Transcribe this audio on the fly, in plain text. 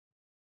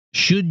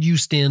Should you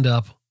stand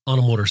up on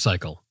a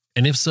motorcycle?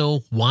 And if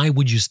so, why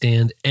would you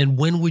stand and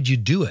when would you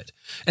do it?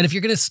 And if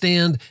you're going to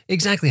stand,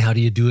 exactly how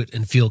do you do it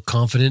and feel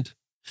confident?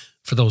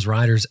 For those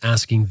riders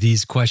asking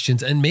these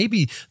questions, and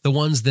maybe the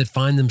ones that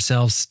find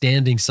themselves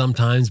standing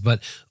sometimes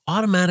but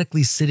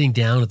automatically sitting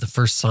down at the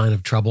first sign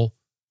of trouble,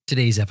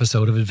 today's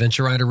episode of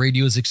Adventure Rider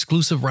Radio's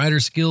exclusive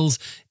rider skills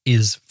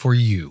is for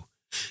you.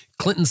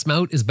 Clinton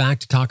Smout is back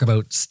to talk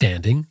about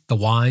standing, the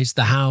whys,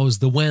 the hows,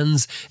 the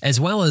whens, as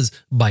well as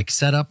bike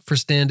setup for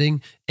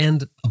standing,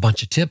 and a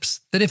bunch of tips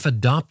that, if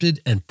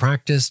adopted and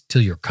practiced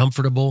till you're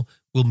comfortable,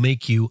 will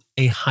make you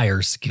a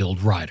higher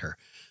skilled rider.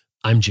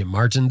 I'm Jim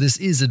Martin. This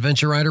is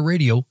Adventure Rider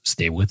Radio.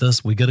 Stay with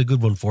us. We got a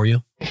good one for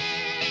you.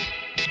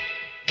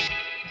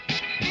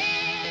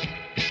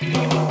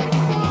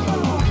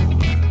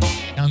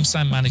 I'm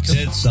Sam Manicum.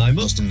 Ted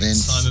Simon. Austin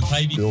Vince. Simon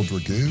Pavey. Bill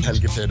Dragoo.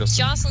 Helga Pedersen.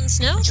 Jocelyn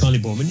Snow. Charlie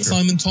Borman.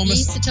 Simon Thomas.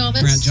 Lisa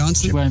Thomas. Grant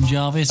Johnson. Graham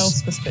Jarvis.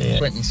 Elspeth Spear.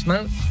 Clinton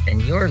Smout,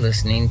 and you're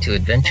listening to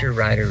Adventure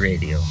Rider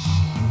Radio.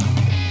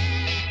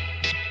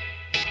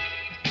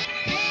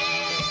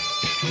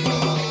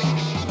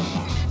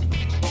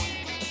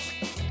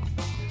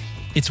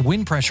 It's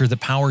wind pressure that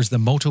powers the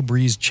Moto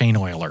Breeze chain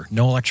oiler.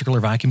 No electrical or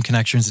vacuum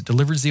connections. It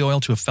delivers the oil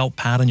to a felt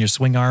pad on your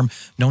swing arm.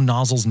 No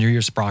nozzles near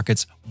your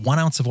sprockets. 1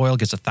 ounce of oil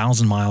gets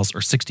 1,000 miles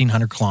or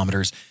 1,600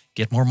 kilometers.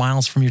 Get more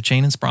miles from your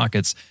chain and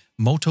sprockets.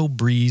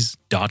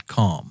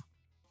 MotoBreeze.com.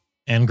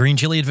 And Green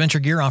Chili Adventure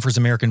Gear offers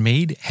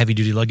American-made,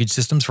 heavy-duty luggage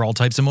systems for all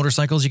types of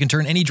motorcycles. You can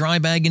turn any dry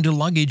bag into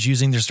luggage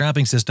using their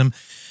strapping system.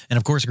 And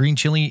of course, Green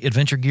Chili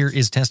Adventure Gear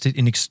is tested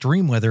in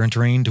extreme weather and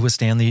terrain to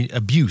withstand the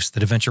abuse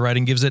that adventure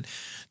riding gives it.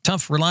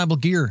 Tough, reliable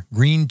gear.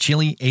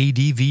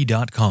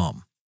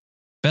 GreenChiliADV.com.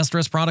 Best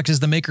Rest Products is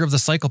the maker of the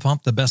Cycle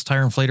Pump, the best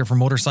tire inflator for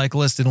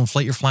motorcyclists. It'll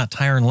inflate your flat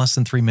tire in less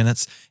than 3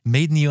 minutes.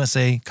 Made in the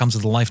USA, comes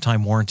with a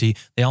lifetime warranty.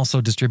 They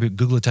also distribute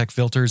Googletech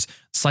filters.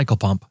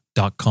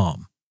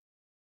 CyclePump.com.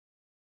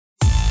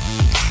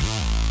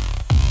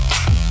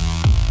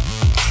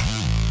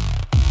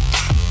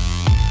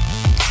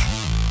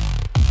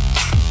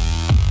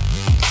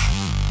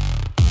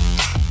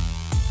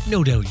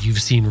 No doubt you've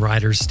seen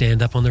riders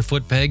stand up on their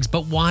foot pegs,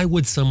 but why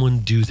would someone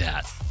do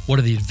that? What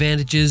are the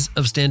advantages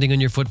of standing on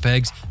your foot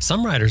pegs?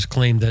 Some riders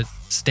claim that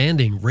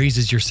standing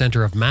raises your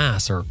center of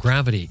mass or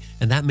gravity,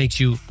 and that makes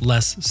you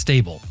less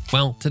stable.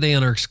 Well, today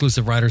on our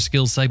exclusive rider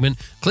skills segment,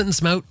 Clinton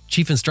Smout,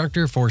 chief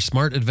instructor for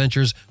Smart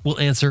Adventures, will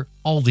answer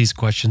all these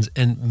questions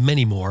and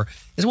many more,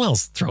 as well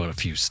as throw in a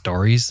few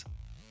stories.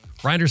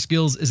 Rider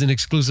Skills is an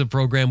exclusive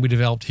program we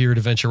developed here at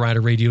Adventure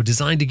Rider Radio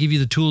designed to give you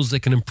the tools that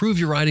can improve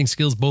your riding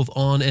skills both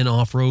on and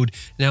off-road.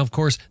 Now, of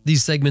course,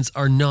 these segments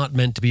are not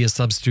meant to be a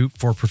substitute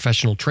for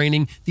professional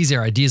training. These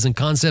are ideas and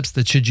concepts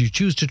that, should you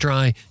choose to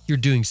try, you're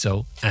doing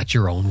so at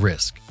your own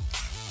risk.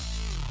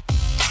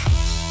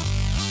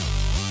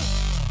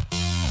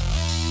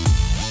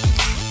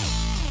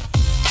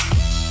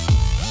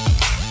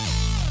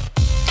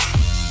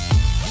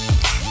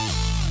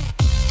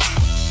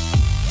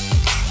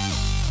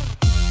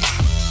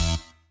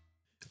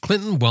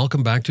 Clinton,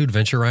 welcome back to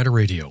Adventure Rider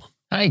Radio.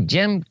 Hi,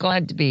 Jim.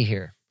 Glad to be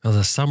here. Well,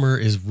 the summer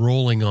is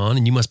rolling on,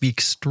 and you must be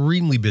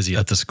extremely busy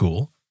at the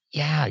school.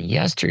 Yeah,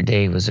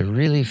 yesterday was a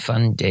really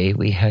fun day.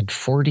 We had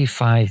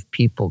 45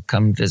 people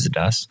come visit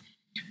us,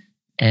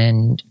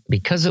 and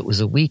because it was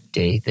a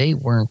weekday, they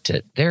weren't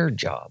at their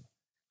job.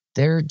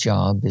 Their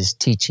job is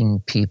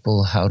teaching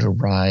people how to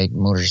ride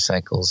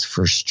motorcycles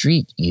for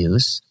street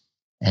use,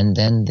 and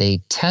then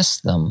they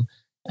test them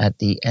at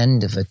the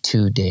end of a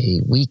 2-day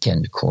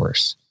weekend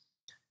course.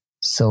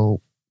 So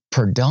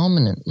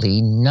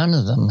predominantly, none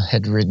of them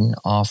had ridden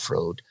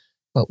off-road,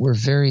 but were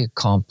very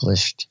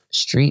accomplished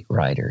street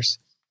riders.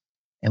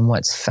 And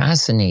what's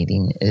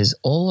fascinating is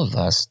all of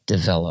us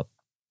develop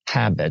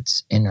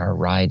habits in our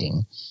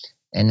riding.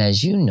 And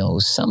as you know,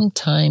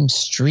 sometimes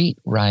street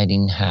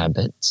riding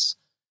habits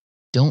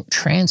don't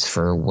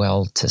transfer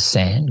well to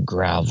sand,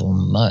 gravel,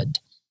 mud,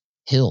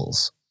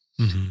 hills.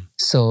 Mm-hmm.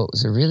 So it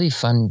was a really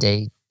fun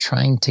day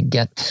trying to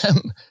get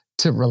them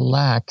to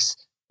relax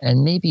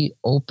and maybe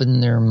open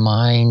their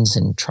minds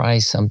and try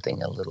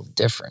something a little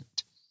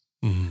different.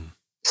 Mm-hmm.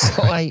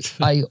 So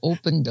I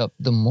opened up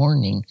the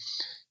morning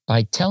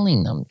by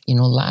telling them,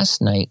 last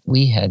night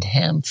we had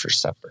ham for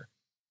supper.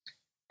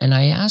 And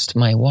I asked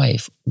my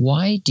wife,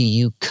 why do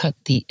you cut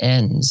the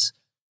ends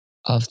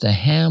of the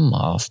ham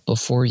off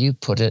before you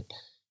put it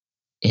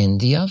in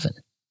the oven?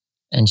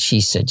 And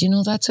she said,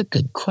 that's a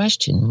good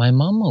question. My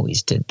mom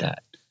always did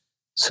that.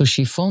 So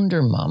she phoned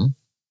her mom,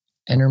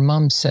 and her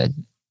mom said,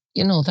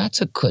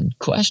 that's a good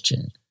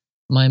question.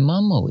 My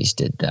mom always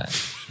did that.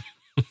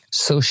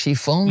 So she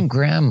phoned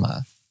Grandma.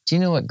 Do you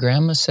know what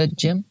Grandma said,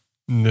 Jim?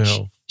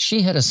 No.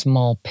 She had a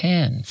small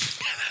pan.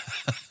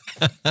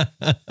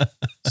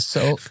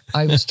 So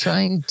I was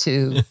trying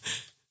to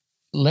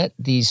let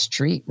these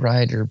street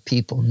rider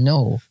people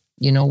know,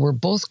 we're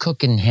both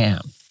cooking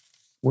ham.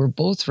 We're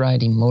both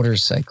riding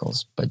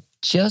motorcycles, but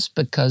just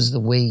because the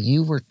way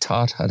you were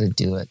taught how to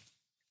do it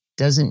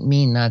doesn't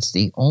mean that's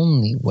the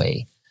only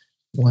way.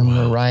 When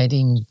we're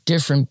riding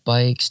different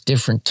bikes,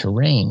 different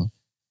terrain,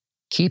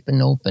 keep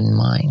an open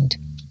mind.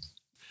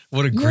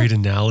 What a great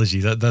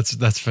analogy.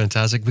 That's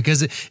fantastic,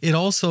 because it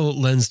also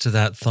lends to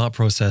that thought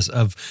process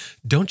of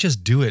don't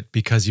just do it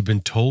because you've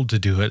been told to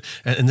do it.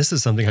 And this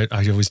is something I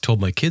always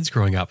told my kids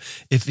growing up.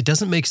 If it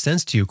doesn't make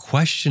sense to you,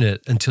 question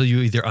it until you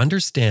either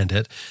understand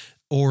it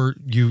or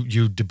you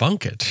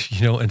debunk it,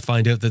 and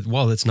find out that,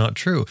 well, that's not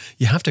true.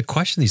 You have to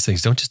question these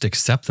things. Don't just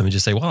accept them and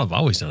just say, well, I've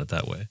always done it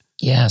that way.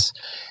 Yes.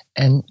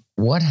 And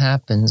what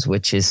happens,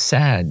 which is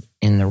sad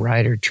in the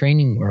rider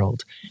training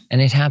world,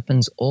 and it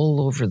happens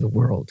all over the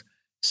world,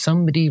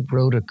 somebody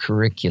wrote a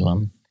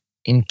curriculum.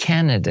 In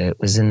Canada, it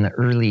was in the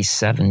early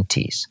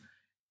 70s.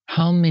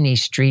 How many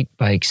street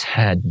bikes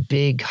had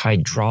big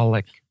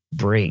hydraulic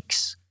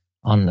brakes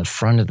on the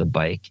front of the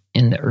bike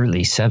in the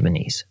early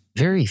 70s?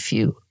 Very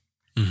few.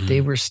 Mm-hmm.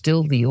 They were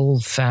still the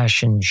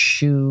old-fashioned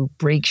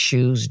brake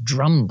shoes,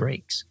 drum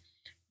brakes.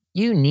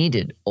 You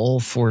needed all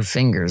four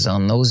fingers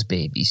on those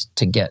babies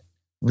to get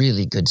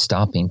really good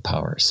stopping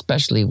power,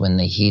 especially when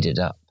they heated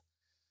up.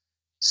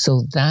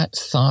 So that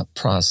thought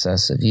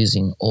process of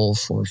using all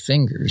four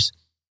fingers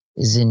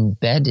is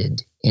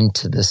embedded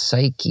into the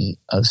psyche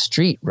of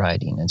street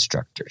riding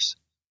instructors.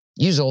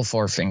 Use all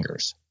four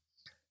fingers.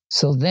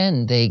 So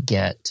then they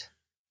get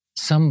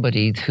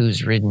somebody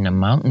who's ridden a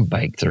mountain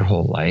bike their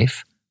whole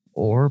life,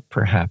 or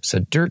perhaps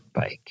a dirt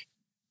bike.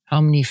 How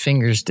many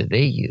fingers do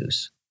they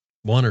use?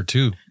 One or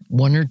two.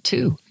 One or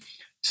two.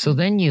 So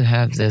then you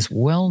have this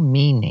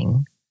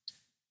well-meaning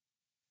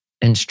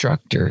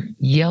instructor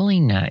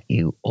yelling at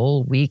you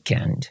all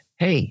weekend,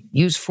 hey,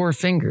 use four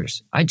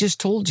fingers. I just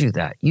told you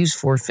that. Use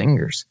four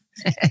fingers.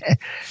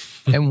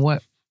 And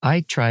what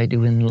I try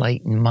to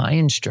enlighten my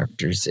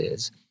instructors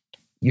is,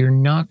 you're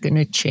not going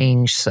to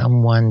change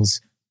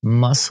someone's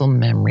muscle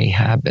memory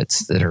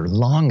habits that are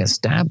long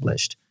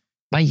established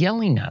by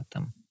yelling at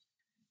them.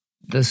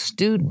 The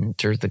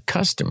student or the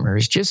customer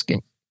is just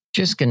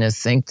going to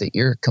think that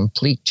you're a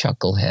complete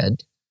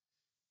chucklehead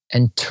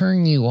and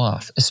turn you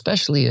off,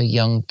 especially a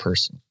young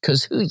person.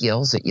 Because who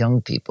yells at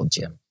young people,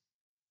 Jim?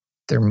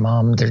 Their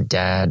mom, their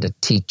dad, a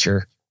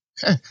teacher,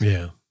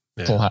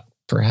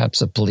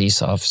 perhaps a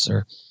police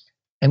officer.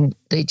 And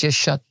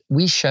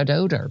we shut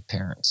out our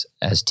parents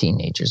as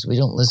teenagers. We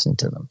don't listen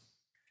to them.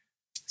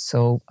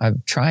 So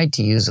I've tried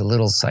to use a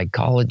little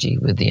psychology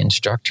with the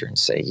instructor and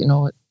say, you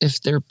know what,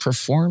 if they're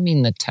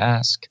performing the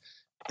task,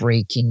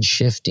 braking,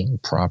 shifting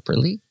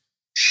properly,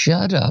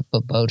 shut up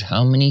about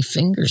how many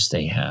fingers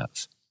they have.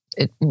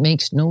 It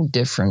makes no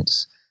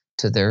difference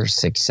to their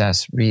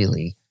success,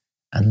 really,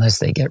 unless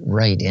they get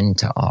right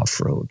into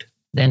off-road.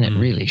 Then it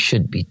really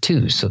should be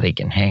two, so they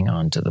can hang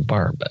on to the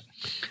bar. But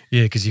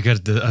yeah, because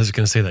I was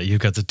going to say that you've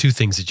got the two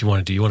things that you want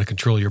to do. You want to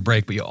control your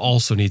brake, but you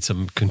also need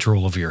some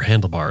control over your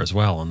handlebar as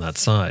well on that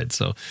side.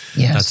 So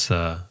that's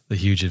the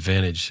huge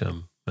advantage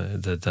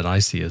that I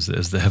see is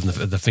having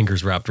the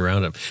fingers wrapped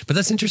around it. But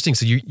that's interesting.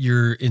 So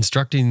you're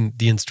instructing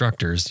the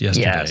instructors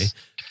yesterday. Yes.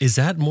 Is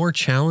that more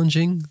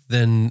challenging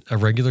than a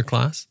regular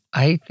class?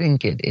 I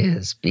think it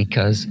is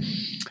because,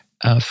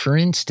 for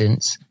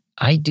instance,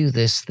 I do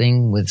this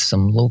thing with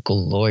some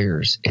local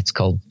lawyers. It's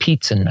called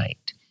Pizza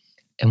Night.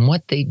 And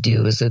what they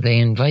do is that they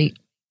invite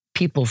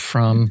people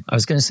from, I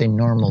was going to say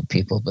normal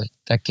people, but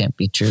that can't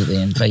be true.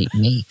 They invite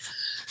me.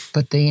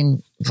 But they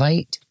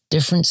invite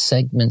different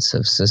segments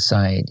of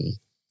society,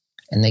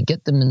 and they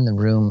get them in the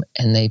room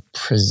and they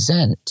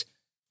present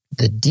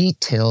the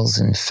details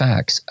and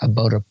facts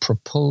about a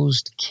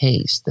proposed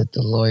case that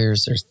the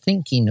lawyers are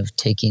thinking of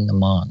taking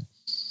them on.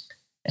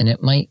 And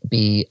it might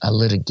be a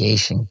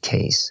litigation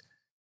case.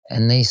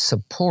 And they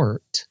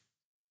support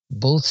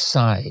both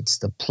sides,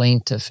 the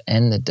plaintiff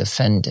and the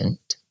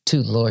defendant,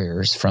 two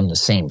lawyers from the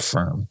same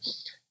firm.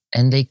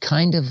 And they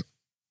kind of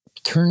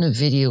turn a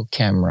video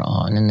camera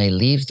on and they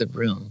leave the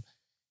room.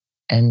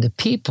 And the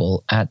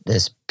people at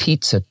this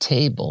pizza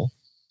table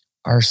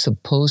are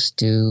supposed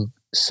to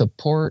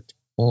support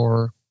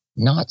or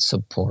not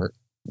support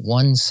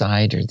one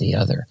side or the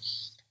other.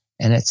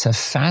 And it's a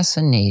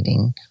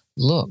fascinating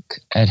look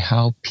at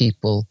how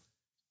people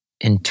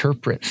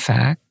interpret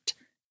fact,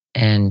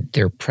 and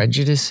their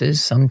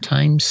prejudices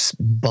sometimes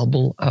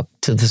bubble up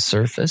to the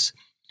surface.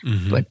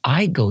 Mm-hmm. But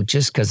I go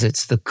just because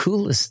it's the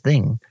coolest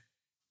thing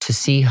to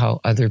see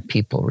how other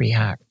people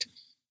react.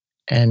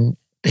 And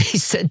they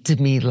said to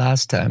me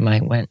last time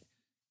I went,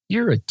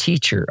 "You're a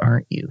teacher,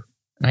 aren't you?"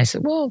 And I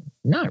said, "Well,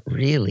 not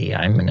really.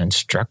 I'm an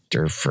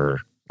instructor for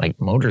like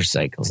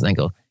motorcycles." And they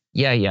go,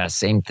 yeah,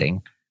 same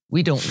thing.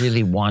 We don't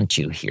really want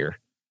you here."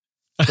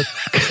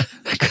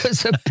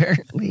 Because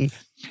apparently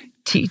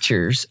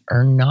teachers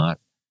are not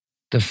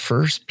the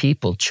first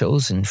people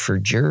chosen for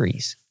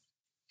juries,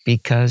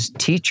 because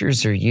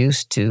teachers are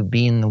used to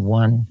being the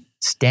one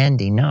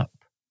standing up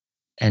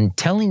and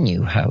telling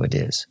you how it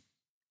is.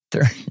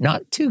 They're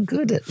not too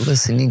good at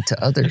listening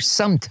to others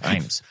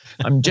sometimes.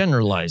 I'm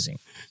generalizing.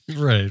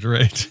 Right.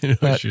 I know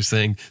what you're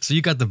saying. So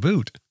you got the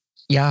boot.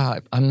 Yeah,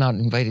 I'm not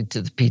invited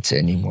to the pizza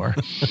anymore.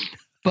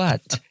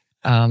 But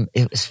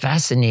it was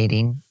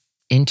fascinating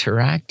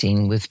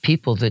interacting with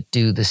people that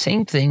do the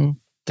same thing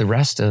the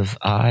rest of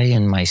I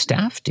and my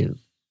staff do.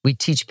 we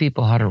teach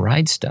people how to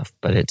ride stuff,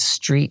 but it's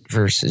street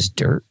versus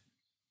dirt.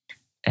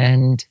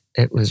 And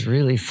it was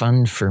really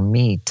fun for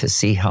me to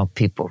see how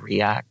people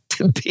react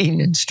to being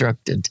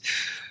instructed.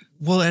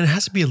 Well, and it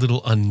has to be a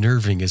little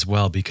unnerving as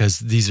well, because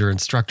these are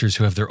instructors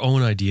who have their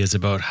own ideas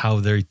about how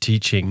they're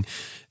teaching,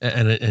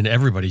 and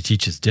everybody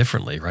teaches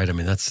differently, right? I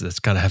mean, that's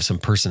got to have some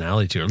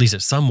personality to it, or at least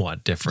it's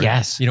somewhat different.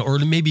 Yes. Or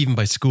maybe even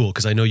by school,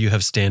 because I know you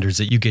have standards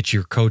that you get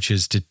your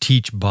coaches to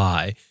teach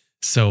by.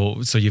 So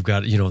you've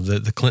got,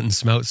 the Clinton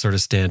Smout sort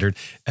of standard,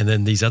 and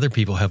then these other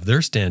people have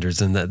their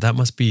standards, and that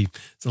must be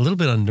a little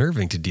bit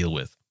unnerving to deal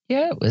with.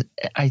 Yeah,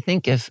 I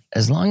think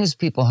as long as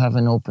people have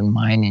an open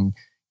mind and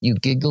you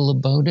giggle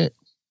about it,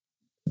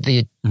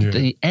 the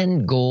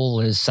end goal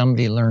is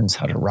somebody learns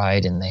how to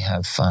ride and they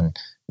have fun,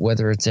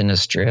 whether it's in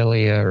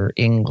Australia or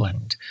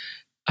England.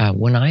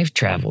 When I've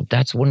traveled,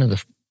 that's one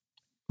of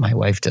my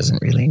wife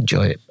doesn't really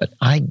enjoy it, but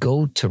I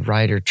go to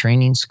rider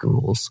training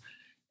schools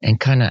and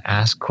kind of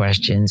ask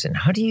questions. And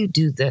how do you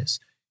do this?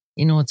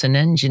 It's an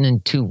engine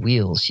and two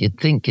wheels. You'd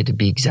think it'd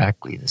be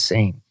exactly the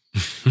same,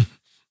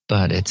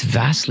 but it's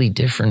vastly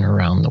different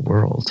around the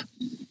world.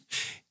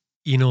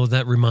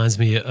 That reminds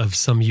me of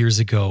some years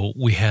ago,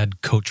 we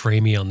had Coach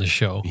Ramey on the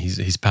show.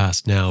 He's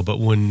passed now, but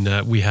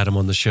when we had him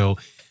on the show,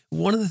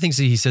 one of the things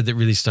that he said that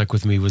really stuck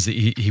with me was that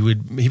he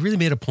really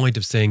made a point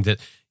of saying that,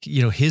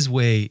 his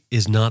way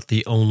is not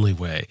the only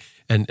way.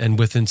 And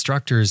with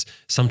instructors,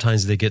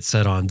 sometimes they get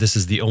set on, this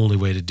is the only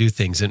way to do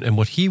things. And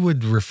what he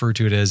would refer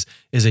to it as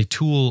is a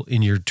tool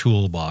in your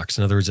toolbox.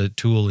 In other words, a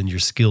tool in your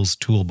skills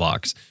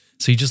toolbox.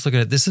 So you just look at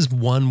it, this is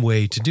one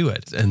way to do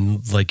it.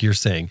 And like you're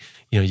saying,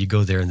 you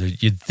go there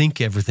and you'd think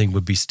everything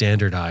would be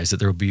standardized, that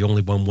there would be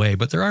only one way,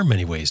 but there are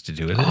many ways to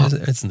do it,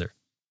 isn't there?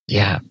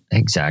 Yeah,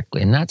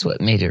 exactly. And that's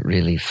what made it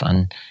really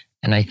fun.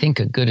 And I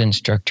think a good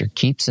instructor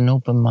keeps an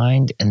open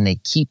mind, and they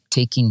keep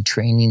taking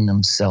training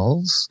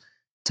themselves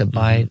to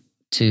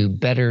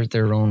better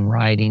their own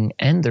riding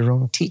and their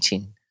own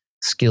teaching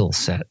skill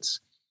sets.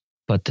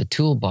 But the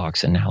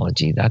toolbox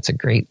analogy, that's a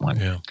great one.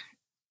 Yeah.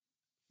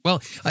 Well,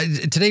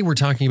 today we're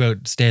talking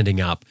about standing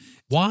up.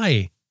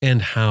 Why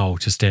and how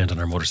to stand on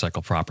our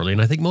motorcycle properly.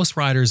 And I think most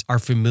riders are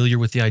familiar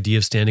with the idea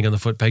of standing on the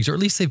foot pegs, or at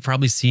least they've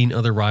probably seen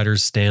other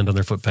riders stand on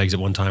their foot pegs at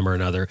one time or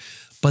another.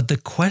 But the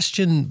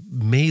question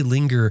may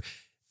linger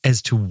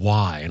as to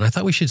why. And I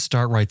thought we should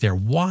start right there.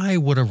 Why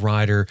would a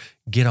rider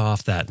get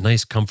off that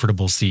nice,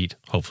 comfortable seat?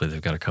 Hopefully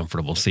they've got a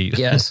comfortable seat.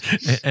 Yes.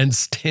 And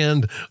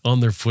stand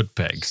on their foot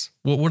pegs.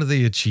 What are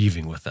they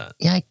achieving with that?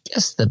 Yeah, I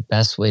guess the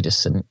best way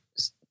to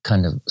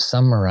kind of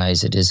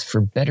summarize it is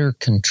for better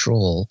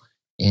control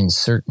in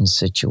certain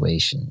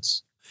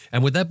situations.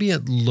 And would that be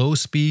at low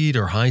speed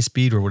or high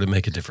speed, or would it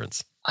make a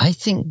difference? I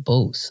think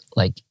both.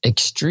 Like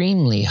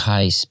extremely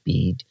high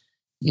speed,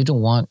 you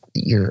don't want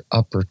your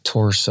upper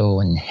torso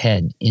and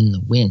head in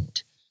the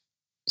wind.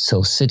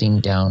 So sitting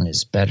down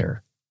is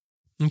better.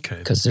 Okay.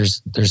 Because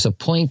there's a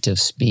point of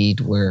speed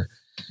where,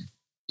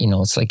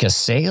 it's like a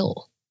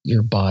sail,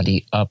 your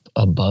body up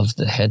above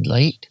the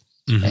headlight.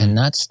 Mm-hmm. And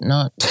that's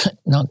not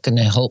going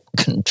to help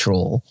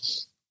control.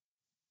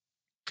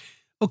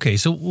 Okay,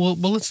 so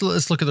let's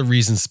look at the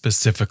reasons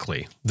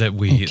specifically that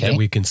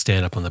we can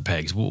stand up on the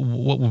pegs.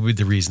 What would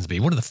the reasons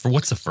be?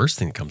 What's the first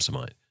thing that comes to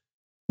mind?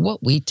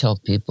 What we tell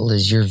people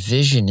is your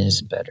vision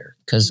is better,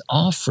 because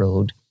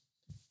off-road,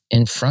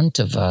 in front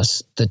of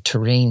us, the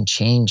terrain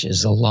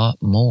changes a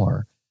lot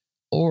more,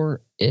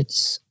 or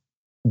it's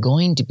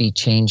going to be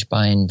changed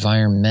by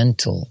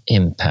environmental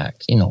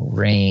impact,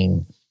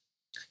 rain,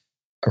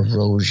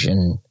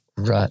 erosion,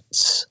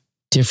 ruts,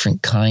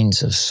 different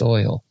kinds of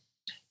soil.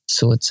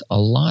 So it's a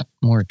lot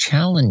more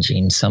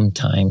challenging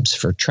sometimes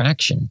for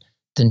traction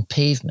than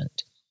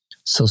pavement.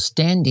 So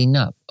standing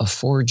up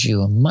affords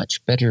you a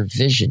much better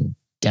vision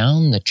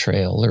down the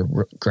trail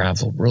or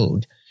gravel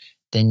road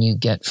than you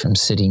get from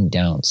sitting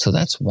down. So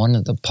that's one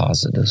of the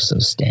positives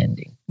of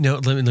standing. Now,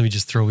 let me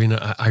just throw in,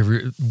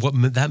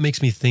 what that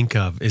makes me think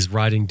of is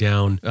riding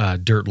down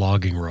dirt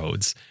logging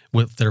roads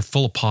that are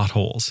full of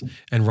potholes,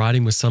 and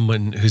riding with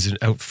someone who's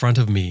out front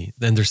of me,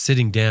 then they're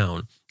sitting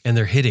down and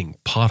they're hitting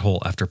pothole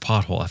after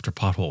pothole after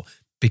pothole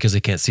because they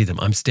can't see them.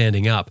 I'm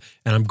standing up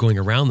and I'm going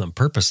around them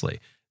purposely.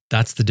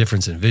 That's the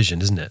difference in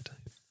vision, isn't it?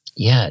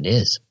 Yeah, it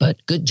is.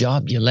 But good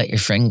job. You let your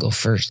friend go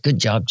first. Good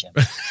job, Jim.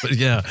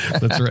 Yeah,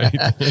 that's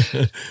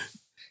right.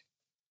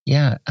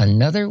 Yeah.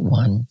 Another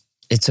one,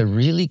 it's a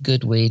really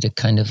good way to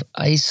kind of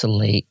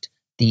isolate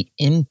the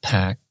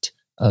impact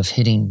of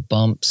hitting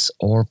bumps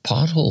or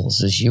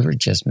potholes, as you were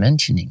just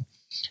mentioning.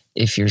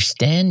 If you're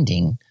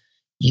standing,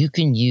 you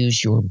can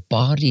use your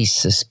body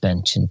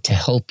suspension to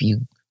help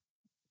you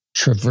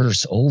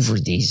traverse over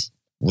these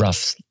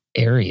rough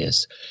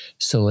areas.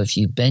 So if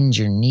you bend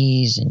your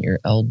knees and your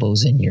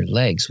elbows and your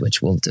legs,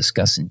 which we'll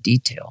discuss in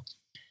detail,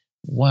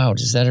 wow,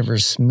 does that ever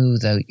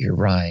smooth out your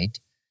ride?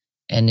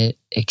 And it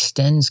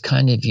extends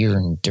kind of your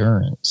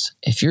endurance.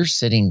 If you're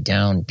sitting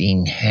down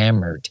being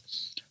hammered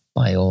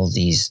by all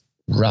these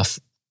rough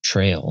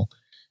trail,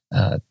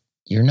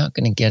 you're not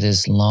going to get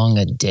as long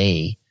a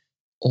day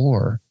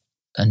or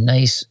a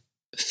nice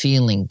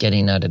feeling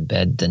getting out of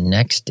bed the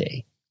next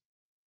day.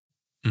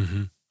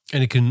 Mm-hmm.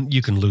 And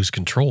you can lose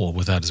control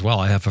with that as well.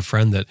 I have a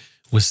friend that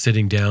was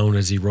sitting down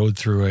as he rode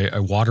through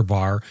a water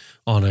bar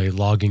on a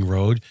logging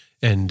road,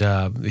 and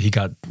he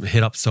got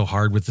hit up so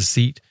hard with the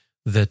seat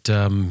that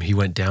he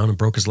went down and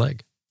broke his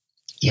leg.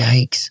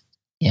 Yikes.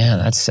 Yeah,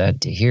 that's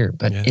sad to hear.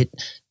 But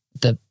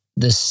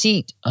the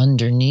seat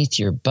underneath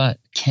your butt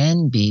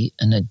can be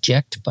an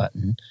eject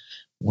button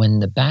when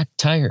the back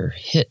tire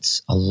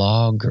hits a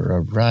log or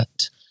a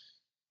rut,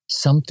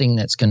 something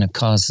that's going to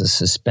cause the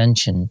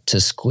suspension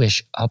to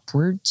squish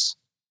upwards.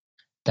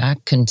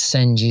 That can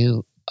send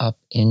you up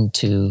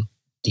into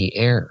the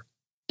air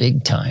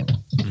big time.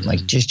 Mm-hmm.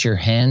 Like just your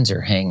hands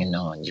are hanging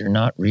on. You're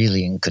not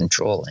really in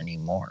control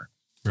anymore.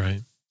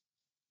 Right.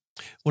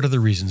 What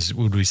other reasons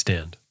would we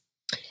stand?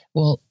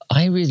 Well,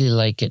 I really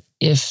like it.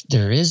 If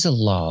there is a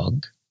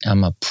log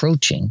I'm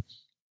approaching,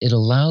 it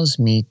allows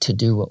me to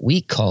do what we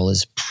call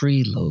as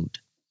preload.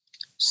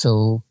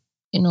 So,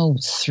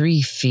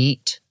 3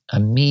 feet, a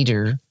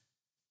meter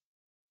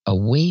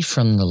away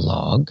from the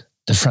log,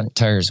 the front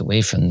tire's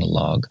away from the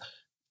log,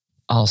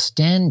 I'll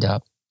stand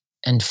up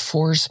and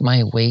force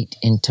my weight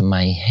into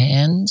my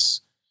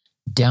hands,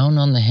 down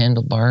on the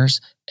handlebars,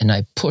 and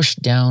I push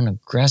down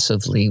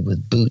aggressively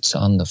with boots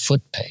on the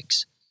foot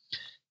pegs.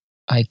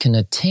 I can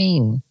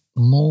attain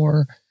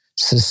more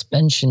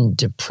suspension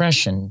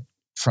depression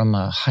from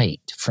a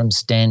height, from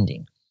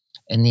standing.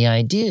 And the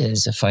idea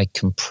is if I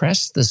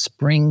compress the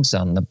springs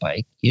on the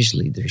bike,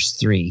 usually there's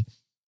 3,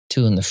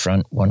 2 in the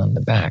front, 1 on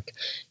the back.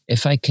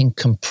 If I can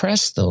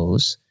compress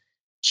those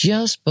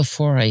just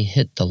before I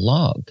hit the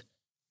log,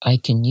 I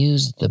can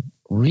use the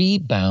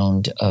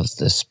rebound of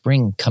the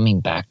spring coming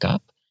back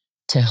up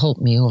to help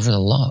me over the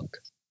log.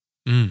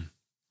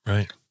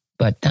 Right.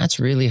 But that's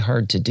really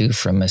hard to do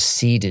from a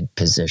seated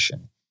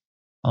position.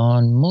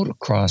 On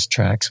motocross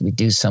tracks, we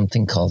do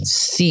something called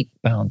seat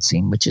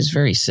bouncing, which is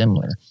very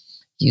similar.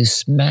 You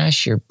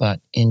smash your butt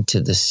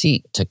into the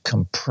seat to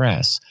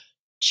compress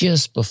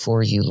just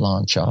before you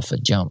launch off a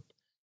jump,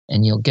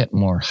 and you'll get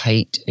more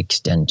height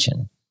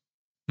extension.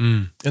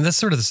 And that's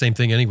sort of the same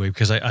thing anyway,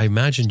 because I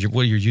imagine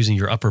you're using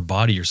your upper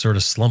body, you're sort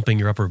of slumping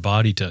your upper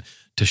body to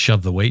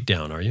shove the weight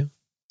down, are you?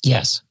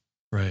 Yes.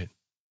 Right.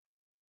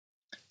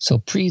 So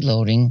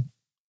preloading,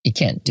 you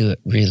can't do it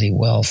really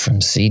well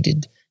from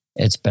seated.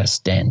 It's best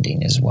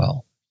standing as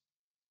well.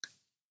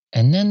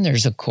 And then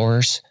there's, of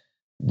course,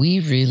 we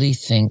really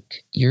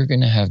think you're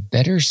going to have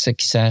better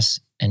success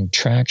and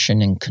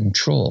traction and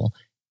control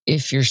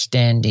if you're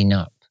standing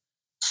up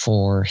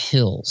for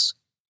hills.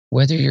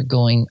 Whether you're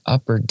going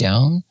up or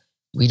down,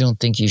 we don't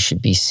think you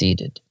should be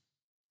seated.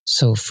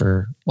 So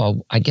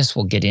I guess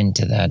we'll get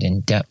into that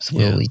in depth,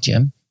 will we,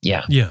 Jim?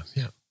 Yeah. Yeah.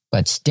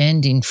 But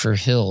standing for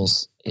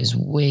hills is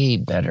way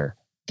better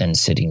than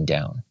sitting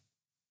down.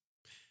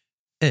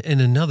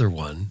 And another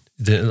one,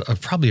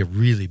 probably a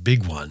really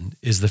big one,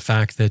 is the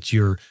fact that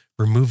you're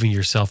removing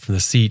yourself from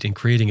the seat and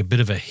creating a bit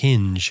of a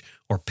hinge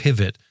or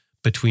pivot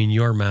between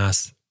your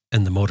mass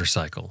and the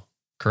motorcycle,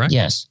 correct?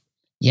 Yes.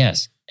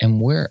 And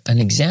where an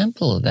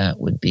example of that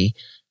would be,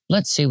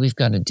 let's say we've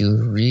got to do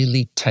a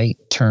really tight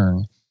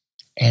turn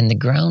and the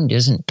ground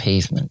isn't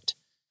pavement.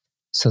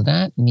 So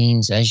that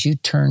means as you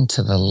turn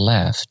to the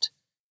left,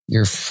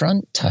 your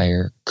front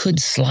tire could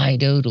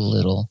slide out a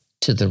little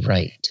to the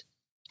right.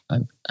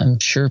 I'm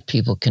sure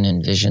people can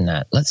envision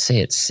that. Let's say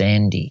it's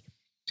sandy.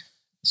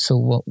 So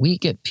what we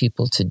get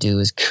people to do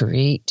is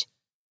create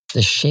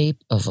the shape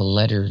of a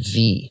letter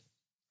V.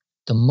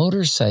 The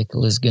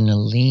motorcycle is going to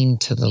lean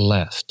to the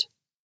left.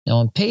 Now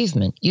on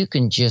pavement, you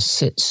can just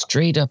sit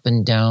straight up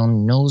and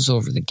down, nose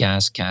over the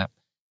gas cap.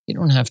 You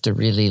don't have to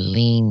really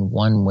lean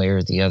one way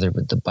or the other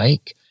with the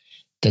bike.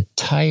 The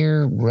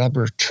tire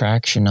rubber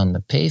traction on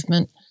the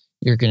pavement,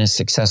 you're going to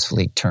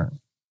successfully turn.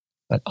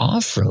 But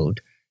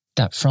off-road,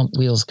 that front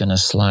wheel's going to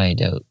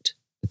slide out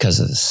because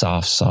of the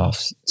soft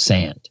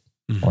sand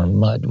or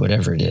mud,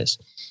 whatever it is.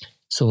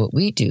 So what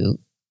we do,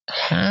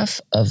 half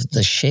of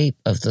the shape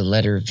of the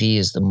letter V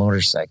is the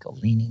motorcycle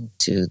leaning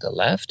to the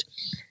left.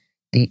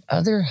 The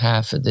other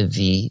half of the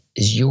V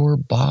is your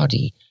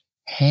body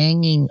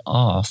hanging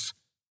off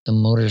the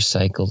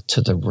motorcycle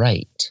to the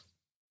right,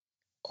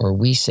 or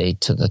we say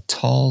to the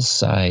tall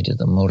side of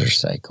the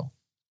motorcycle,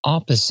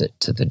 opposite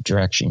to the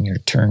direction you're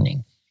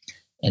turning.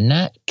 And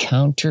that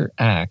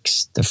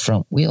counteracts the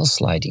front wheel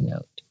sliding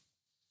out.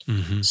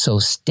 So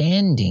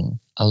standing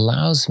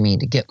allows me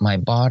to get my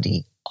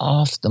body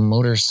off the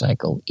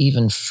motorcycle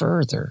even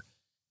further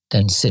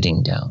than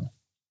sitting down.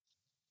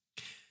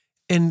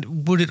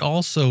 And would it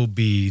also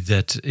be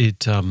that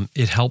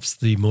it helps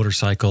the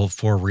motorcycle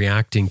for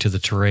reacting to the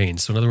terrain?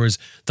 So in other words,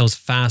 those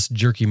fast,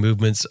 jerky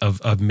movements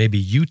of maybe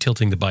you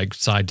tilting the bike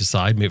side to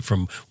side, maybe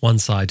from one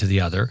side to the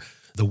other,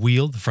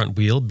 the front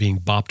wheel being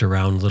bopped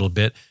around a little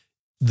bit,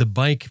 the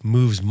bike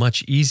moves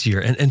much easier.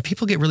 And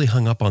people get really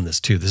hung up on this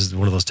too. This is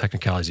one of those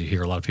technicalities you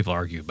hear a lot of people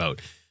argue about.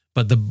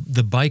 But the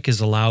bike is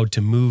allowed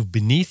to move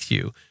beneath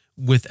you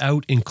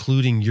without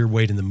including your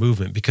weight in the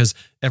movement, because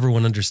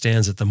everyone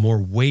understands that the more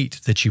weight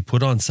that you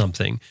put on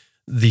something,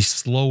 the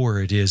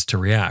slower it is to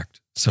react.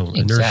 So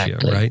inertia,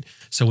 Exactly. right?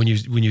 So when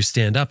you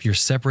stand up, you're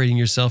separating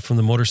yourself from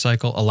the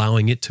motorcycle,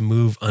 allowing it to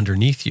move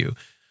underneath you.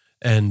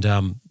 And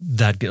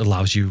that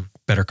allows you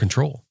better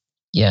control.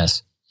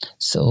 Yes.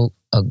 So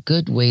a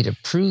good way to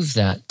prove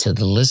that to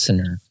the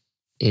listener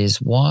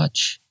is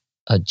watch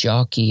a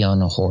jockey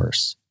on a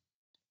horse.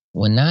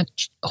 When that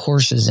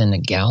horse is in a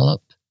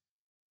gallop,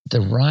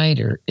 the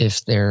rider,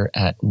 if they're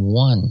at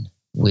one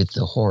with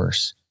the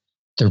horse,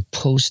 they're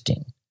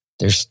posting.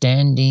 They're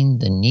standing,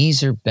 the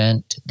knees are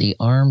bent, the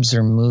arms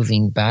are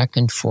moving back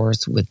and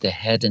forth with the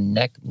head and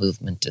neck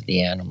movement of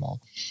the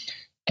animal.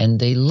 And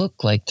they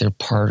look like they're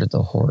part of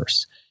the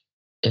horse.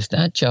 If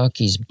that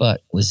jockey's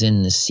butt was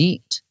in the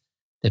seat,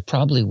 they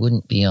probably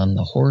wouldn't be on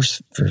the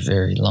horse for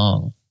very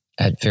long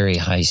at very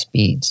high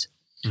speeds.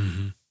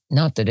 Mm-hmm.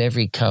 Not that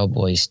every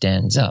cowboy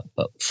stands up,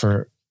 but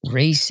for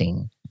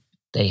racing,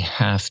 they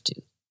have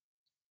to.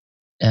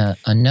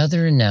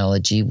 Another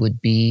analogy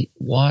would be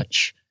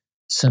watch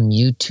some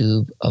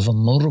YouTube of a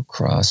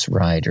motocross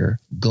rider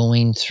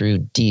going through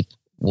deep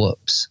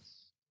whoops.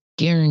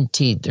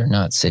 Guaranteed they're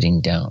not sitting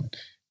down.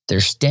 They're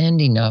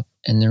standing up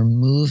and they're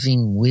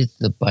moving with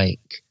the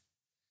bike.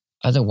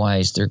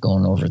 Otherwise, they're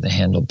going over the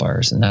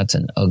handlebars, and that's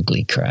an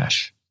ugly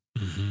crash.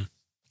 Mm-hmm.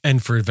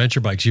 And for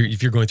adventure bikes,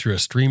 if you're going through a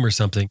stream or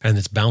something and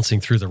it's bouncing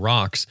through the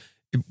rocks,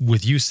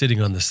 with you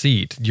sitting on the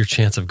seat, your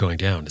chance of going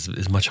down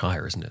is much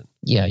higher, isn't it?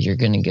 Yeah, you're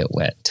going to get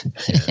wet.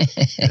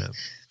 Yeah.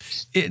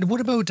 What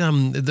about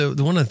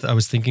the one I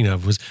was thinking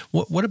of was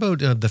what about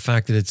the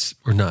fact that it's,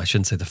 or no, I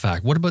shouldn't say the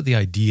fact. What about the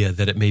idea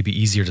that it may be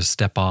easier to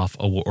step off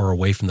or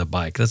away from the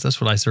bike?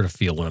 That's what I sort of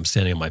feel when I'm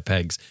standing on my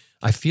pegs.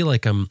 I feel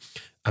like I'm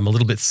a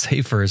little bit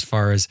safer as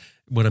far as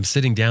when I'm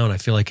sitting down. I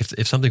feel like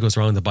if something goes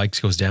wrong, the bike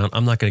goes down,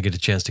 I'm not going to get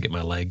a chance to get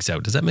my legs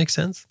out. Does that make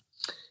sense?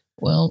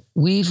 Well,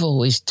 we've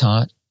always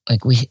taught,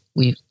 like we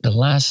the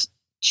last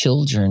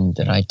children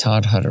that I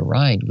taught how to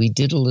ride, we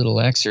did a little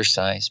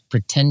exercise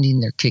pretending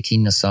they're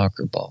kicking a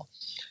soccer ball.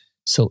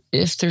 So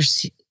if they're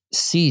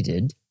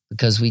seated,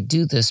 because we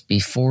do this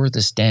before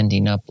the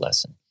standing up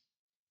lesson,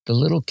 the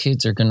little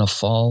kids are going to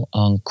fall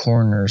on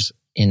corners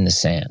in the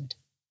sand,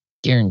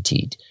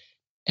 guaranteed.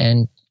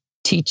 And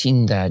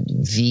teaching that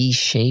V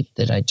shape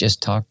that I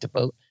just talked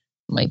about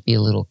might be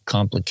a little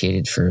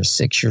complicated for a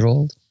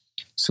 6-year-old.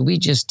 So we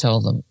just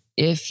tell them,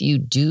 if you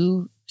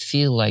do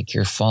feel like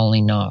you're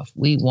falling off,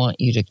 we want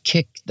you to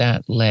kick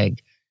that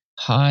leg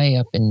high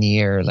up in the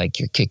air like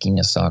you're kicking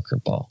a soccer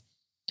ball.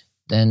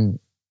 Then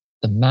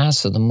the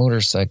mass of the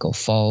motorcycle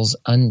falls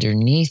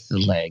underneath the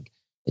leg.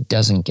 It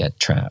doesn't get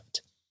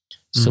trapped.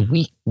 So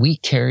we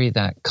carry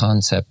that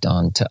concept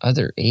on to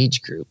other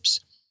age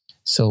groups.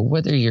 So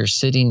whether you're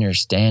sitting or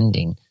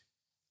standing,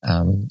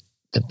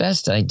 the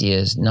best idea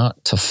is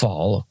not to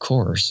fall, of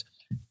course.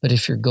 But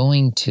if you're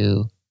going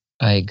to,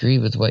 I agree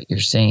with what you're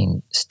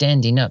saying,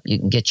 standing up, you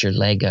can get your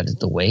leg out of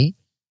the way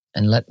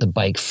and let the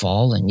bike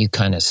fall and you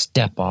kind of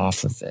step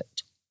off of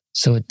it.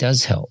 So it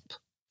does help.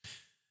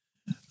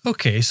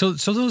 Okay, so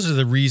those are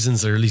the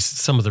reasons, or at least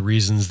some of the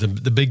reasons, the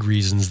big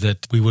reasons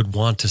that we would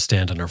want to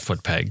stand on our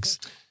foot pegs.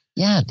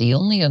 Yeah, the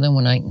only other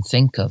one I can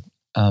think of,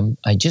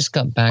 I just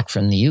got back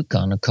from the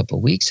Yukon a couple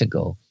of weeks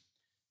ago,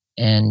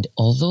 and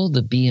although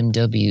the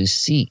BMW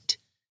seat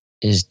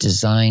is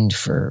designed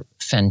for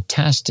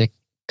fantastic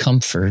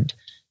comfort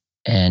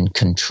and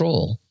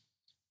control,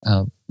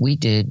 we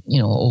did,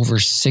 over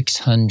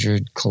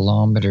 600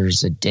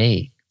 kilometers a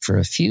day for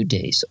a few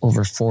days,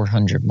 over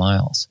 400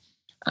 miles.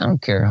 I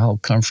don't care how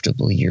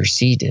comfortable your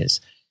seat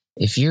is.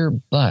 If your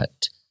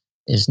butt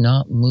is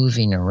not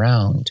moving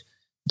around,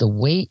 the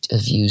weight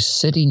of you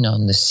sitting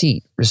on the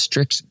seat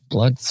restricts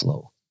blood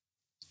flow.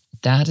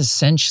 That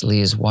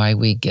essentially is why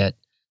we get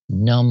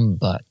numb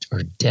butt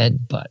or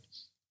dead butt.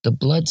 The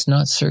blood's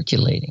not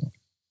circulating.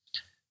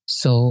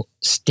 So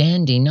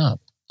standing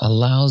up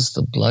allows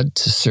the blood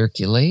to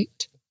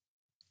circulate,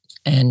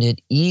 and it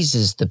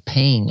eases the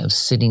pain of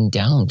sitting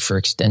down for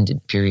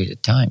extended period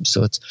of time.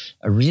 So it's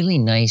a really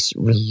nice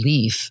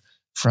relief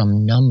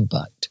from numb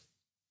butt.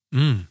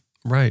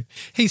 Right.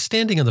 Hey,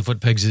 standing on the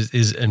foot pegs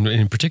is and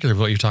in particular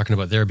what you're talking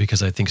about there,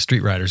 because I think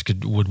street riders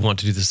would want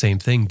to do the same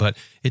thing, but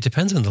it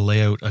depends on the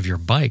layout of your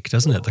bike,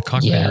 doesn't it? The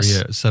cockpit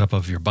area setup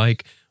of your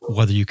bike,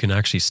 whether you can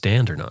actually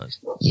stand or not.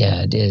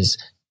 Yeah, it is.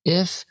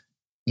 If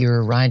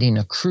you're riding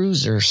a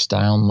cruiser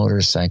style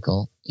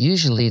motorcycle,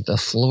 usually the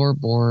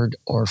floorboard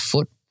or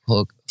foot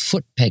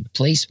peg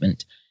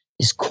placement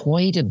is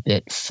quite a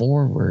bit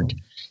forward.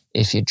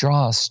 If you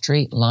draw a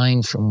straight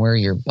line from where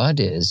your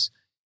butt is,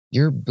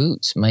 your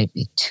boots might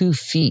be 2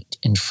 feet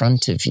in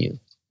front of you.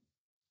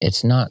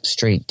 It's not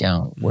straight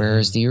down.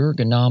 Whereas the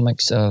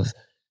ergonomics of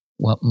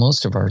what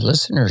most of our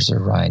listeners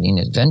are riding,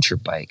 adventure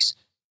bikes,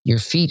 your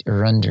feet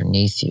are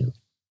underneath you.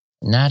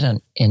 And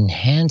that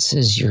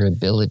enhances your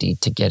ability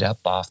to get up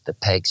off the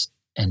pegs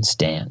and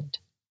stand.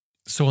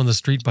 So on the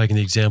street bike, in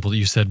the example that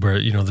you said where,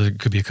 there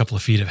could be a couple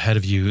of feet ahead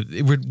of you,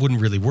 it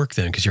wouldn't really work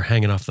then because you're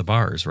hanging off the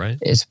bars, right?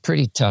 It's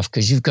pretty tough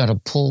because you've got to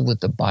pull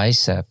with the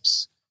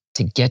biceps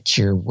to get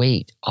your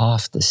weight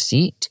off the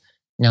seat.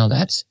 Now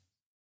that's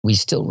we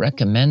still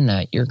recommend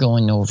that you're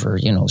going over,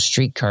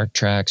 streetcar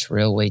tracks,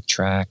 railway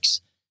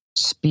tracks,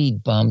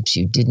 speed bumps.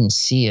 You didn't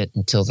see it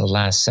until the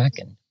last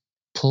second.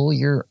 Pull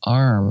your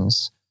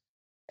arms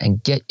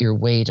and get your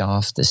weight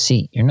off the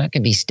seat. You're not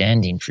going to be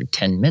standing for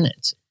 10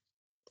 minutes,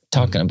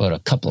 talking about a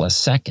couple of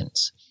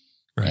seconds.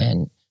 Right.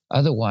 And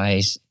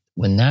otherwise,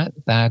 when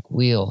that back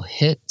wheel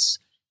hits,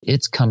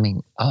 it's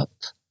coming up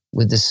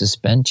with the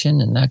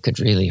suspension, and that could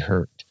really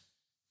hurt,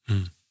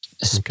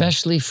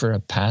 especially for a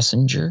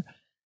passenger.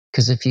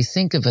 Because if you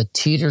think of a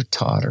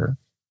teeter-totter,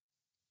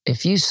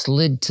 if you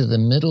slid to the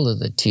middle of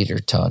the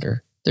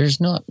teeter-totter, there's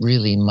not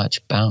really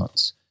much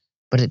bounce.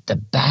 But at the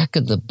back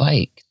of the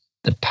bike,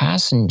 the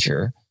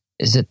passenger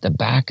is at the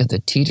back of the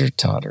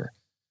teeter-totter.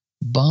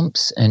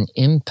 Bumps and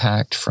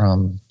impact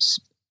from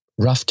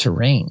rough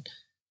terrain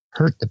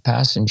hurt the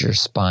passenger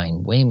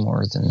spine way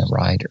more than the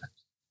rider.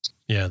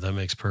 Yeah, that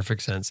makes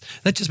perfect sense.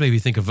 That just made me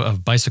think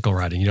of bicycle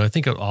riding. I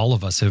think all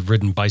of us have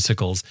ridden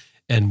bicycles.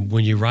 And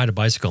when you ride a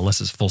bicycle, unless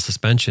it's full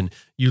suspension,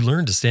 you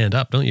learn to stand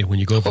up, don't you, when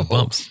you go over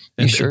bumps?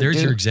 And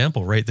there's your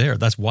example right there.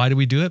 That's why do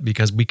we do it?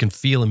 Because we can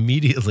feel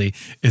immediately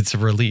it's a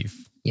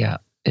relief. Yeah,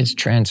 it's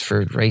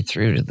transferred right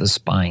through to the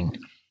spine.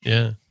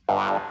 Yeah.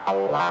 We're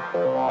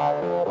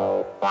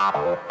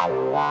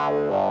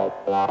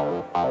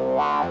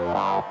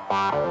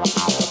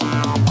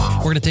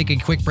going to take a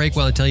quick break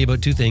while I tell you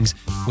about two things.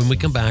 When we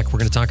come back, we're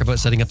going to talk about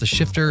setting up the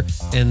shifter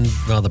and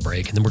the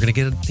brake, and then we're going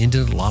to get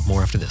into a lot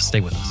more after this.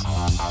 Stay with us.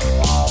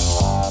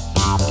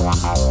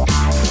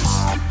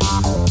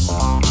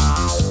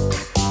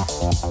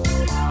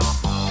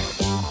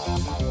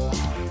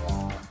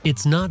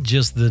 It's not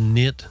just the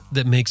knit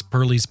that makes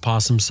Pearlie's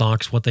possum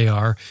socks what they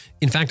are.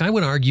 In fact, I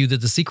would argue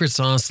that the secret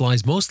sauce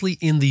lies mostly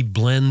in the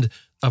blend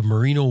of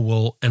merino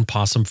wool and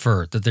possum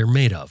fur that they're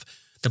made of.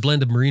 The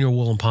blend of merino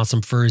wool and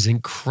possum fur is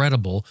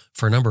incredible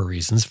for a number of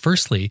reasons.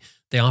 Firstly,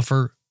 they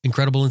offer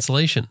incredible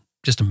insulation,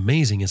 just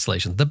amazing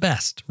insulation, the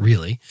best,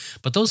 really.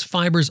 But those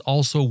fibers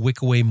also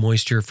wick away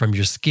moisture from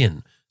your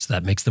skin, so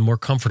that makes them more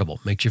comfortable,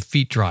 makes your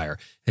feet drier,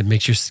 it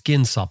makes your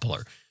skin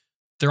suppler.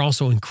 They're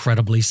also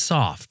incredibly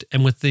soft.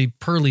 And with the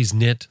Pearlie's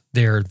knit,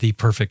 they're the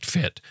perfect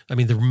fit. I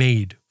mean, they're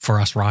made for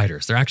us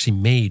riders. They're actually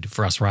made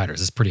for us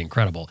riders. It's pretty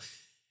incredible.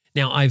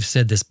 Now, I've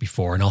said this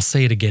before, and I'll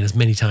say it again as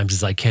many times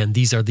as I can.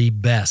 These are the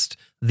best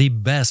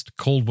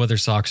cold weather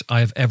socks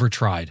I've ever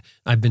tried.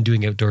 I've been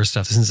doing outdoor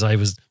stuff since I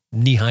was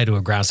knee-high to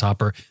a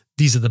grasshopper.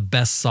 These are the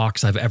best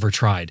socks I've ever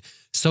tried.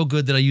 So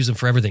good that I use them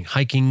for everything.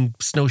 Hiking,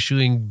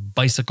 snowshoeing,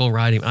 bicycle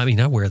riding. I mean,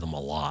 I wear them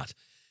a lot.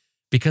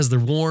 Because they're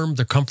warm,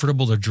 they're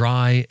comfortable, they're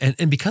dry,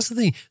 and because of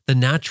the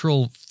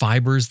natural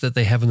fibers that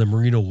they have in the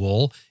merino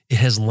wool, it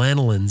has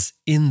lanolins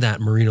in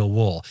that merino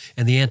wool.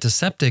 And the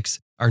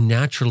antiseptics are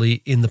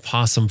naturally in the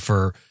possum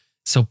fur.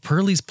 So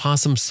Pearlie's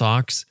possum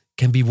socks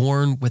can be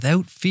worn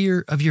without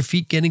fear of your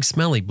feet getting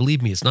smelly.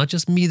 Believe me, it's not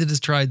just me that has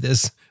tried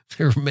this.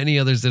 There are many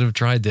others that have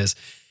tried this.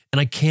 And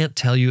I can't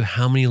tell you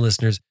how many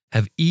listeners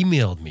have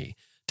emailed me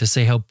to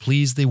say how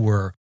pleased they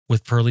were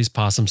with Pearlie's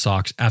possum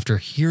socks after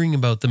hearing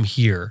about them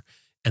here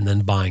and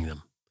then buying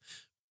them.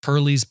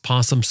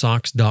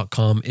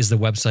 PearliesPossumSocks.com is the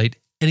website.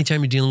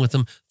 Anytime you're dealing with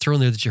them, throw in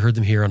there that you heard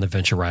them here on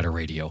Adventure Rider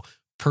Radio.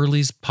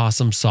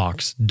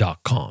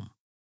 PearliesPossumSocks.com.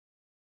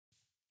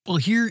 Well,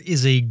 here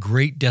is a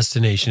great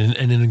destination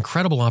and an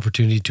incredible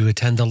opportunity to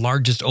attend the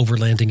largest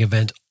overlanding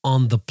event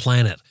on the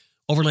planet.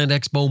 Overland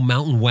Expo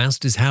Mountain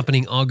West is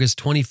happening August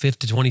 25th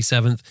to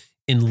 27th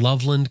in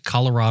Loveland,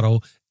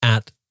 Colorado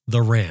at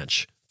The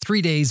Ranch.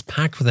 3 days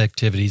packed with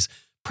activities,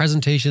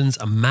 presentations,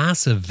 a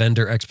massive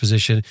vendor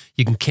exposition.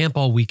 You can camp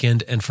all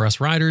weekend. And for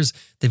us riders,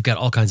 they've got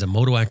all kinds of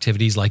moto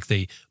activities like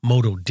the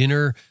moto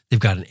dinner. They've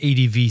got an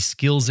ADV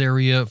skills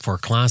area for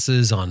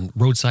classes on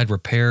roadside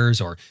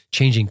repairs or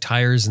changing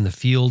tires in the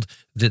field.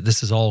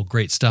 This is all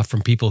great stuff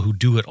from people who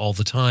do it all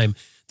the time.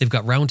 They've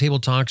got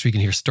roundtable talks where you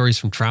can hear stories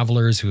from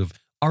travelers who have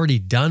already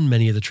done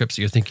many of the trips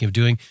that you're thinking of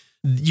doing.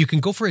 You can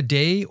go for a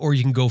day, or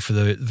you can go for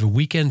the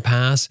weekend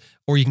pass,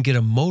 or you can get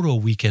a moto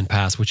weekend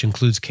pass, which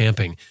includes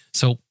camping.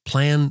 So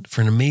plan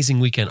for an amazing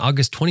weekend,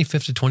 August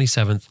 25th to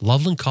 27th,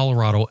 Loveland,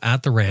 Colorado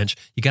at the Ranch.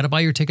 You got to buy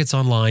your tickets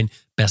online.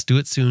 Best do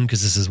it soon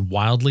because this is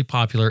wildly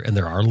popular and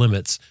there are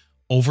limits.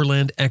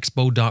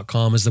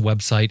 Overlandexpo.com is the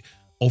website.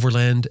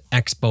 Overland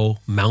Expo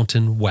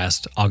Mountain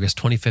West, August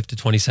 25th to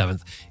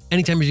 27th.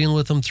 Anytime you're dealing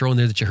with them, throw in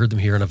there that you heard them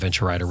here on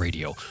Adventure Rider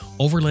Radio.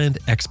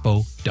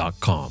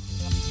 Overlandexpo.com.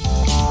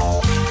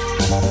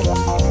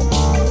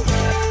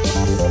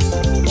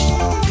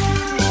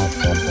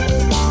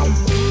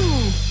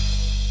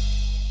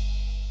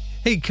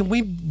 Hey, can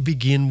we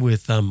begin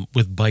with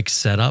bike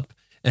setup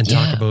and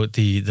talk about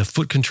the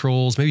foot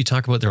controls, maybe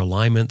talk about their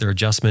alignment, their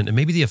adjustment, and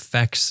maybe the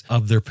effects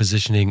of their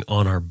positioning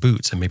on our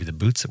boots and maybe the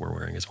boots that we're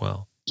wearing as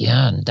well?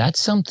 Yeah, and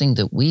that's something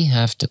that we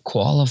have to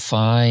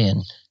qualify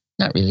and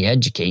not really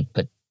educate,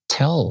 but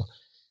tell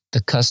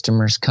the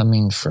customers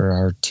coming for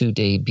our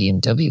 2-day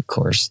BMW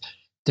course.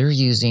 They're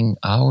using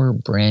our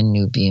brand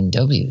new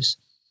BMWs.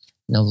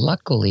 Now,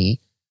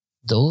 luckily,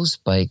 those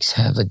bikes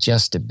have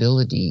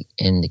adjustability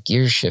in the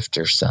gear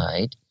shifter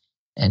side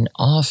and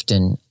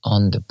often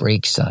on the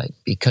brake side,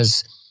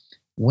 because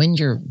when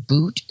your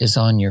boot is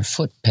on your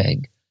foot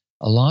peg,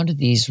 a lot of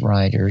these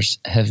riders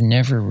have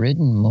never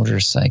ridden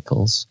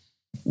motorcycles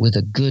with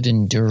a good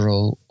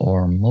enduro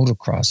or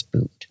motocross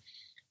boot.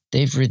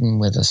 They've ridden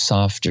with a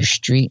softer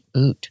street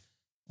boot,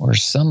 or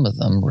some of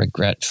them,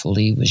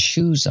 regretfully, with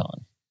shoes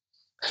on.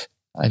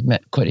 I've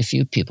met quite a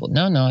few people.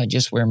 No, I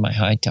just wear my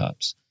high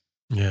tops.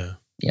 Yeah.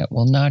 Yeah,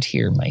 well, not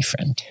here, my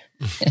friend.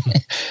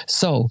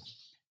 So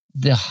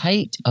the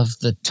height of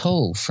the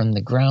toe from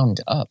the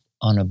ground up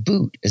on a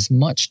boot is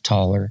much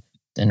taller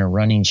than a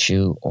running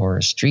shoe or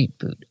a street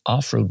boot.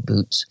 Off-road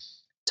boots,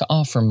 to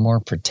offer more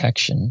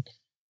protection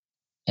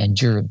and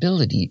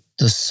durability,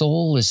 the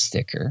sole is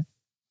thicker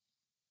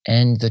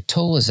and the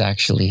toe is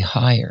actually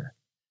higher.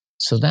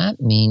 So that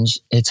means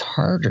it's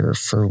harder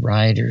for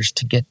riders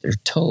to get their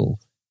toe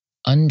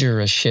under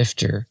a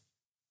shifter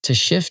to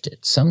shift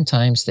it.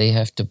 Sometimes they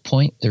have to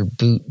point their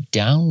boot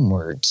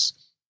downwards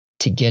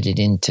to get it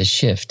into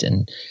shift.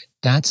 And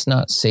that's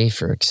not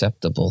safe or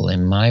acceptable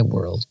in my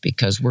world,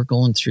 because we're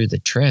going through the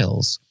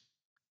trails.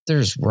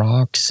 There's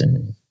rocks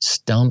and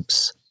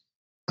stumps,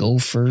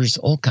 gophers,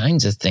 all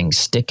kinds of things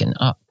sticking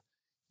up.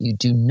 You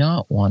do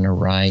not want to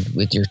ride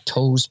with your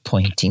toes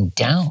pointing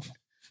down.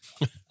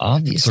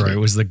 Obviously. Sorry, it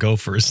was the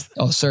gophers.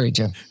 Oh, sorry,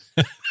 Jim.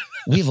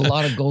 We have a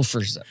lot of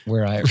gophers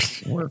where I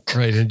work.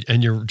 Right,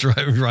 and you're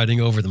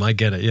riding over them. I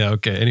get it. Yeah,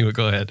 okay. Anyway,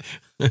 go ahead.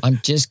 I'm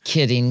just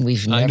kidding.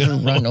 We've never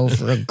run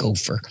over a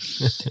gopher.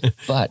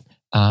 But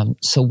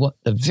so what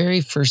the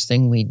very first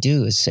thing we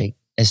do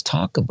is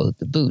talk about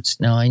the boots.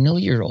 Now, I know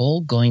you're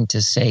all going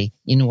to say,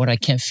 you know what, I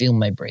can't feel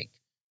my brake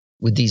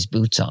with these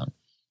boots on.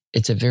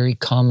 It's a very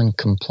common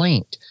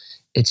complaint.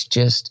 It's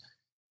just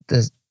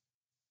the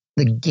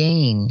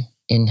gain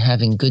in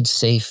having good,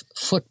 safe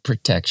foot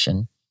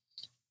protection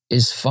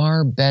is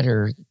far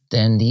better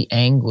than the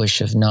anguish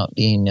of not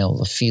being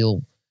able to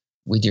feel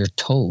with your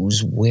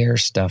toes where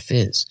stuff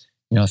is.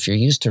 You know, if you're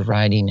used to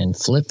riding in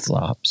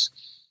flip-flops,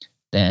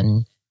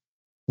 then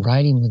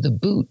riding with a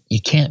boot, you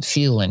can't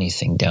feel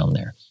anything down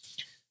there.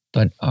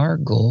 But our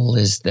goal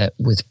is that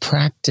with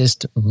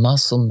practiced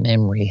muscle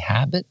memory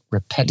habit,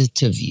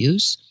 repetitive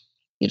use,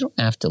 you don't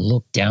have to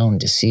look down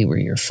to see where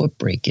your foot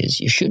brake is.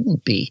 You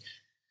shouldn't be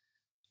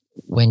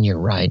when you're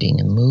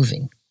riding and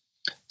moving.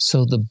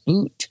 So the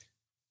boot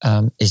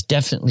is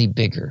definitely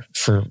bigger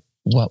for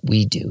what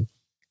we do.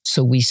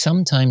 So we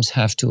sometimes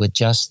have to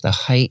adjust the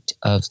height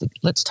of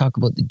let's talk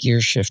about the gear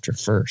shifter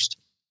first.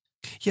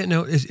 Yeah,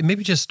 no,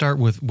 maybe just start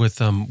with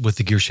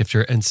the gear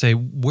shifter and say,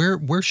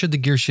 where should the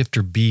gear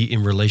shifter be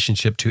in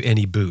relationship to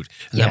any boot?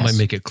 And Yes. that might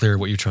make it clear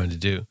what you're trying to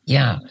do.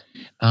 Yeah.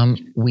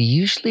 We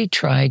usually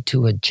try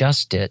to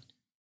adjust it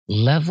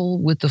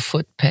level with the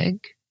foot peg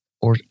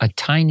or a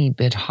tiny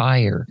bit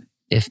higher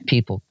if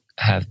people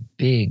have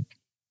big,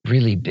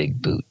 really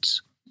big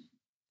boots.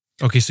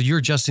 Okay, so you're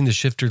adjusting the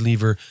shifter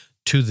lever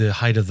to the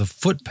height of the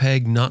foot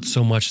peg, not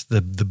so much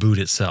the boot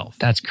itself.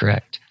 That's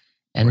correct.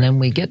 And then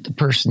we get the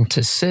person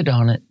to sit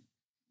on it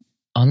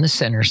on the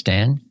center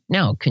stand.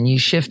 Now, can you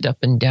shift up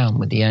and down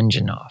with the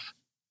engine off?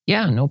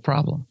 Yeah, no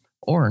problem.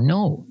 Or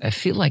no, I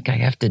feel like I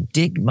have to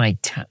dig my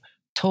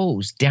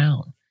toes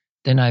down.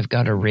 Then I've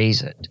got to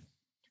raise it.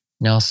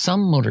 Now,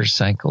 some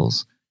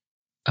motorcycles,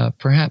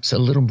 perhaps a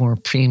little more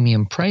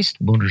premium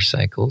priced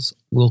motorcycles,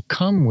 will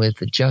come with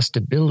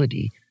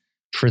adjustability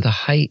for the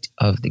height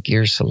of the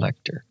gear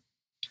selector.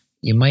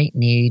 You might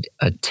need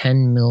a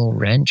 10 mil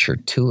wrench or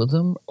two of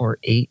them, or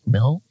 8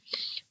 mil,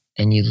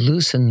 and you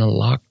loosen the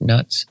lock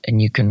nuts and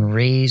you can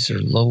raise or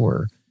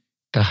lower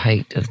the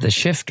height of the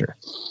shifter.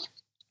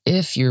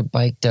 If your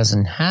bike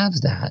doesn't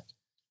have that,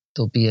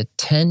 there'll be a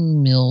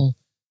 10 mil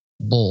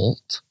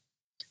bolt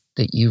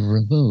that you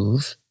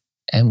remove,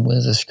 and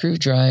with a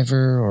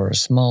screwdriver or a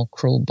small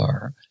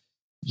crowbar,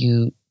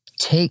 you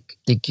take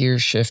the gear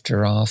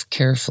shifter off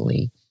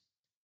carefully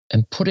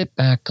and put it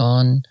back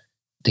on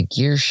the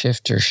gear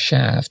shifter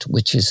shaft,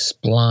 which is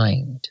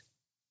splined.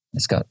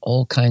 It's got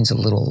all kinds of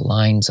little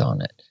lines on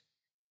it,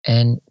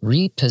 and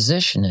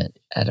reposition it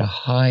at a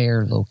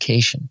higher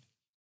location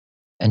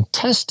and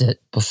test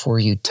it before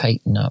you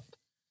tighten up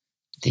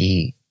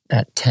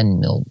that 10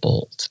 mil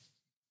bolt.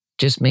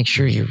 Just make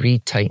sure you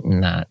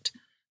retighten that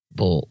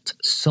bolt.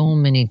 So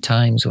many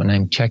times when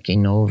I'm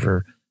checking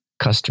over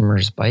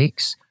customers'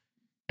 bikes,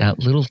 that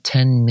little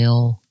 10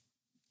 mil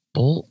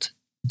bolt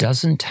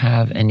doesn't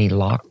have any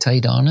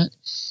Loctite on it,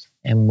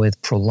 and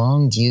with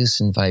prolonged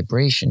use and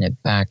vibration,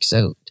 it backs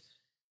out.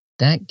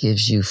 That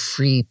gives you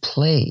free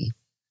play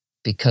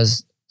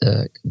because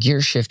the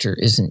gear shifter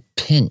isn't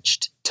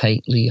pinched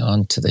tightly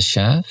onto the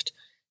shaft,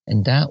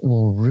 and that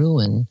will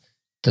ruin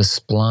the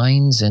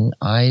splines in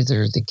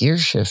either the gear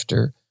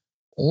shifter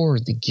or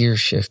the gear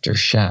shifter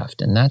shaft,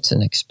 and that's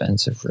an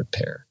expensive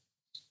repair.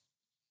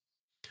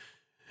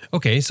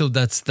 Okay, so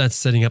that's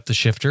setting up the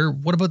shifter.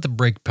 What about the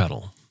brake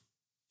pedal?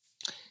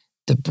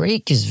 The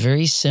brake is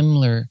very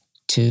similar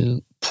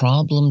to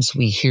problems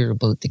we hear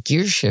about the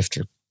gear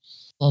shifter.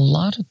 A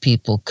lot of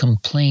people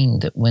complain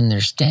that when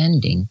they're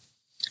standing,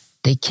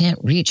 they can't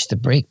reach the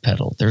brake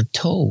pedal. Their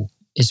toe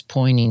is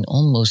pointing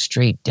almost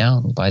straight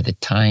down by the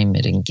time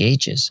it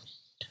engages.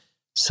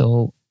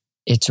 So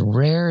it's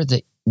rare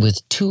that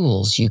with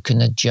tools you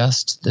can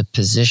adjust the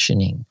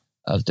positioning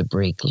of the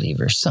brake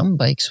lever. Some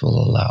bikes will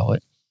allow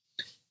it.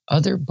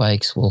 Other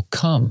bikes will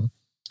come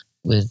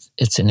with,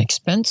 it's an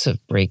expensive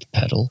brake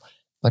pedal,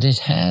 but it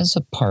has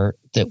a part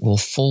that will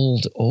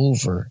fold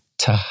over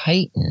to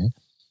heighten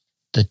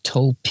the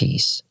toe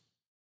piece.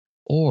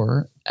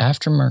 Or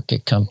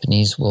aftermarket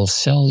companies will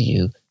sell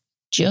you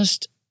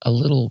just a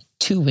little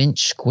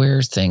 2-inch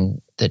square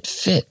thing that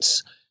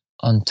fits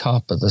on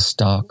top of the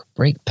stock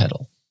brake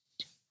pedal.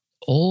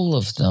 All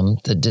of them,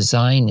 the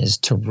design is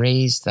to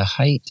raise the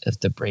height of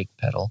the brake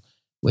pedal,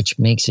 which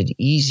makes it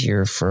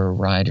easier for a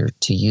rider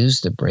to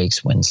use the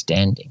brakes when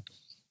standing.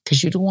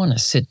 Because you don't want to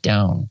sit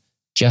down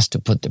just to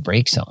put the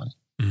brakes on.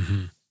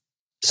 Mm-hmm.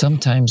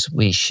 Sometimes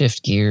we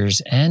shift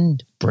gears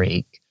and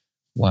brake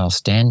while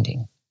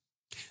standing.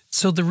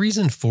 So the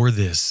reason for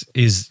this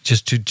is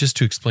just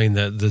to explain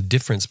the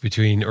difference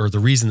between, or the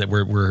reason that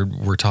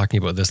we're talking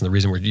about this, and the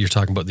reason you're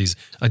talking about these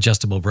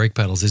adjustable brake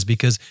pedals is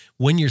because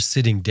when you're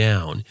sitting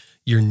down,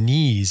 your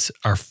knees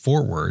are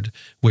forward,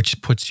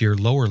 which puts your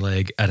lower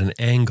leg at an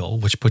angle,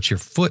 which puts your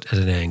foot at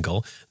an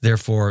angle.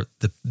 Therefore,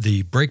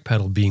 the brake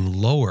pedal being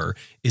lower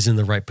is in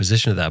the right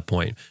position at that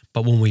point.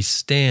 But when we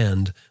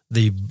stand,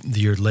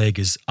 your leg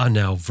is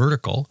now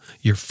vertical,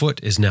 your foot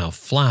is now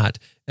flat,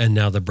 and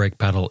now the brake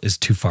pedal is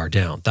too far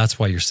down. That's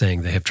why you're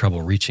saying they have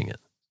trouble reaching it.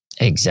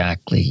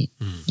 Exactly.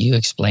 You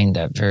explained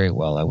that very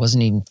well. I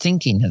wasn't even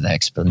thinking of the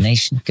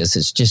explanation because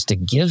it's just a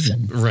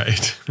given.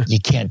 Right. You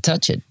can't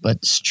touch it.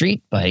 But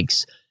street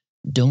bikes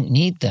don't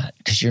need that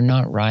because you're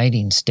not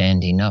riding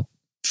standing up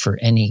for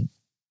any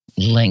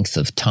length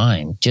of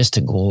time just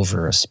to go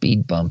over a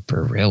speed bump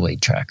or railway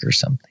track or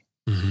something.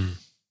 Mm-hmm.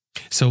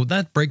 So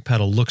that brake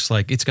pedal looks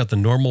like it's got the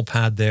normal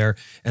pad there,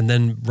 and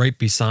then right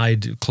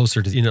beside,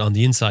 closer to, on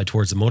the inside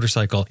towards the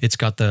motorcycle, it's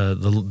got the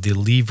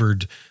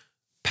levered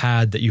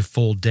pad that you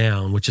fold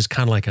down, which is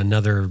kind of like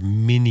another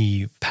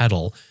mini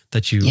pedal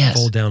that you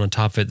fold down on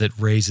top of it that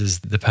raises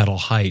the pedal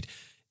height.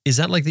 Is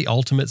that like the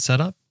ultimate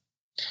setup?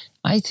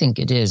 I think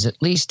it is,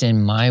 at least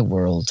in my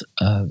world,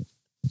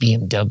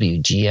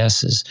 BMW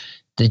GSs.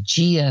 The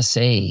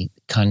GSA,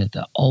 kind of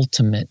the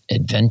ultimate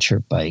adventure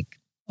bike,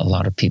 a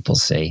lot of people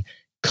say,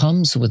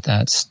 comes with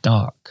that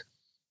stock.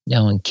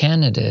 Now in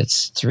Canada,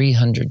 it's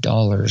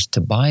 $300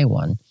 to buy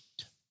one,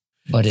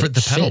 but for it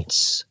the pedal.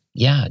 fits.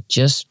 Yeah,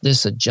 just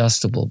this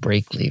adjustable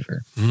brake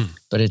lever.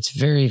 But it's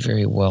very,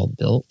 very well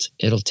built.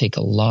 It'll take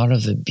a lot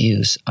of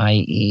abuse,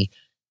 i.e.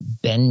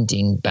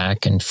 bending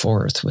back and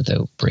forth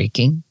without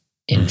braking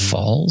in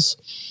falls.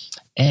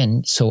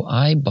 And so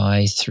I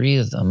buy 3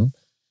 of them.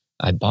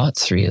 I bought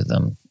 3 of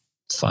them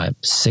 5,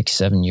 6,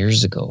 7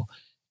 years ago.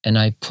 And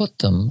I put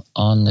them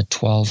on the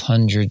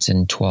 1200s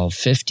and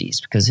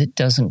 1250s because it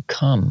doesn't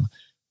come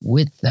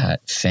with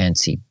that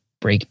fancy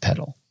brake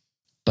pedal,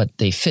 but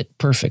they fit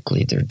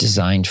perfectly. They're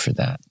designed for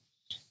that.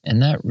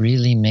 And that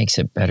really makes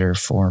it better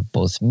for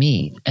both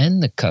me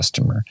and the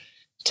customer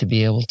to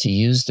be able to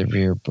use the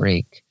rear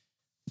brake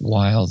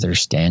while they're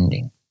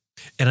standing.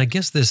 And I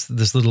guess this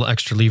little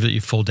extra lever that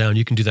you fold down,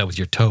 you can do that with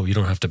your toe. You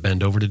don't have to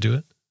bend over to do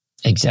it.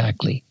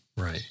 Exactly.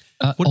 Right.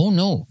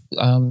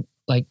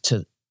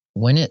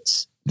 When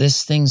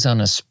this thing's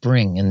on a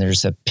spring and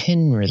there's a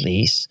pin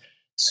release,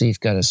 so you've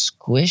got to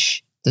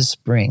squish the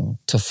spring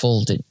to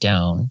fold it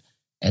down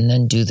and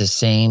then do the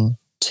same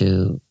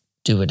to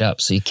do it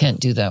up. So you can't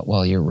do that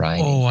while you're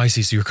riding. Oh, I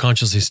see. So you're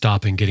consciously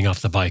stopping, getting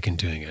off the bike and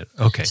doing it.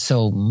 Okay.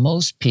 So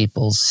most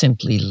people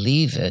simply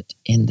leave it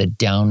in the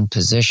down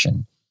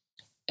position.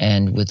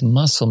 And with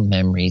muscle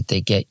memory, they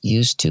get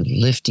used to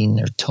lifting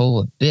their toe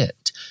a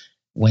bit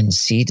when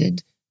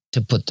seated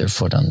to put their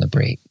foot on the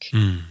brake.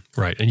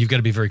 Right. And you've got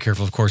to be very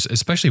careful, of course,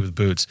 especially with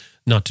boots,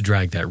 not to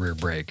drag that rear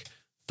brake.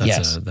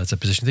 That's a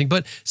position thing.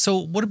 But so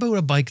what about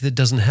a bike that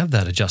doesn't have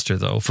that adjuster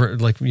though? For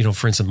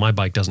instance, my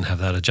bike doesn't have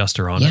that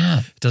adjuster on it.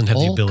 It doesn't have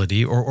the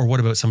ability. Or what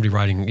about somebody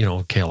riding,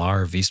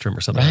 KLR or V-Strom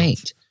or something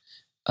else?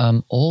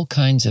 Right. All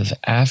kinds of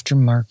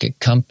aftermarket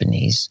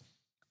companies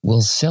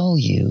will sell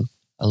you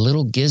a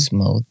little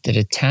gizmo that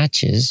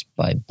attaches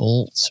by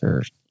bolts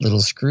or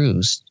little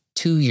screws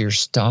to your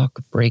stock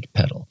brake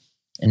pedal.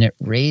 And it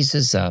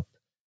raises up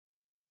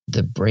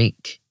the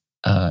brake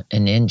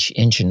an inch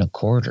and a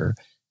quarter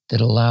that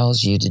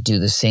allows you to do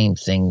the same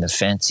thing the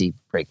fancy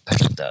brake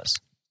pedal does.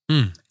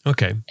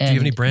 Okay. And do you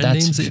have any brand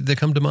names that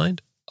come to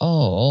mind? Oh,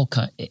 all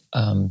kind.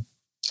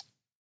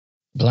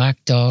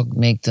 Black Dog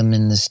make them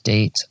in the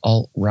States,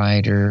 Alt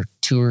Rider,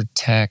 Tour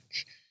Tech.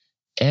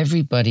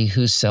 Everybody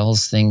who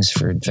sells things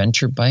for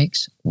adventure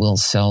bikes will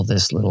sell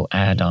this little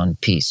add-on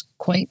piece.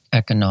 Quite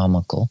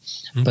economical,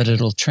 but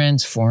it'll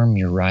transform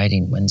your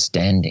riding when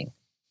standing.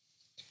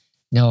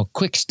 Now, a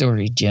quick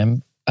story,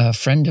 Jim. A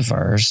friend of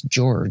ours,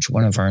 George,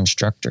 one of our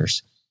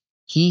instructors,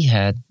 he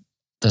had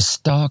the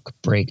stock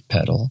brake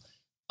pedal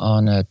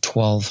on a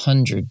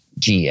 1200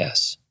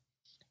 GS.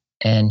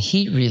 And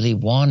he really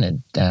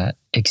wanted that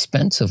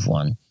expensive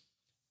one,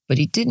 but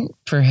he didn't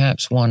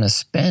perhaps want to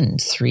spend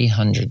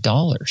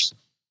 $300.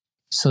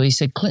 So he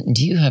said, Clinton,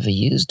 do you have a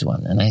used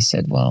one? And I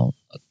said, well,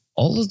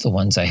 all of the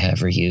ones I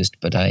have are used,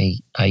 but I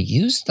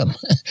use them.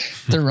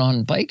 They're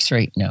on bikes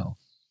right now.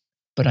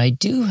 But I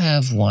do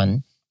have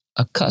one,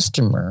 a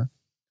customer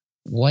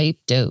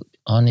wiped out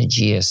on a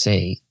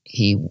GSA.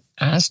 He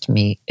asked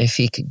me if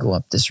he could go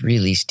up this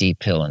really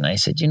steep hill. And I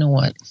said, you know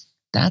what?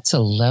 That's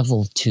a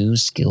level 2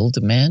 skill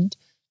demand.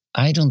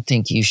 I don't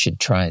think you should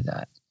try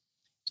that.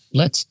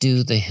 Let's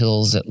do the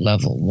hills at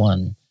level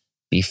 1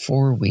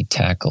 before we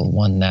tackle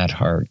one that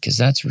hard, because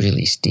that's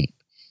really steep.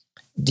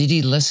 Did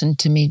he listen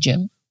to me,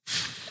 Jim?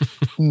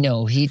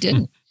 No, he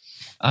didn't.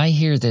 I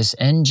hear this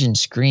engine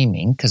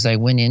screaming because I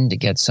went in to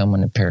get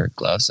someone a pair of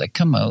gloves. I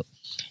come out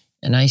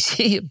and I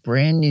see a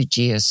brand new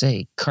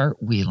GSA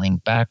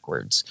cartwheeling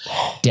backwards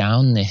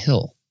down the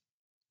hill.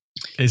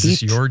 Is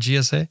this your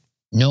GSA?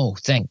 No,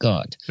 thank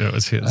God. It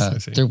was his. I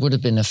see. There would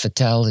have been a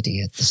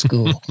fatality at the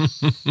school.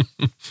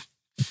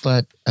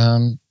 But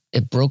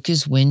it broke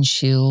his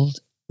windshield.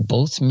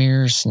 Both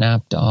mirrors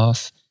snapped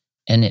off,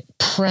 and it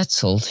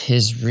pretzeled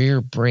his rear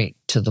brake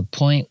to the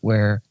point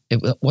where it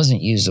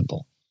wasn't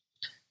usable.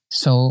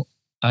 So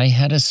I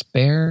had a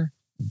spare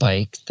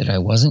bike that I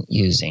wasn't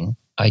using.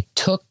 I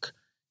took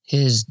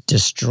his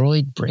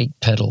destroyed brake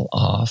pedal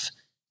off,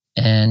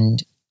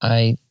 and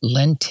I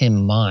lent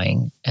him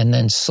mine and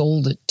then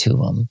sold it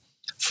to him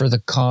for the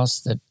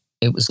cost that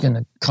it was going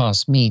to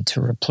cost me to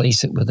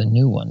replace it with a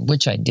new one,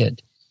 which I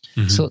did.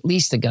 Mm-hmm. So at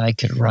least the guy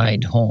could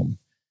ride home.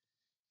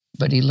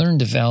 But he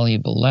learned a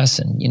valuable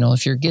lesson. You know,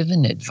 if you're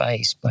given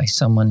advice by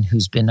someone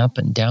who's been up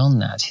and down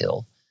that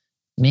hill,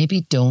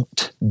 maybe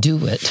don't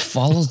do it.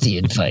 Follow the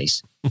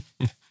advice.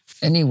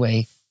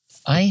 Anyway,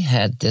 I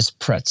had this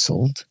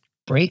pretzeled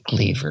brake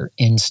lever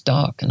in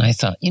stock. And I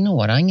thought, you know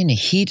what? I'm going to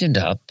heat it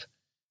up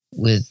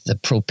with the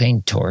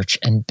propane torch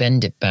and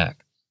bend it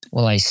back.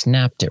 Well, I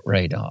snapped it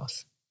right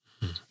off.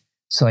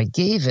 So I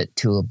gave it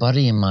to a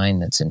buddy of mine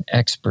that's an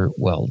expert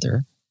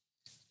welder.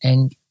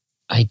 And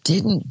I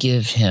didn't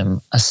give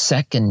him a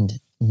second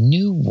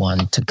new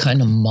one to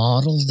kind of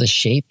model the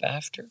shape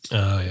after.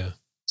 Oh, yeah.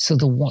 So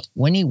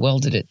when he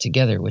welded it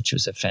together, which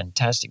was a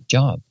fantastic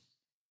job,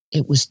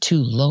 it was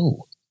too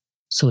low.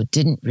 So it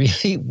didn't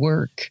really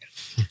work.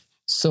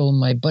 So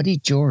my buddy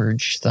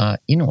George thought,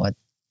 you know what,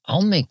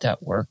 I'll make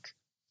that work.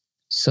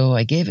 So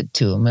I gave it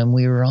to him, and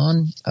we were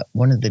on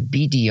one of the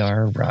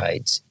BDR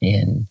rides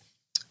in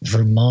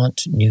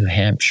Vermont, New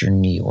Hampshire,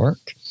 New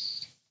York.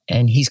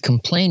 And he's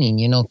complaining,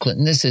 you know,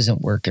 Clinton, this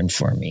isn't working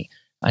for me.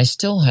 I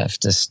still have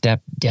to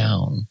step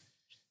down.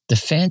 The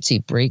fancy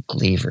brake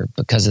lever,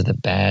 because of the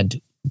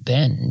bad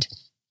bend,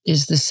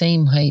 is the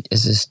same height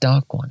as a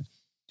stock one.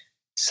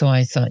 So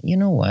I thought, you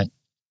know what?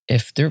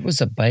 If there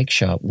was a bike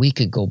shop, we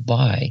could go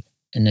buy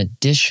an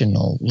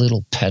additional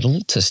little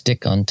pedal to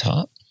stick on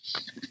top.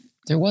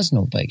 There was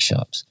no bike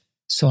shops.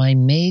 So I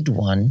made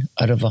one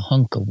out of a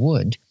hunk of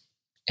wood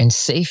and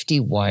safety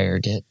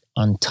wired it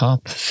on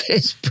top of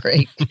his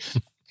brake.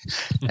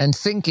 And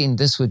thinking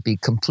this would be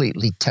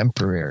completely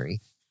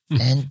temporary.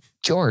 And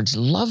George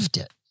loved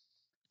it.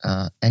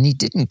 And he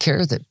didn't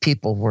care that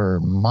people were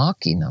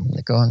mocking him.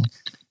 They're going,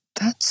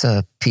 that's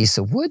a piece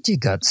of wood you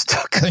got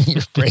stuck on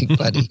your brake,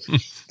 buddy.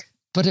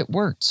 But it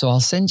worked. So I'll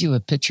send you a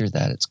picture of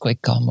that. It's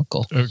quite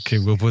comical. Okay,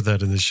 we'll put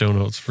that in the show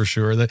notes for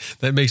sure.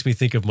 That makes me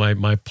think of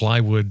my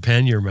plywood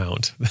pannier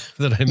mount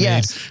that I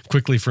made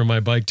quickly for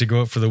my bike to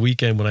go out for the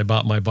weekend when I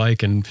bought my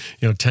bike. And,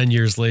 10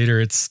 years later,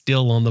 it's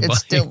still on the bike. It's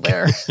still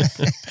there.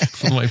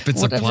 My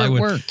bits of plywood.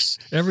 Works.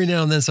 Every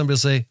now and then somebody will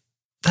say,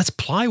 that's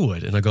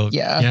plywood. And I go,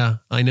 yeah,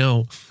 I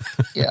know.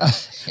 Yeah.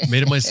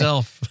 Made it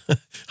myself.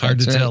 Hard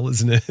to tell,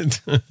 isn't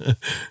it?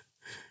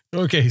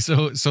 Okay,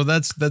 so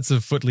that's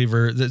a foot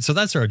lever. So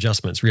that's our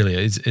adjustments, really.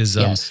 Is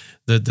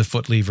the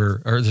foot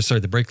lever,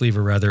 the brake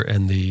lever rather,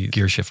 and the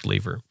gear shift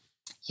lever.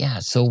 Yeah.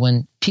 So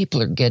when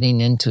people are getting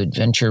into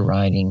adventure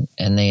riding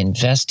and they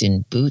invest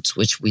in boots,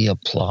 which we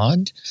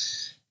applaud,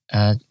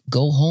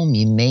 go home.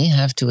 You may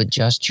have to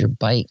adjust your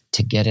bike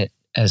to get it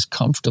as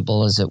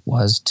comfortable as it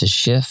was to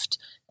shift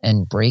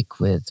and brake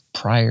with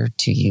prior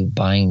to you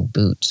buying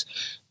boots.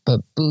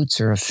 But boots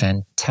are a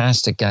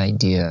fantastic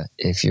idea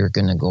if you're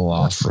going to go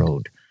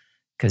off-road.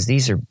 Because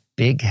these are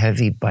big,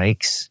 heavy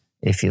bikes.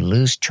 If you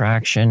lose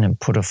traction and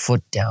put a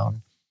foot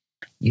down,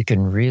 you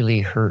can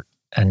really hurt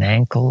an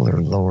ankle or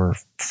lower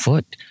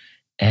foot.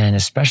 And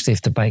especially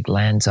if the bike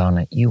lands on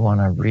it, you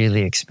want a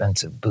really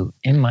expensive boot.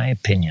 In my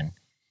opinion,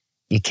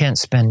 you can't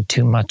spend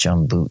too much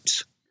on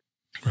boots.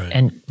 Right.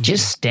 And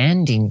just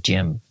standing,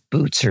 Jim,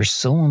 boots are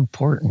so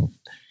important.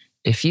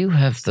 If you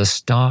have the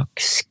stock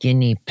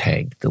skinny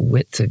peg, the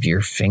width of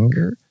your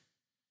finger,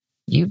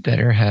 you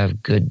better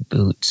have good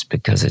boots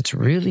because it's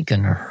really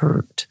going to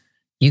hurt.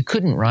 You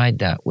couldn't ride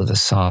that with a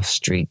soft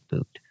street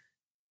boot.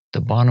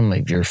 The bottom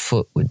of your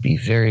foot would be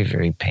very,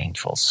 very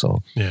painful.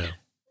 So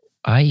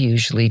I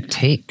usually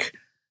take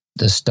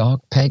the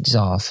stock pegs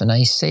off and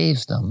I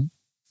save them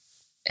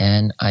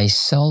and I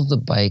sell the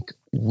bike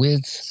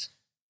with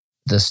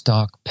the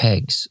stock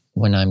pegs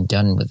when I'm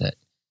done with it.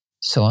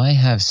 So I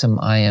have some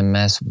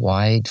IMS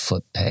wide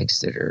foot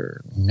pegs that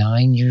are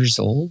 9 years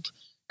old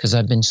because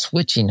I've been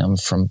switching them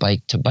from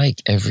bike to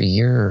bike every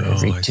year or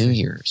every 2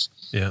 years.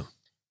 Yeah.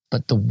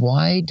 But the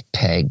wide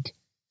peg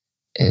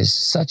is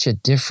such a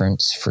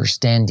difference for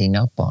standing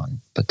up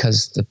on,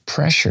 because the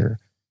pressure,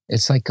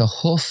 it's like a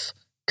hoof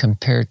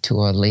compared to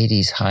a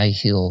lady's high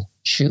heel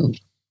shoe.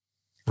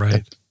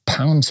 Right. The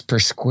pounds per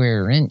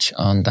square inch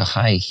on the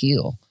high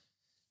heel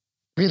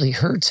really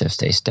hurts if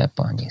they step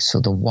on you. So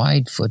the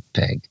wide foot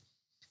peg,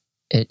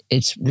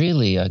 it's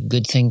really a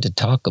good thing to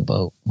talk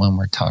about when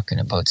we're talking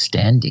about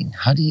standing.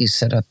 How do you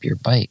set up your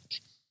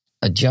bike?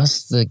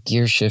 Adjust the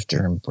gear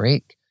shifter and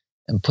brake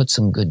and put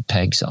some good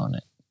pegs on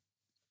it.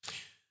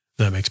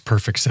 That makes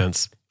perfect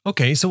sense.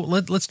 Okay, so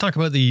let's talk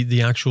about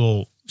the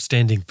actual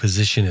standing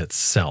position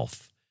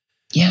itself.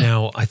 Yeah.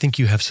 Now, I think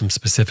you have some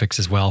specifics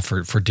as well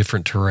for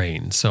different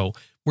terrain. So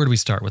where do we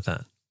start with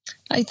that?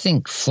 I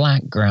think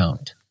flat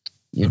ground.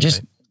 You're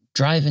just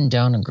driving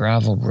down a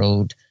gravel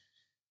road.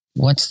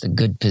 What's the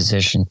good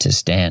position to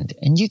stand?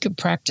 And you could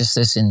practice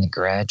this in the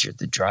garage or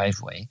the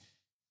driveway.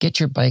 Get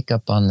your bike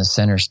up on the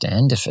center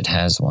stand if it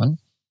has one.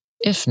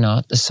 If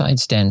not, the side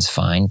stand's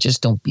fine.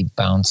 Just don't be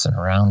bouncing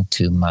around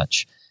too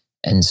much,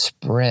 and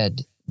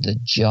spread the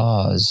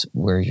jaws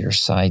where your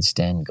side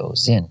stand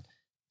goes in,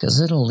 because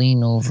it'll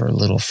lean over a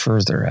little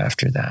further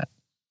after that.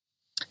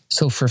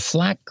 So for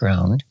flat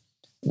ground,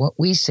 what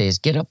we say is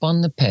get up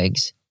on the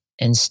pegs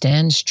and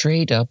stand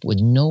straight up with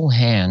no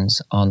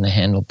hands on the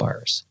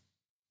handlebars.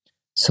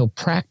 So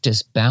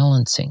practice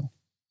balancing.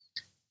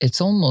 It's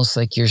almost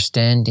like you're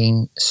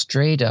standing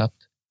straight up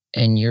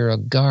and you're a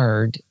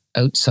guard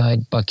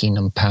outside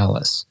Buckingham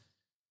Palace.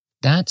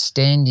 That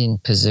standing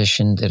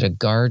position that a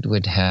guard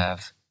would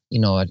have,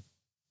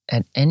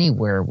 at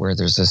anywhere where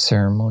there's a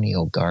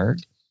ceremonial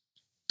guard,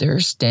 they're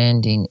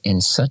standing in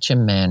such a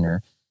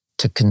manner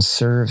to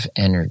conserve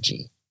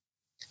energy.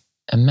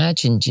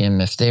 Imagine,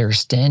 Jim, if they're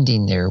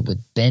standing there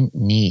with bent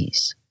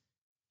knees,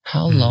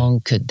 how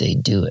long could they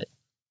do it?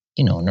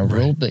 An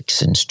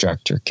aerobics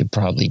instructor could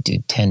probably do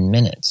 10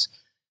 minutes.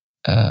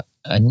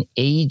 An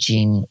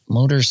aging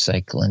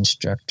motorcycle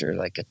instructor,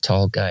 like a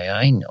tall guy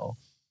I know,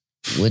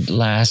 would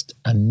last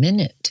a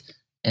minute.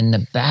 And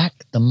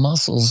the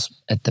muscles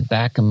at the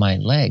back of my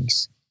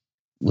legs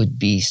would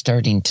be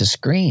starting to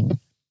scream,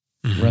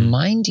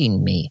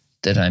 reminding me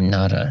that I'm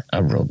not an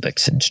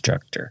aerobics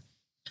instructor.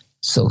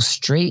 So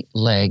straight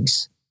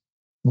legs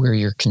where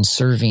you're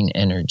conserving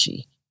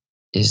energy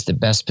is the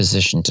best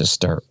position to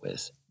start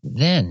with.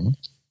 Then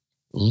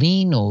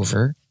lean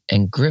over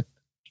and grip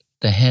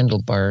the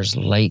handlebars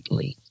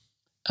lightly.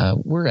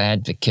 We're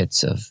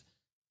advocates of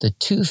the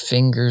 2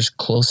 fingers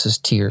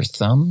closest to your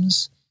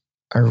thumbs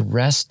are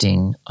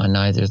resting on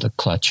either the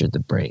clutch or the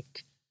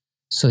brake.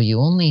 So you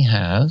only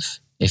have,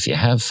 if you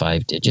have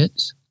 5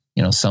 digits,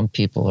 some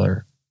people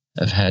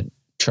have had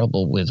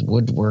trouble with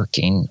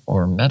woodworking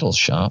or metal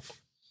shop,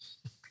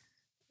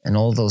 and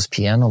all those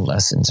piano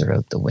lessons are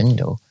out the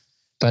window.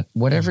 But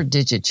whatever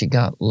digit you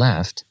got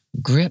left,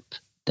 grip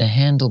the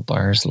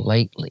handlebars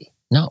lightly,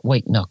 not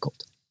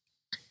white-knuckled.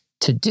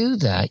 To do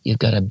that, you've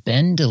got to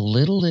bend a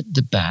little at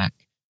the back,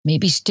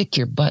 maybe stick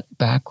your butt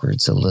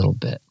backwards a little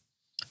bit,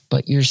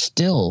 but you're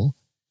still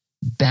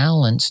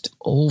balanced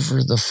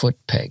over the foot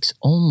pegs,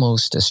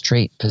 almost a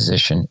straight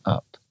position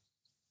up.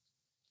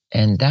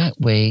 And that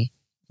way,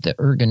 the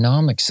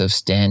ergonomics of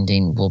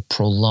standing will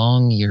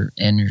prolong your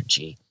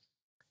energy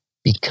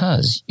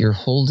because you're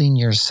holding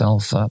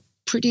yourself up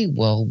pretty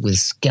well with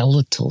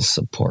skeletal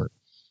support.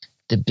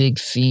 The big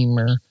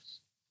femur,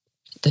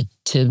 the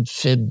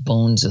fib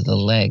bones of the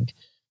leg,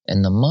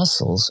 and the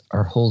muscles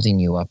are holding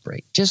you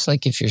upright, just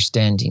like if you're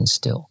standing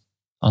still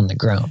on the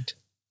ground.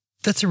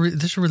 That's a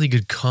really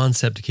good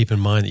concept to keep in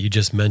mind that you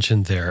just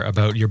mentioned there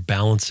about your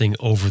balancing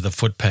over the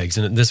foot pegs.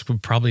 And this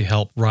would probably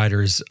help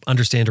riders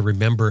understand or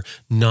remember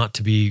not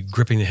to be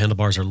gripping the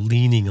handlebars or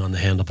leaning on the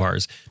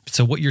handlebars.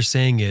 So what you're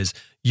saying is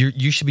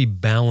you should be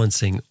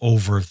balancing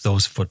over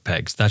those foot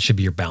pegs. That should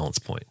be your balance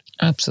point.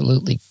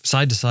 Absolutely.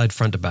 Side to side,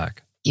 front to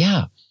back.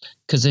 Yeah,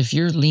 because if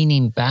you're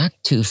leaning back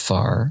too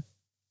far,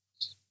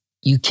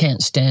 you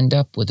can't stand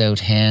up without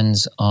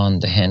hands on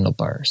the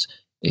handlebars.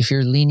 If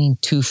you're leaning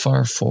too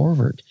far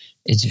forward,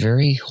 it's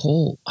very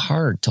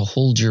hard to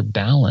hold your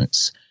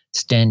balance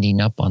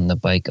standing up on the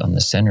bike on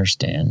the center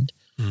stand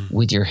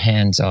with your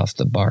hands off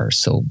the bar.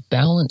 So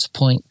balance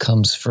point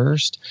comes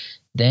first,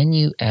 then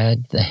you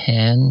add the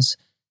hands,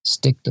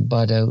 stick the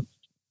butt out,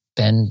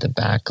 bend the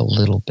back a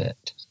little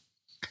bit.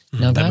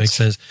 Now that makes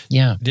sense.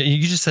 Yeah.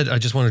 You just said, I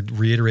just want to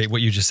reiterate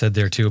what you just said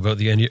there too about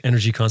the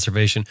energy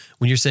conservation.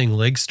 When you're saying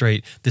leg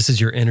straight, this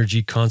is your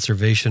energy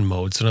conservation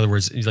mode. So in other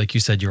words, like you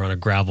said, you're on a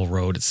gravel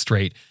road, it's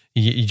straight.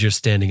 You're just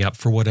standing up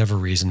for whatever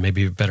reason,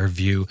 maybe a better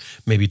view,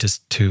 maybe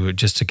just to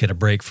get a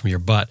break from your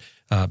butt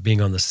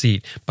being on the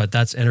seat. But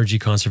that's energy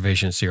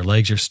conservation. So your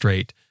legs are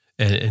straight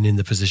and in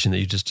the position that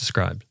you just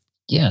described.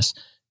 Yes,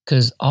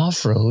 because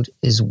off-road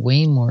is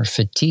way more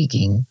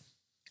fatiguing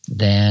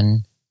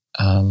than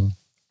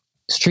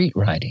street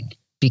riding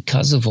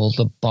because of all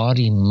the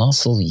body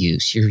muscle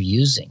use you're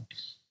using.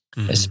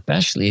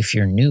 especially if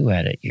you're new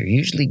at it. You're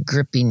usually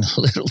gripping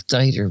a little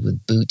tighter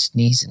with boots,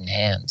 knees, and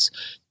hands.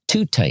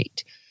 Too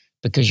tight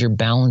because your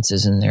balance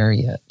isn't there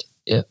yet.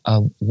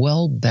 A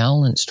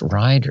well-balanced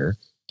rider,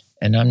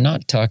 and I'm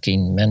not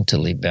talking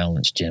mentally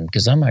balanced, Jim,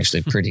 because I'm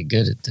actually pretty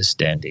good at the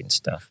standing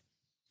stuff.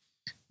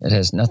 It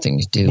has nothing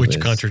to do with... Which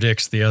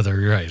contradicts the other,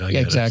 right? I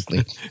get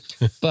exactly.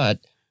 But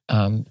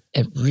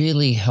it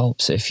really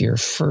helps if you're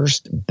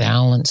first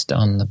balanced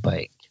on the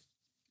bike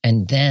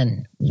and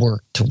then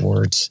work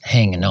towards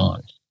hanging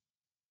on.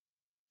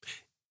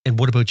 And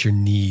what about your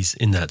knees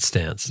in that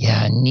stance?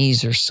 Yeah,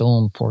 knees are so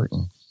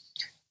important.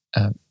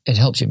 It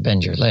helps you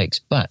bend your legs.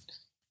 But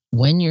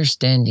when you're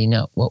standing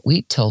up, what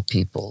we tell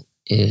people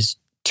is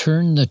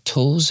turn the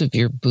toes of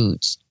your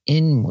boots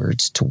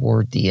inwards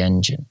toward the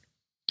engine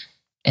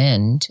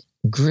and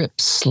grip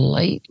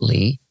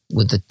slightly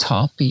with the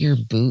top of your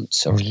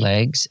boots or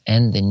legs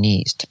and the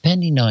knees,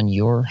 depending on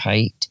your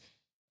height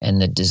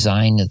and the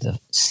design of the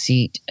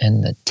seat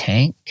and the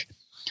tank.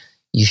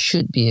 You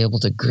should be able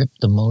to grip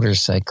the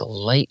motorcycle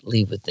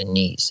lightly with the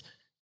knees.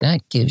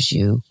 That gives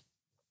you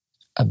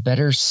a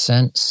better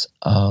sense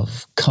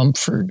of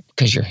comfort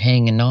because you're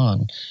hanging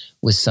on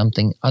with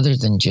something other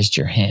than just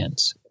your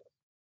hands.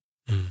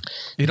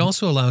 It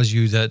also allows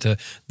you that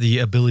the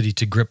ability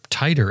to grip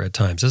tighter at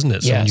times, doesn't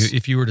it? So Yes.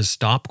 if you were to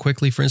stop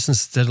quickly, for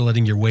instance, instead of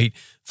letting your weight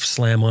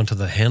slam onto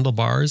the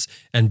handlebars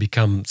and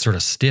become sort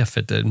of stiff,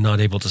 not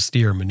able to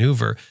steer or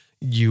maneuver,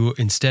 you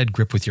instead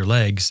grip with your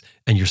legs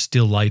and you're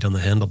still light on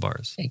the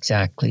handlebars.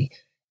 Exactly.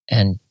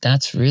 And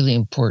that's really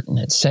important.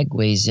 It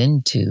segues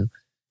into,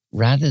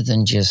 rather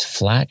than just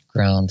flat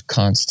ground,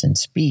 constant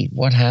speed,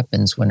 what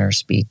happens when our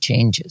speed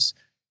changes?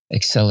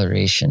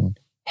 Acceleration,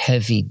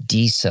 heavy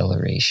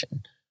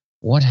deceleration.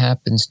 What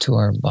happens to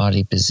our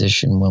body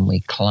position when we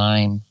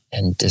climb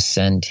and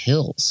descend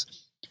hills?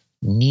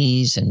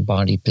 Knees and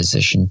body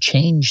position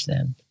change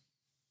then.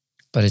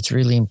 But it's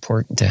really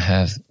important to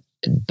have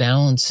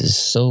balance is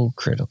so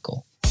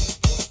critical.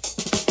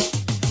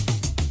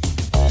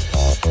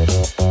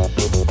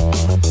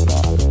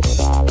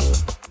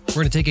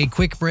 We're going to take a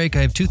quick break.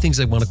 I have two things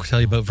I want to tell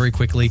you about very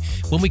quickly.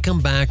 When we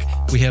come back,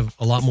 we have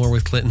a lot more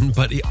with Clinton,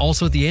 but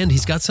also at the end,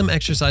 he's got some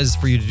exercises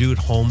for you to do at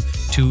home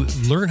to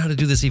learn how to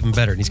do this even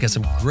better. And he's got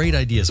some great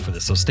ideas for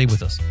this, so stay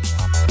with us.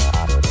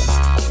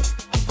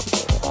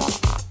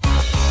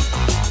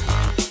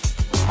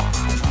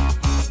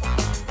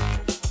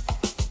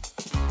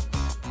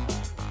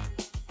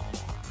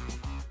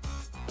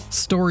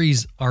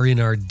 Stories are in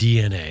our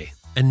DNA,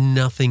 and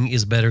nothing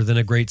is better than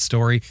a great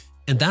story.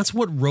 And that's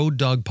what Road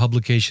Dog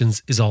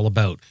Publications is all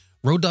about.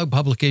 Road Dog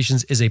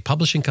Publications is a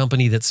publishing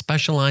company that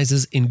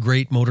specializes in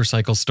great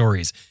motorcycle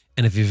stories.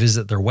 And if you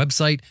visit their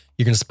website,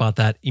 you're going to spot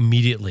that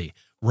immediately.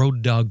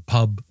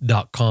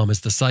 RoadDogPub.com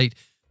is the site.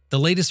 The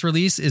latest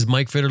release is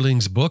Mike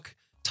Fitterling's book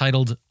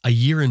titled A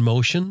Year in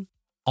Motion.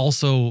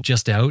 Also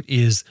just out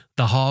is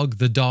The Hog,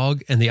 the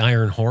Dog, and the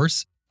Iron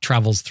Horse,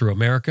 Travels Through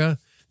America.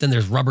 Then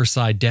there's Rubber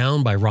Side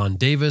Down by Ron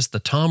Davis, The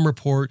Tom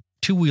Report,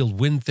 Two-Wheeled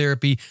Wind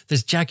Therapy.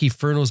 There's Jackie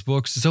Furno's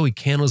books, Zoe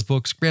Cano's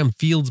books, Graham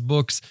Field's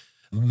books,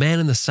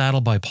 Man in the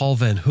Saddle by Paul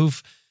Van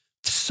Hoof.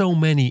 So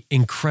many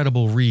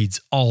incredible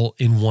reads all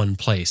in one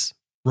place.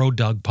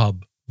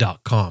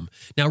 RoadDogPub.com.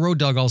 Now, Road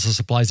Dog also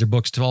supplies their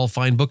books to all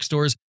fine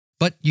bookstores,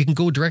 but you can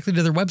go directly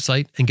to their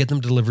website and get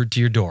them delivered to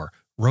your door.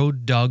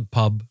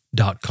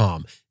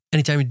 RoadDogPub.com.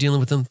 Anytime you're dealing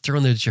with them, throw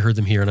in there that you heard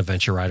them here on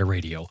Adventure Rider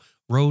Radio.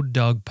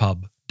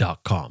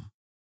 RoadDogPub.com.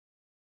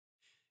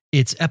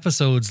 It's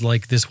episodes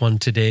like this one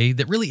today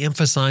that really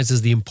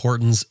emphasizes the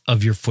importance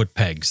of your foot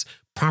pegs.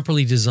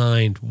 Properly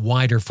designed,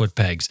 wider foot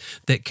pegs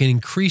that can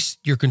increase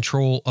your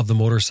control of the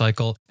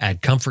motorcycle,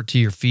 add comfort to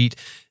your feet.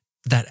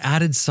 That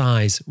added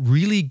size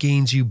really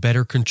gains you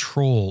better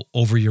control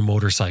over your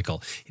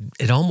motorcycle.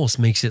 It almost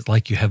makes it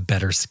like you have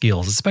better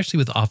skills, especially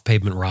with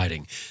off-pavement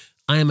riding.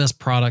 IMS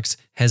Products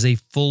has a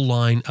full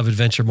line of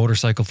adventure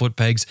motorcycle foot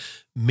pegs,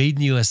 made in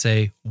the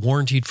USA,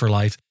 warranted for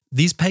life.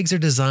 These pegs are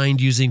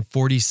designed using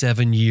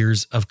 47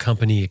 years of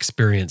company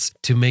experience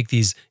to make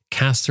these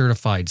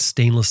cast-certified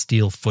stainless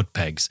steel foot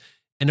pegs.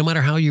 And no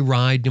matter how you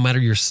ride, no matter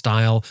your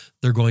style,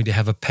 they're going to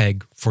have a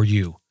peg for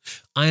you.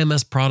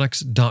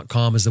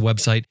 IMSproducts.com is the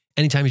website.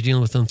 Anytime you're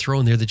dealing with them, throw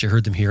in there that you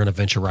heard them here on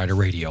Adventure Rider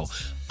Radio.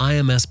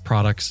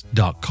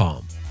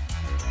 IMSproducts.com.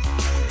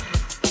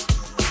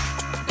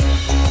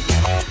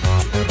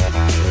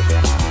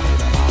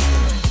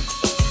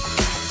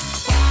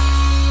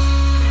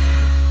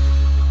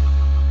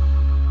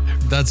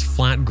 That's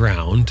flat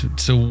ground.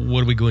 So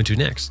what are we going to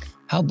next?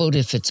 How about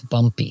if it's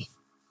bumpy?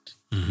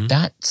 Mm-hmm.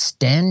 That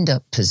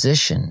stand-up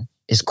position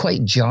is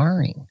quite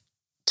jarring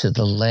to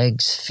the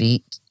legs,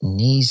 feet,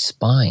 knees,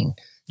 spine.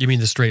 You mean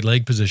the straight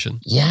leg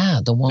position?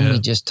 Yeah, the one we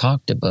just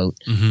talked about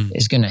Mm-hmm.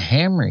 is going to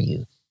hammer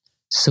you.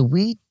 So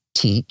we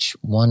teach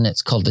one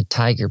that's called the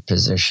tiger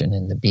position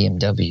in the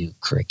BMW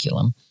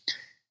curriculum.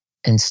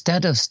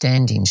 Instead of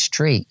standing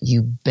straight,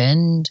 you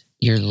bend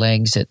your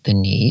legs at the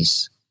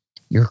knees.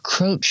 You're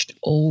crouched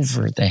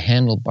over the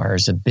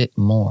handlebars a bit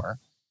more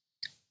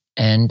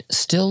and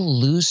still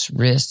loose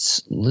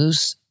wrists,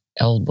 loose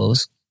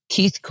elbows.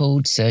 Keith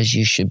Code says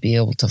you should be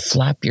able to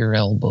flap your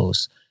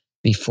elbows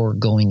before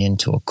going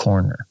into a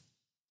corner.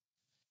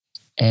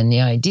 And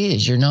the idea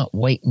is you're not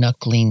white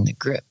knuckling the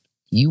grip.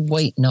 You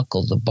white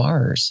knuckle the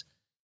bars,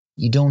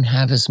 you don't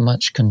have as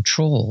much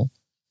control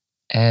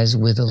as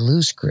with a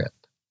loose grip.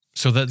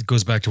 So that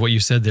goes back to what you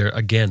said there.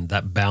 Again,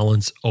 that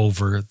balance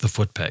over the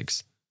foot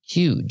pegs.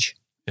 Huge.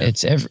 Yeah.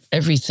 It's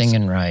everything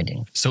in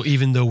riding. So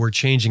even though we're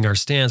changing our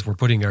stance, we're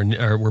putting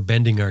we're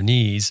bending our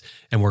knees,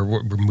 and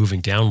we're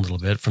moving down a little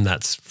bit from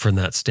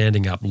that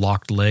standing up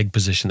locked leg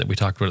position that we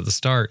talked about at the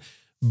start.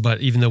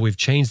 But even though we've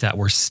changed that,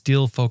 we're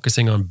still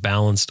focusing on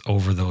balanced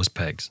over those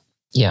pegs.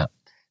 Yeah,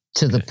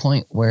 to the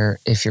point where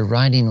if you're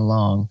riding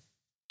along,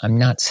 I'm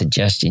not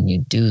suggesting you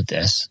do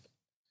this,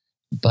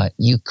 but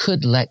you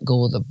could let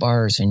go of the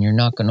bars and you're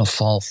not going to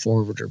fall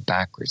forward or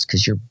backwards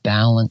because you're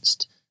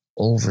balanced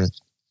over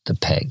the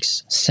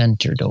pegs,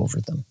 centered over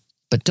them.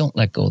 But don't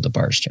let go of the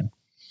bars, Jim.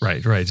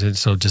 Right. And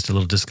so just a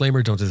little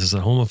disclaimer, don't do this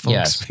at home, folks,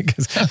 Yes.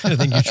 because I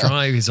think you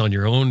try, he's on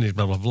your own,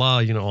 blah, blah,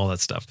 blah, all that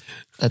stuff.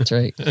 That's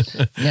right.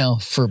 Now,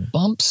 for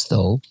bumps,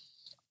 though,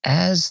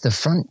 as the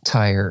front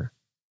tire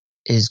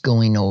is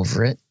going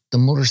over it, the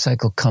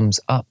motorcycle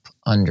comes up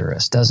under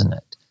us, doesn't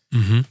it?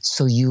 Mm-hmm.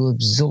 So you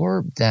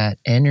absorb that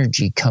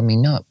energy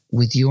coming up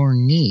with your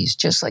knees,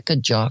 just like a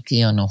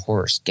jockey on a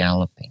horse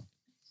galloping.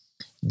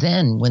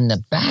 Then when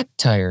the back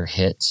tire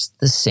hits,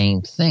 the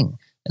same thing.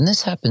 And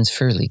this happens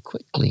fairly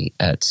quickly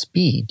at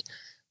speed,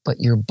 but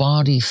your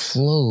body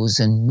flows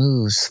and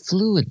moves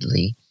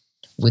fluidly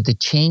with the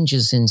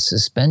changes in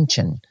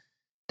suspension.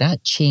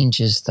 That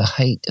changes the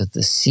height of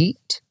the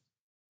seat.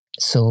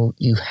 So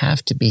you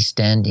have to be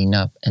standing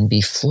up and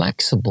be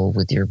flexible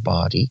with your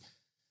body.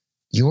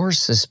 Your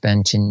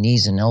suspension,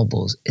 knees and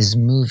elbows, is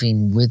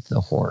moving with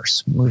the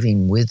horse,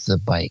 moving with the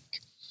bike.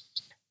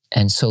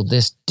 And so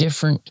this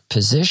different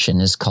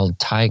position is called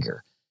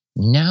tiger.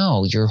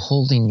 Now you're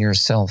holding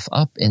yourself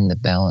up in the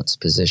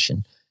balanced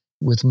position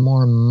with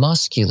more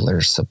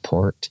muscular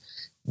support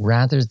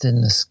rather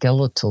than the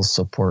skeletal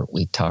support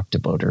we talked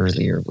about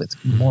earlier with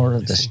more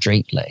of the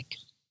straight leg.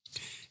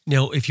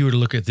 Now, if you were to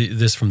look at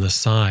this from the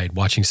side,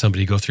 watching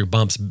somebody go through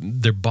bumps,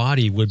 their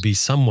body would be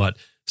somewhat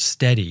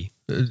steady,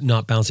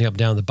 not bouncing up and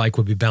down. The bike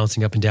would be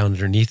bouncing up and down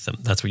underneath them.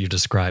 That's what you're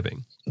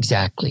describing.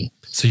 Exactly.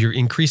 So you're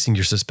increasing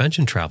your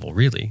suspension travel,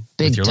 really,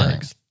 Big with your time.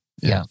 legs.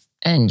 Yeah.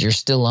 And you're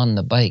still on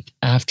the bike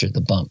after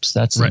the bumps.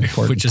 That's the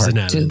important which is part an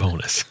added too.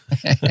 bonus.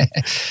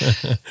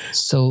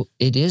 So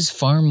it is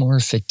far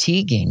more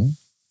fatiguing,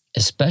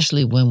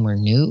 especially when we're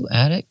new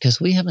at it, because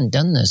we haven't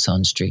done this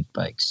on street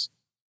bikes,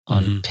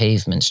 on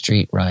pavement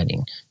street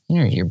riding.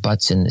 Your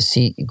butt's in the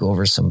seat, you go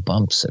over some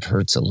bumps, it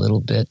hurts a little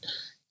bit.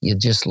 You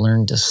just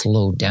learn to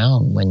slow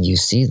down when you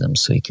see them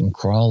so you can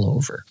crawl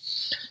over.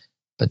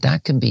 But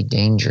that can be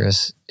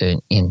dangerous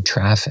in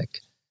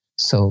traffic.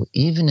 So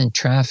even in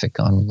traffic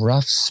on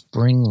rough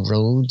spring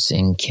roads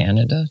in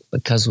Canada,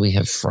 because we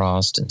have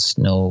frost and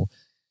snow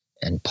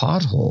and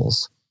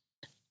potholes,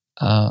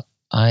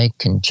 I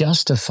can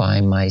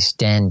justify my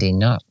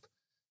standing up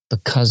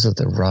because of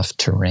the rough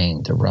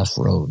terrain, the rough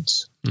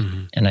roads.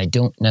 Mm-hmm. And I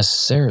don't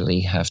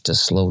necessarily have to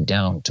slow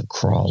down to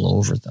crawl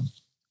over them,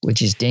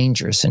 which is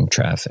dangerous in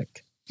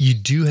traffic. You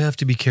do have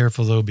to be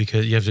careful, though,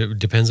 because it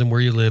depends on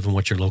where you live and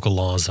what your local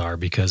laws are,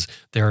 because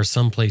there are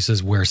some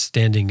places where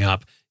standing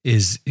up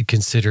is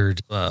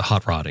considered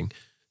hot rodding.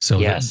 So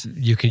yes.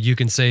 you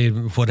can say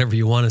whatever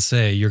you want to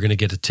say, you're going to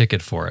get a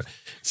ticket for it.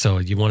 So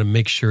you want to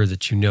make sure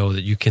that you know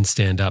that you can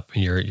stand up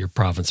in your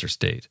province or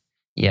state.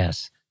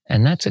 Yes.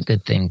 And that's a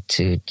good thing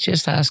to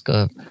just ask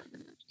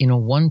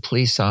one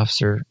police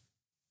officer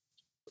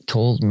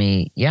told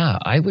me, yeah,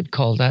 I would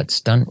call that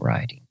stunt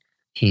riding.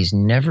 He's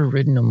never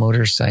ridden a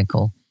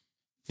motorcycle.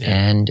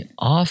 Yeah. And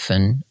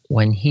often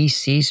when he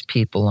sees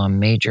people on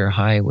major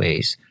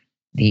highways,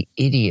 the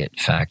idiot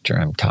factor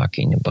I'm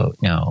talking about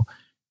now,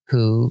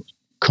 who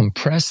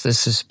compress the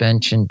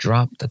suspension,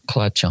 drop the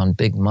clutch on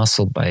big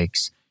muscle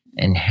bikes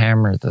and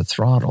hammer the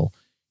throttle,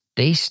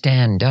 they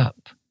stand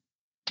up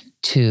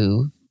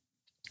to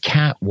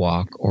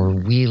catwalk or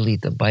wheelie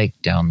the bike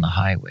down the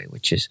highway,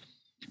 which is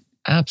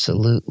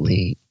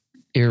absolutely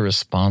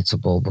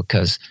irresponsible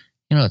because,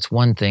 it's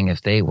one thing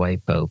if they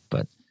wipe out,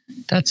 but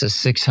that's a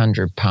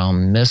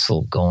 600-pound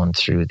missile going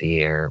through the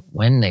air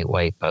when they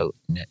wipe out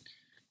and it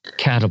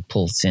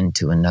catapults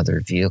into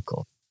another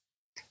vehicle.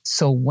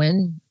 So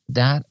when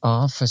that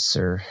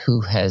officer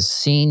who has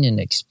seen and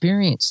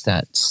experienced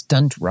that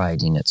stunt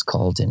riding, it's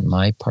called in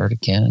my part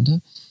of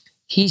Canada,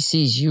 he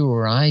sees you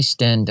or I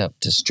stand up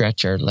to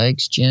stretch our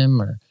legs,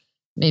 Jim, or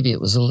maybe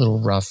it was a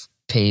little rough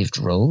paved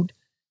road,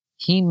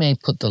 he may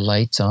put the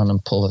lights on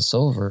and pull us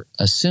over,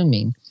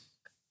 assuming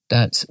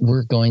that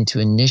we're going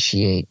to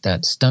initiate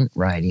that stunt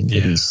riding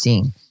that he's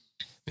seen.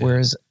 Yeah.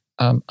 Whereas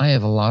I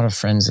have a lot of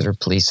friends that are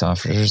police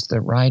officers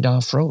that ride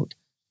off-road,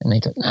 and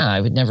they go,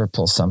 I would never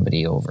pull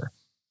somebody over.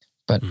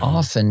 But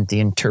often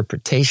the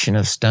interpretation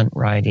of stunt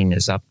riding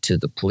is up to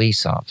the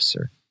police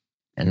officer,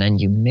 and then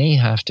you may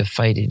have to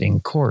fight it in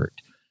court.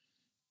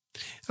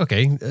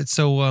 Okay,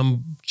 so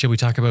shall we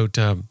talk about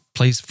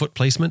foot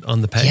placement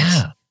on the pegs?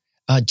 Yeah.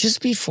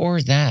 Just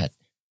before that,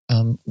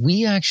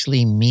 we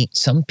actually meet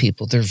some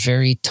people. They're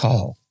very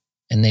tall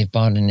and they've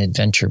bought an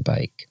adventure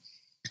bike.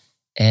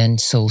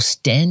 And so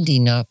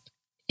standing up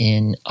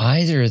in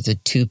either of the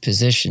two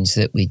positions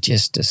that we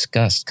just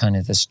discussed, kind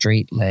of the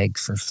straight leg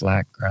for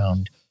flat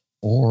ground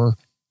or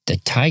the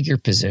tiger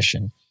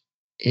position,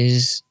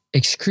 is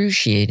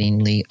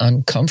excruciatingly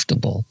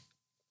uncomfortable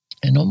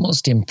and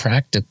almost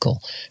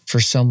impractical for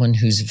someone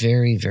who's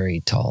very, very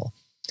tall.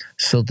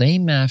 So they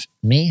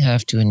may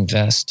have to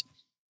invest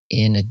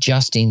in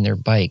adjusting their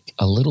bike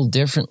a little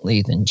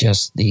differently than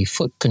just the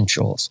foot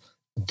controls.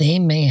 They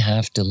may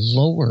have to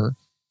lower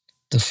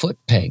the foot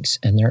pegs,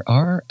 and there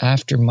are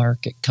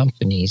aftermarket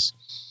companies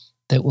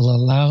that will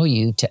allow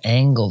you to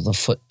angle the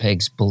foot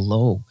pegs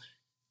below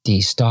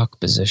the stock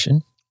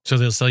position. So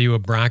they'll sell you a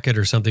bracket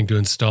or something to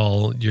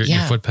install your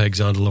foot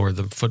pegs on to lower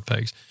the foot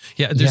pegs.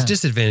 Yeah, there's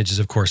disadvantages,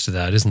 of course, to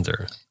that, isn't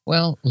there?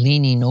 Well,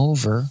 leaning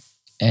over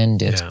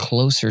and it's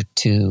closer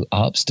to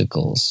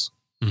obstacles,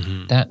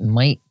 that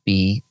might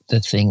be the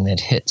thing that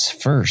hits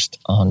first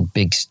on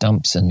big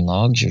stumps and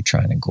logs you're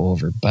trying to go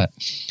over. But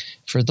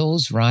for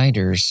those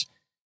riders,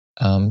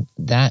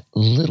 that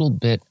little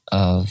bit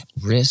of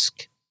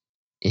risk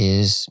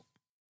is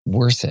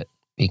worth it,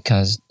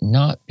 because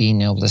not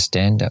being able to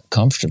stand up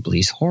comfortably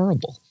is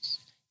horrible.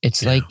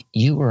 It's like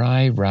you or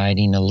I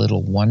riding a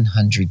little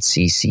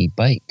 100cc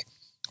bike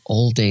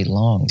all day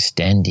long,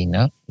 standing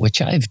up,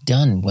 which I've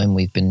done when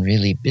we've been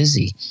really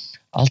busy.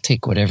 I'll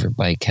take whatever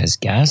bike has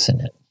gas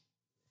in it.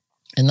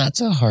 And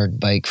that's a hard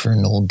bike for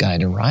an old guy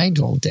to ride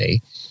all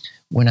day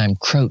when I'm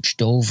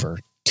crouched over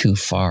too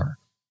far.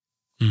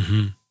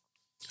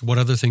 What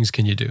other things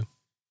can you do?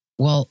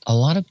 Well, a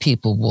lot of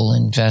people will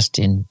invest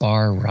in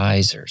bar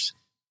risers.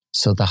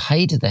 So the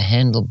height of the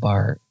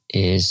handlebar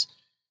is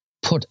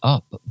put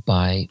up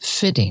by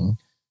fitting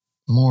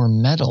more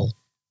metal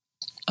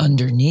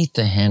underneath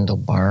the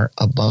handlebar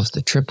above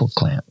the triple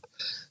clamp.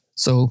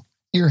 So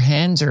your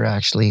hands are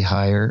actually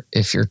higher.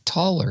 If you're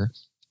taller,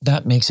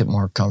 that makes it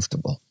more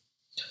comfortable.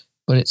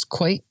 But it's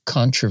quite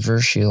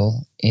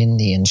controversial in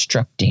the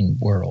instructing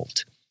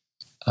world.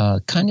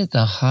 Kind of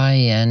the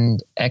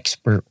high-end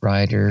expert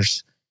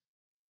riders,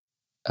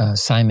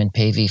 Simon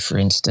Pavey, for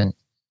instance,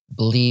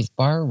 believe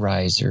bar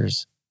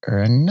risers are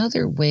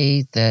another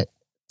way that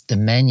the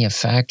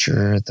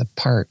manufacturer of the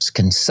parts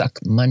can suck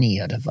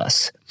money out of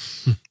us.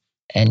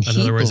 And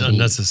in other words,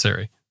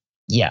 unnecessary.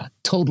 Yeah,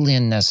 totally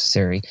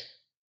unnecessary.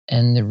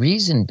 And the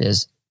reason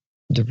is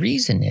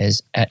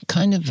at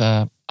kind of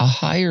a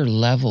higher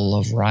level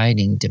of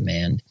riding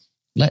demand.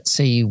 Let's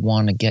say you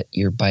want to get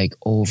your bike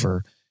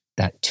over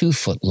that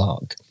 2-foot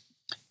log.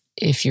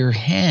 If your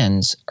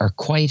hands are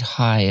quite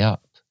high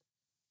up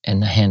in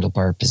the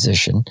handlebar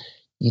position,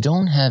 you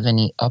don't have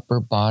any upper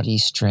body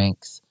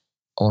strength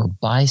or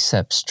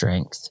bicep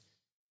strength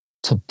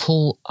to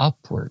pull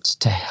upwards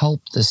to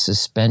help the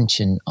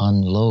suspension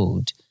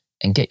unload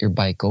and get your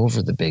bike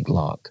over the big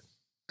log.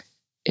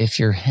 If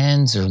your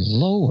hands are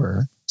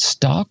lower,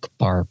 stock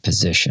bar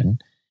position,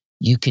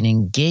 you can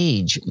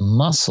engage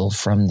muscle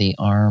from the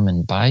arm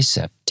and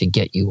bicep to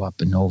get you up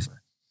and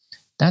over.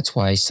 That's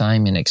why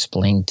Simon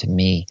explained to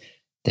me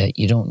that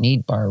you don't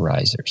need bar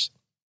risers.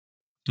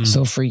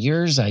 So for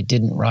years, I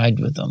didn't ride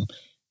with them.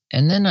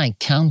 And then I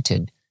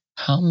counted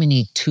how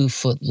many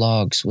 2-foot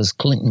logs was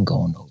Clinton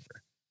going over.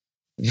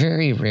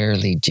 Very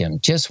rarely, Jim,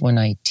 just when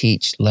I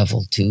teach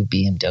level 2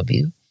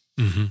 BMW.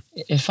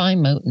 If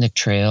I'm out in the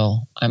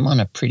trail, I'm on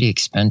a pretty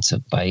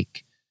expensive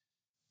bike.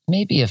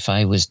 Maybe if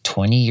I was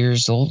 20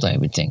 years old, I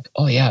would think,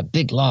 oh yeah,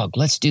 big log,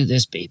 let's do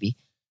this, baby.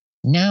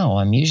 Now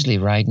I'm usually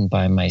riding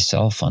by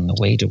myself on the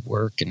way to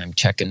work and I'm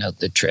checking out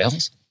the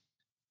trails.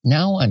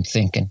 Now I'm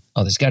thinking,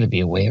 oh, there's got to be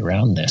a way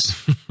around this.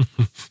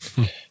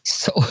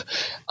 So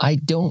I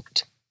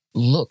don't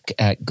look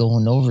at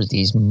going over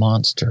these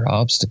monster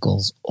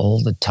obstacles all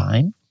the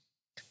time.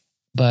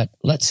 But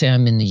let's say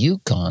I'm in the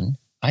Yukon,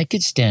 I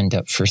could stand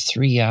up for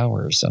 3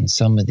 hours on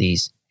some of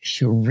these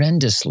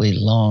horrendously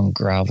long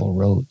gravel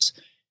roads.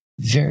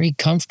 Very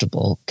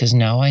comfortable because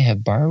now I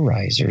have bar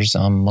risers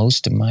on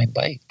most of my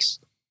bikes.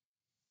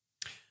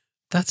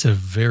 That's a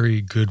very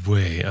good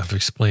way of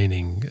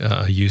explaining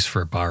a use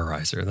for a bar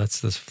riser. That's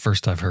the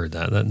first I've heard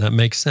that. That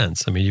makes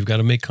sense. I mean, you've got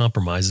to make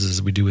compromises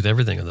as we do with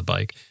everything on the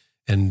bike.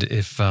 And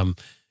if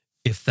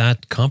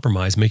that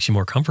compromise makes you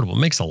more comfortable, it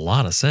makes a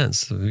lot of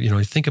sense. You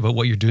know, think about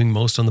what you're doing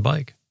most on the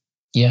bike.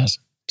 Yes.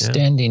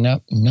 Standing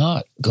up,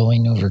 not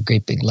going over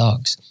great big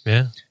logs.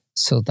 Yeah.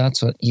 So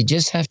that's what you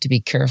just have to be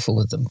careful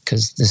with them,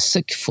 because the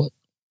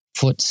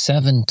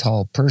 6'7"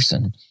 tall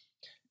person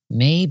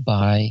may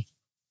buy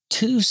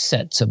 2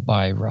 sets of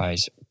bar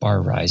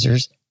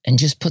risers and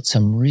just put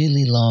some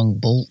really long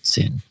bolts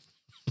in.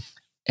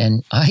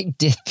 And I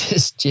did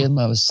this, Jim.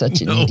 I was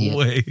such an idiot. No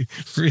way.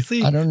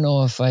 Really? I don't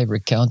know if I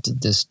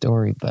recounted this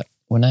story, but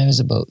when I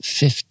was about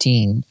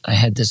 15, I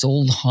had this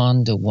old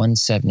Honda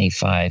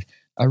 175,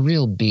 a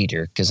real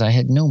beater, because I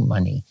had no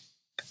money.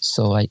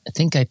 So I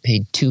think I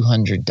paid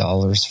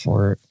 $200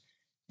 for it.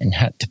 and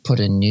had to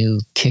put a new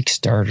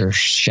Kickstarter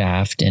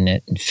shaft in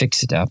it and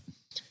fix it up.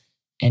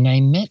 And I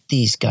met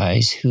these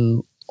guys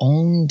who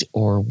owned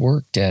or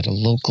worked at a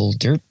local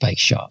dirt bike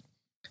shop.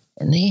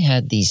 And they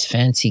had these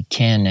fancy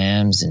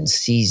Can-Ams and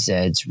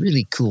CZs,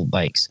 really cool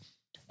bikes.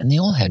 And they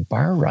all had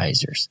bar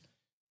risers.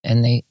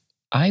 And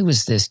I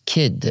was this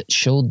kid that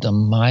showed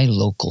them my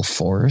local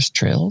forest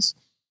trails.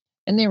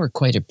 And they were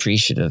quite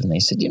appreciative. And they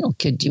said,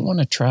 kid, do you want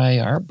to try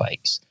our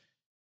bikes?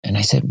 And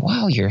I said,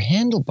 wow, your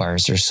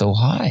handlebars are so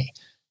high.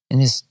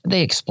 And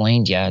they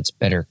explained, yeah, it's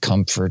better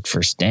comfort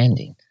for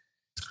standing.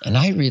 And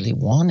I really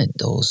wanted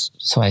those.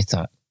 So I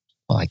thought,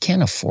 well, I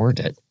can't afford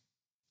it.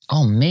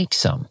 I'll make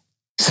some.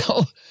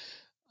 So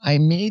I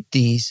made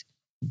these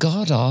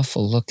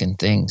god-awful looking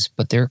things,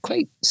 but they're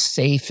quite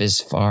safe as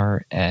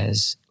far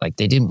as, like,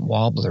 they didn't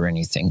wobble or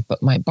anything.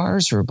 But my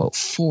bars were about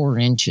 4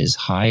 inches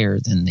higher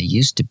than they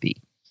used to be.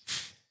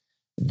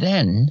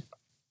 Then,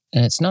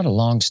 and it's not a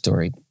long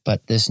story,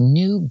 but this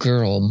new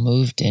girl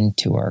moved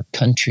into our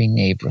country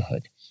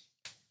neighborhood.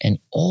 And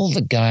all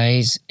the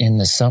guys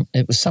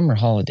it was summer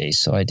holidays,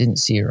 so I didn't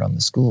see her on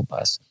the school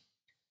bus.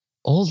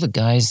 All the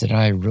guys that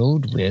I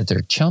rode with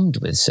or chummed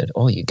with said,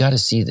 oh, you got to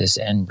see this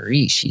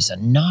Anne-Marie. She's a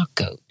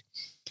knockout.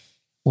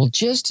 Well,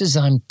 just as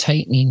I'm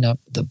tightening up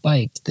the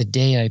bike the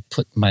day I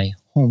put my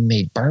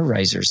homemade bar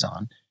risers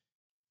on,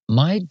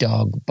 my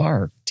dog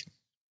barked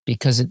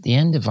because at the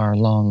end of our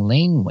long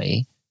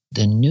laneway,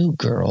 the new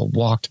girl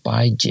walked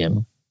by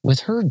Jim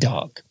with her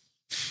dog.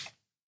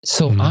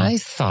 So I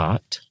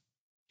thought,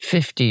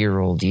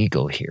 50-year-old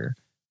ego here,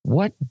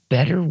 what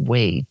better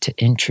way to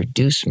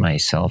introduce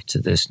myself to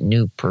this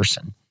new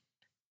person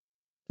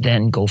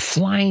than go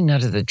flying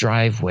out of the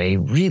driveway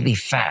really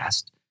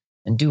fast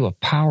and do a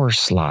power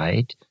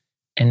slide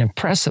and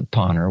impress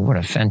upon her what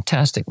a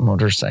fantastic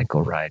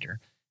motorcycle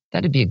rider.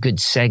 That'd be a good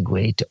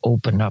segue to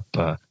open up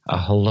a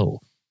hello.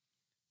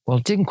 Well,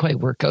 it didn't quite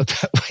work out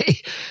that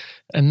way.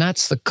 And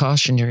that's the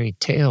cautionary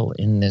tale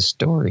in this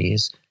story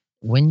is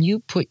when you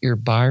put your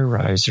bar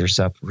risers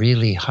up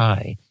really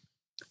high,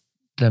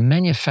 the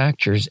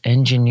manufacturers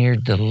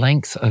engineered the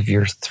length of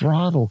your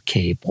throttle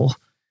cable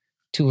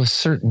to a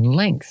certain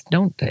length,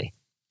 don't they?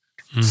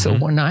 Mm-hmm. So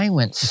when I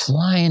went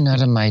flying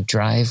out of my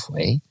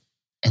driveway,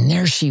 and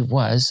there she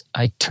was,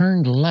 I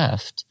turned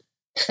left,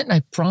 and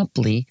I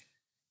promptly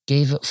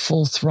gave it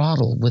full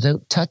throttle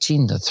without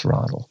touching the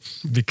throttle.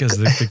 Because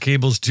the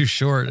cable's too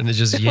short and it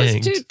just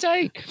yanked. It was too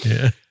tight.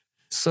 Yeah.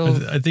 So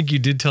I think you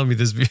did tell me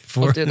this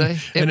before. Oh, did I?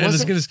 I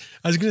was going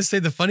to say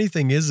the funny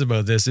thing is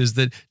about this is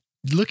that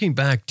looking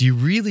back, do you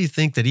really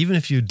think that even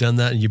if you'd done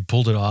that and you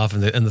pulled it off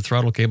and the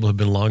throttle cable had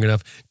been long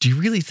enough, do you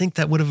really think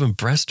that would have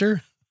impressed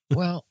her?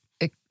 Well,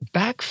 it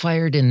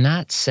backfired in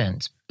that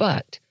sense,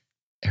 but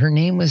her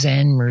name was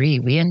Anne-Marie.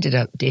 We ended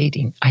up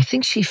dating. I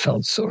think she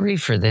felt sorry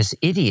for this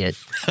idiot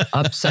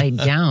upside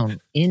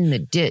down in the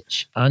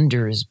ditch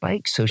under his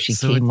bike. So she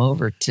came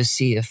over to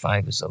see if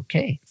I was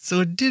okay. So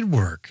it did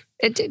work.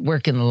 It did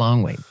work in the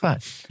long way.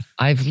 But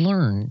I've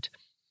learned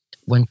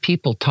when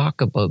people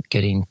talk about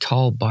getting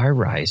tall bar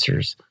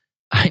risers,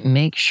 I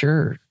make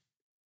sure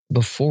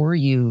before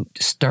you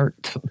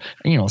start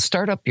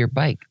up your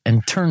bike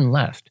and turn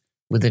left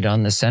with it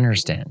on the center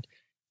stand.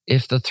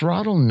 If the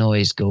throttle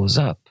noise goes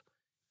up,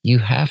 you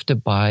have to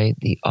buy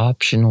the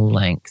optional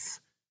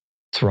length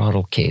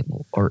throttle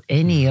cable or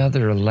any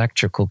other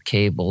electrical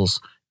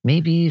cables,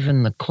 maybe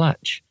even the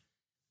clutch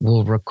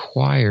will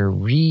require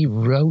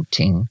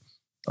routing,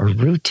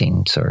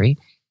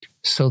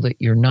 so that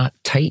you're not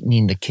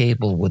tightening the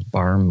cable with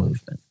bar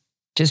movement.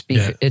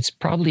 It's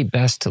probably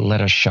best to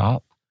let a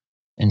shop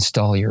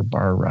install your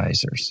bar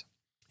risers.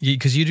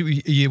 Because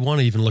you want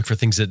to even look for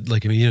things that,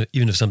 like, I mean,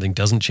 even if something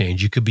doesn't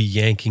change, you could be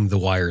yanking the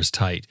wires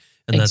tight.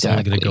 And that's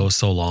only going to go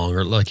so long.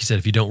 Or like you said,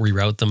 if you don't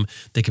reroute them,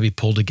 they can be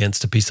pulled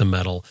against a piece of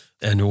metal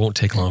and it won't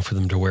take long for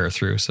them to wear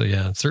through. So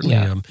yeah,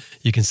 certainly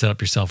you can set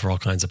up yourself for all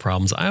kinds of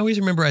problems. I always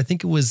remember, I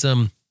think it was,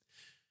 I'm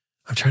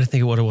trying to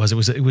think of what it was.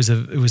 It was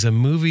a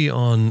movie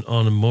on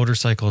a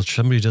motorcycle.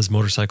 Somebody does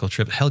motorcycle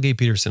trip. Helge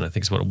Peterson, I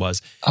think is what it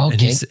was.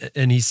 Okay.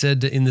 And he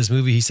said in this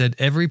movie,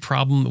 every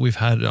problem that we've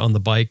had on the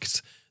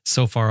bikes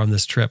so far on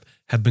this trip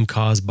have been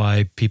caused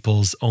by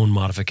people's own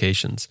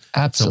modifications.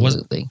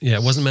 Absolutely. So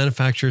it wasn't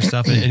manufacturer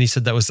stuff. And he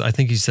said that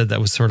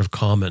was sort of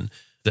common.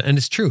 And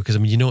it's true because, I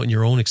mean, you know, in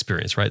your own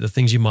experience, right? The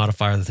things you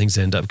modify are the things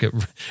that end up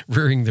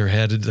rearing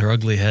their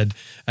ugly head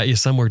at you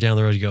somewhere down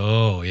the road. You go,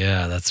 oh,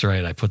 yeah, that's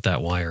right. I put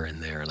that wire in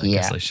there and I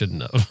guess I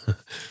shouldn't have.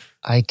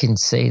 I can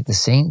say the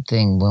same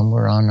thing when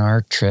we're on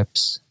our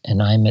trips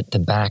and I'm at the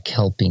back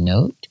helping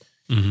out.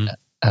 Mm-hmm.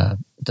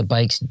 The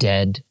bike's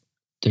dead.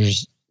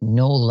 There's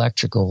no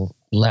electrical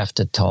left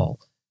at all.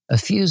 A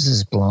fuse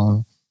is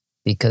blown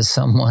because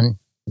someone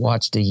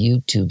watched a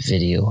YouTube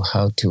video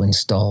how to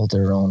install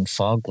their own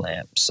fog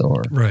lamps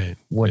or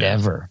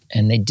whatever. Yeah.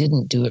 And they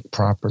didn't do it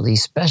properly,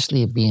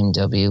 especially a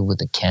BMW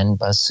with a CAN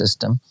bus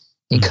system.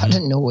 You got to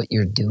know what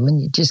you're doing.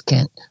 You just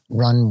can't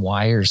run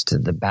wires to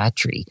the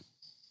battery.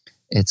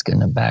 It's going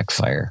to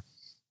backfire.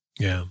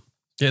 Yeah.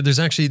 Yeah,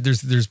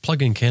 there's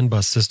plug-in CAN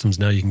bus systems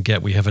now you can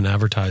get. We have an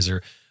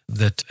advertiser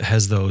that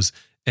has those.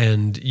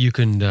 And you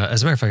can,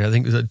 as a matter of fact, I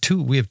think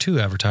we have two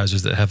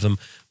advertisers that have them,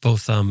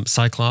 both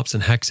Cyclops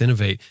and Hex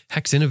Innovate.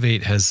 Hex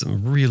Innovate has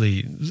some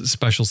really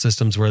special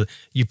systems where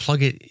you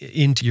plug it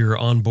into your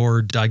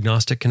onboard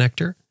diagnostic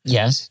connector.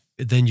 Yes.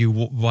 Then you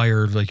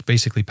wire, like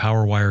basically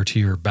power wire to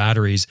your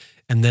batteries,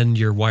 and then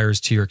your wires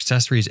to your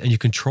accessories, and you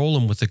control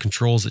them with the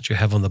controls that you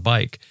have on the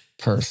bike.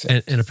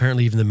 Perfect. And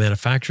apparently even the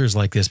manufacturers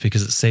like this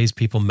because it saves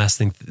people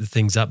messing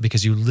things up,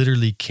 because you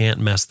literally can't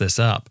mess this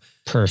up.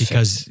 Perfect.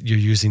 Because you're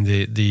using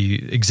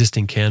the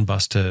existing CAN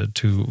bus to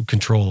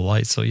control the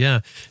lights. So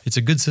yeah, it's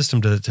a good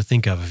system to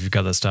think of if you've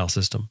got that style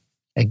system.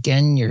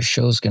 Again, your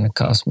show's going to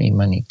cost me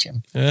money,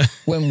 Tim.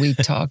 When we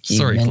talk,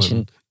 you mentioned,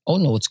 Clinton. Oh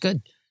no, it's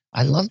good.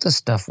 I love the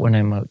stuff when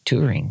I'm out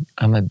touring.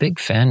 I'm a big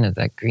fan of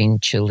that green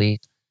chili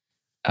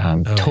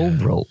tow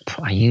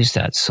rope. I use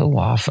that so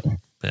often.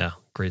 Yeah,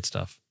 great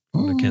stuff.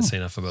 I can't say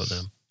enough about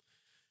them.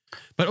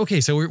 But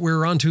okay, so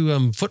we're on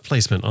to foot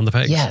placement on the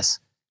pegs. Yes,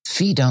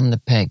 feet on the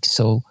peg.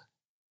 So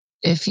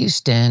if you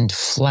stand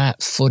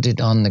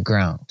flat-footed on the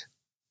ground,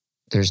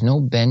 there's no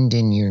bend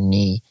in your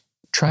knee,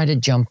 try to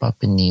jump up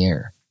in the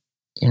air.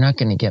 You're not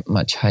going to get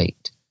much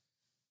height.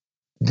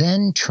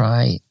 Then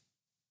try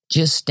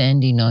just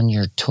standing on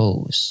your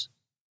toes.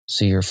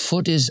 So your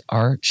foot is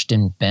arched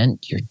and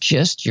bent.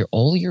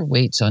 All your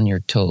weight's on your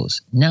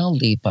toes. Now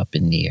leap up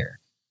in the air.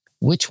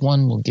 Which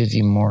one will give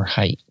you more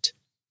height?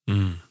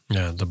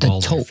 Yeah, the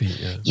balls of your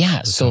feet.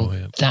 Yeah,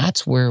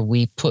 that's where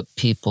we put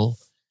people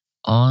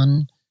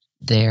on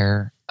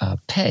their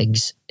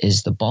pegs,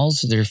 is the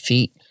balls of their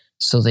feet.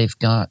 So they've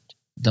got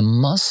the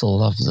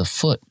muscle of the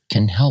foot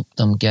can help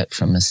them get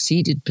from a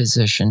seated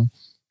position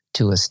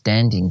to a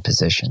standing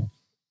position.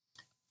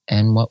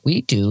 And what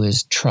we do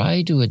is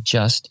try to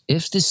adjust.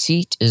 If the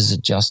seat is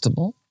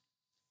adjustable,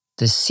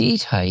 the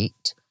seat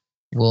height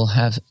will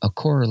have a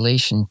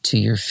correlation to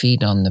your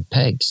feet on the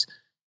pegs,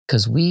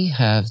 because we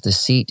have the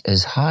seat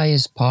as high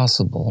as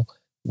possible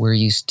where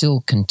you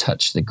still can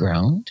touch the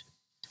ground.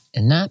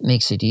 And that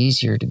makes it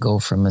easier to go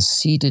from a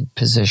seated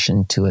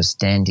position to a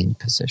standing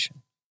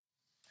position.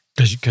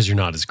 Because you're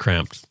not as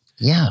cramped.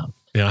 Yeah.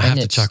 Yeah, I have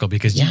to chuckle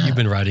because you've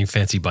been riding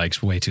fancy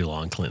bikes way too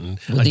long, Clinton.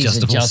 With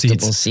adjustable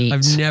seats.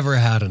 I've never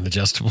had an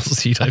adjustable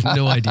seat. I have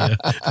no idea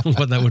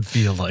what that would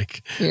feel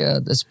like. Yeah,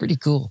 that's pretty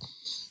cool.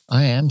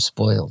 I am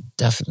spoiled,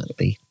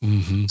 definitely.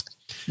 Mm-hmm.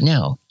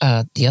 Now,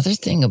 the other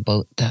thing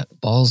about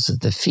that balls of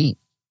the feet,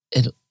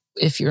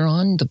 if you're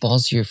on the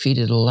balls of your feet,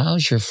 it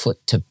allows your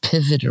foot to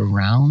pivot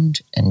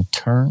around and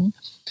turn.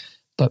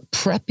 But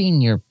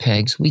prepping your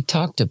pegs, we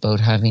talked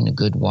about having a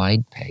good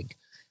wide peg.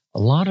 A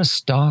lot of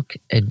stock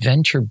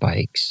adventure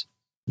bikes,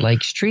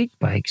 like street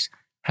bikes,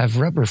 have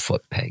rubber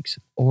foot pegs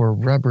or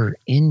rubber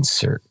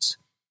inserts.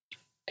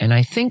 And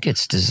I think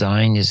its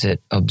design is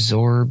it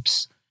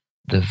absorbs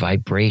the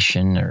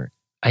vibration or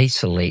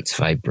isolates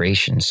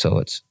vibration, so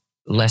it's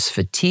less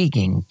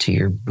fatiguing to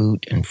your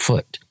boot and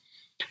foot.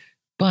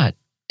 But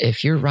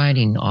if you're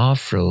riding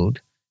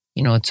off-road,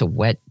 it's a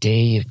wet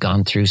day, you've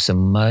gone through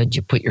some mud,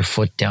 you put your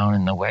foot down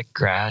in the wet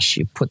grass,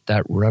 you put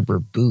that rubber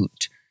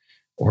boot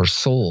or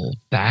sole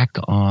back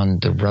on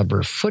the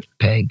rubber foot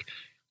peg,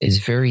 is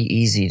very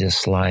easy to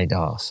slide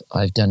off.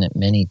 I've done it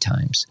many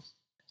times.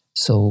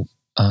 So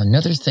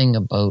another thing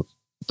about,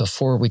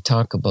 before we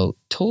talk about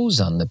toes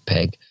on the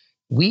peg,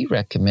 we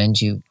recommend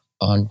you,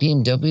 on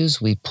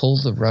BMWs, we pull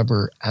the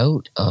rubber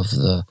out of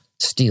the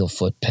steel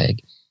foot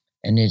peg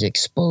and it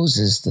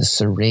exposes the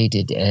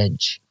serrated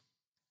edge.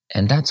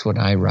 And that's what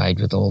I ride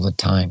with all the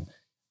time.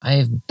 I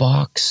have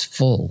box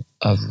full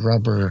of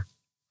rubber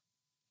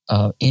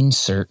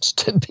inserts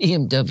to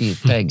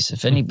BMW pegs.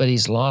 If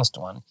anybody's lost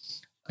one,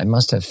 I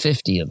must have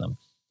 50 of them.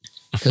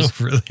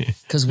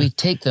 Because we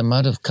take them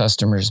out of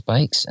customers'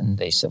 bikes and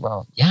they say,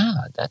 well, yeah,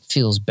 that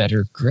feels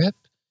better grip.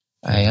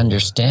 I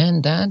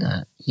understand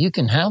that. You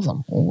can have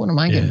them. Well, what am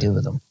I going to do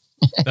with them?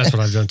 That's what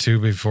I've done too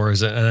before.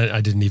 And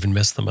I didn't even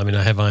miss them. I mean,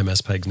 I have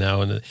IMS pegs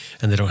now, and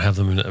they don't have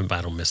them. And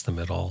I don't miss them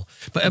at all.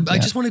 But I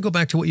just want to go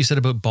back to what you said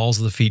about balls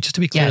of the feet. Just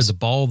to be clear, the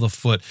ball of the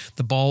foot,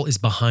 the ball is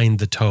behind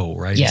the toe,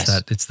 right? Yes.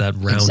 It's that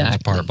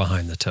rounded part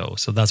behind the toe.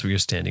 So that's what you're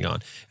standing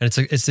on, and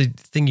it's a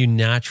thing you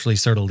naturally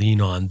sort of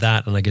lean on.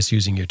 That, and I guess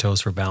using your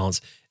toes for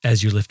balance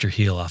as you lift your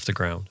heel off the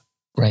ground.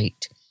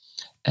 Right.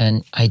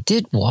 And I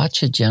did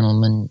watch a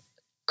gentleman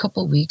a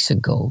couple of weeks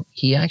ago.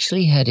 He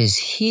actually had his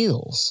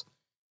heels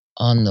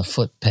on the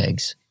foot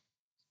pegs.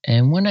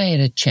 And when I had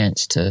a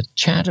chance to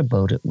chat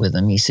about it with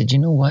him, he said, you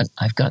know what?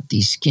 I've got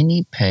these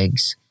skinny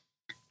pegs.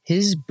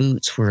 His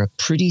boots were a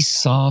pretty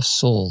soft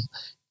sole.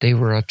 They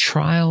were a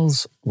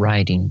trials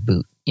riding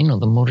boot.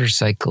 The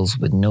motorcycles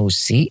with no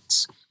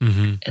seats.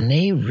 Mm-hmm. And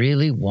they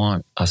really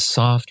want a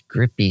soft,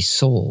 grippy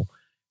sole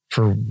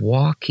for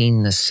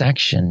walking the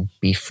section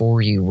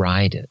before you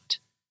ride it.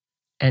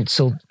 And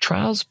so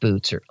trials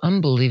boots are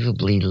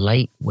unbelievably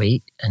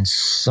lightweight and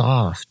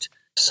soft.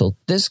 So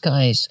this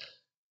guy's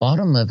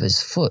bottom of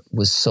his foot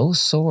was so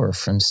sore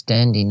from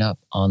standing up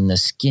on the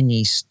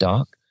skinny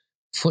stock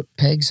foot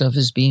pegs of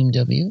his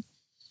BMW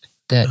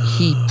that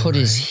he put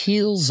his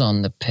heels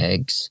on the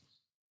pegs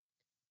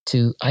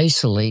to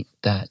isolate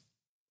that.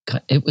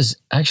 It was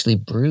actually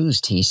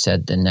bruised, he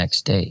said, the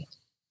next day.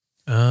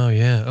 Oh,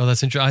 yeah. Oh,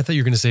 that's interesting. I thought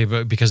you were going to say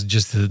because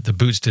just the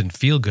boots didn't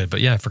feel good.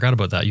 But yeah, I forgot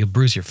about that. You'll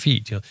bruise your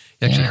feet. You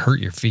actually hurt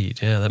your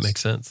feet. Yeah, that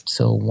makes sense.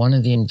 So one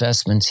of the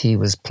investments he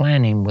was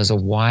planning was a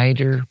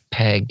wider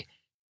peg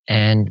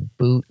and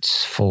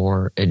boots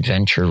for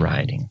adventure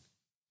riding.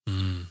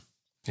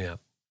 Yeah,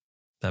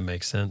 that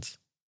makes sense.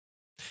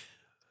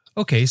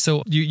 Okay,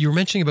 so you were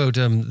mentioning about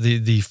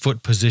the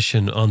foot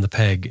position on the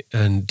peg,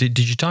 and did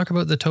you talk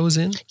about the toes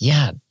in?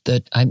 Yeah,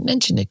 I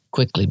mentioned it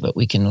quickly, but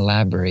we can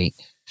elaborate.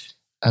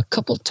 A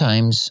couple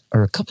times,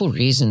 or a couple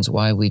reasons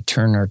why we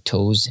turn our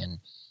toes in.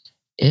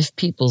 If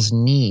people's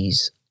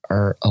knees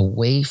are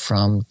away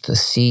from the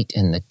seat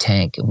in the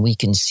tank and we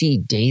can see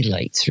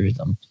daylight through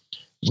them,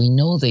 we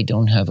know they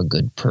don't have a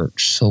good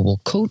perch. So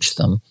we'll coach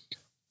them,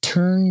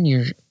 turn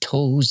your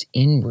toes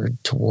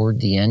inward toward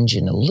the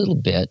engine a little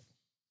bit,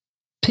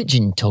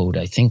 pigeon-toed,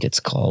 I think it's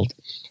called,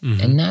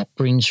 and that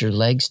brings your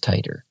legs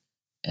tighter.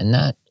 And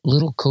that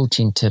little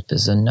coaching tip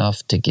is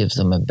enough to give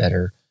them a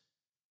better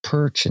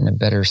perch and a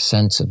better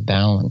sense of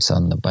balance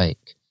on the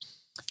bike.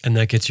 And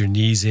that gets your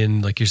knees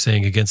in, like you're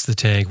saying, against the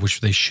tank,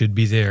 which they should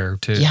be there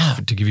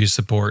to give you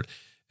support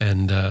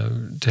and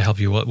to help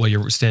you while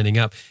you're standing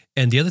up.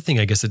 And the other thing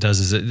I guess it does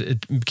is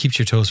it keeps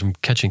your toes from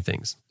catching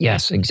things.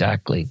 Yes,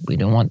 exactly. We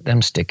don't want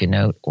them sticking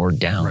out or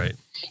down. Right.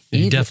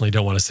 You definitely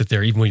don't want to sit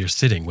there even when you're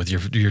sitting with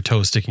your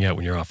toes sticking out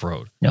when you're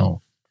off-road.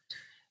 No.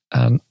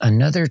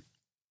 Another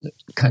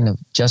kind of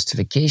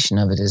justification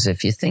of it is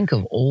if you think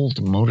of old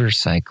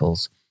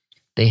motorcycles,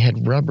 they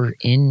had rubber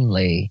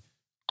inlay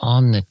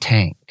on the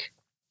tank,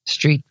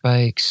 street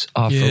bikes,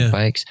 off-road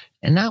bikes,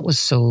 and that was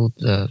so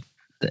the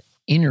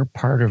inner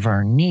part of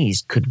our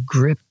knees could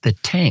grip the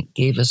tank,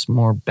 gave us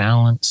more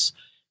balance,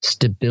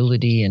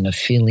 stability, and a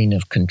feeling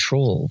of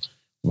control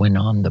when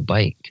on the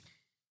bike.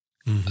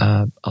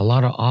 A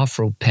lot of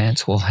off-road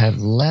pants will have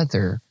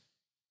leather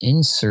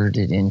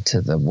inserted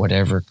into the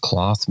whatever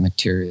cloth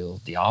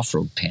material the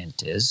off-road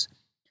pant is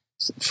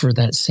for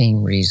that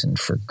same reason,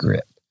 for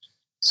grip.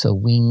 So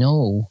we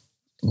know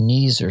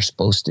knees are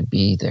supposed to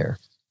be there.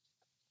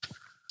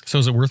 So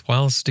is it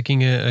worthwhile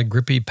sticking a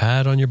grippy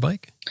pad on your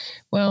bike?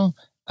 Well,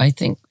 I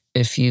think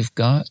if you've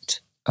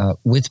got,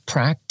 with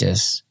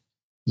practice,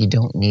 you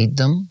don't need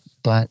them,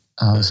 but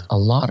a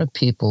lot of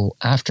people,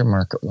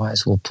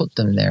 aftermarket-wise, will put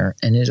them there,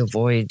 and it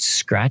avoids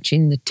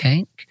scratching the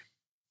tank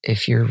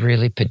if you're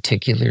really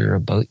particular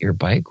about your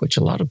bike, which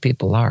a lot of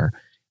people are.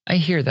 I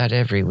hear that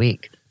every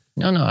week.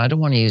 No, I don't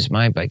want to use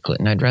my bike,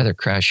 Clinton. I'd rather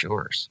crash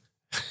yours.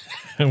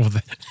 Well,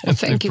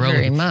 thank you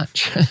very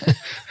much.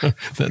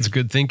 That's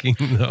good thinking,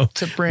 though.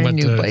 It's a brand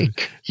new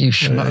bike, you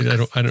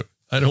schmuck.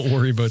 I don't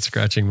worry about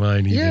scratching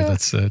mine either. Yeah.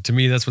 That's to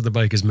me, that's what the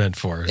bike is meant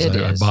for.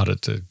 I bought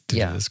it to do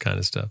this kind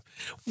of stuff.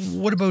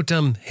 What about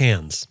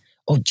hands?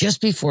 Oh,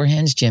 just before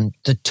hands, Jim,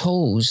 the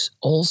toes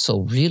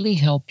also really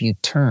help you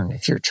turn.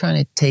 If you're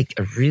trying to take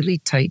a really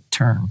tight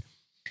turn,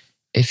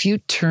 if you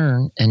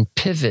turn and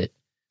pivot,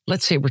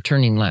 let's say we're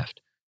turning left,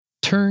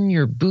 turn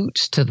your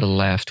boots to the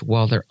left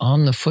while they're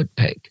on the foot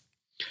peg,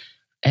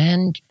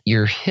 and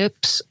your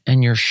hips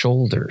and your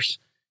shoulders,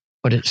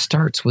 but it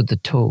starts with the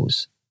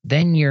toes.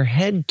 Then your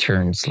head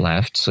turns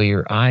left, so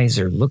your eyes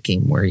are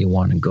looking where you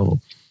want to go.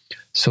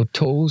 So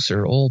toes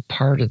are all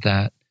part of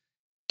that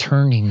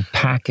turning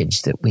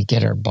package that we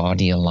get our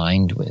body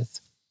aligned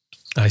with.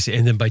 I see.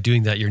 And then by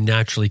doing that, you're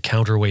naturally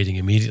counterweighting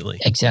immediately.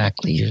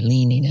 Exactly. You're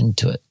leaning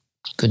into it.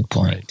 Good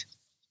point. Right.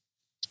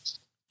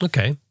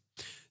 Okay.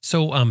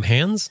 So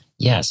hands?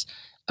 Yes.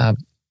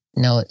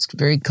 Now, it's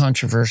very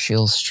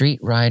controversial. Street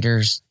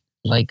riders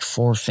like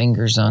 4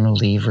 fingers on a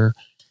lever.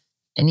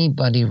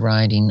 Anybody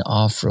riding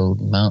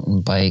off-road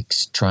mountain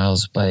bikes,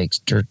 trials bikes,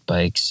 dirt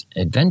bikes,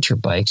 adventure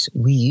bikes,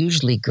 we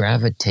usually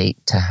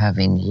gravitate to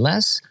having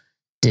less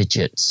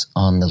digits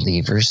on the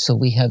levers, so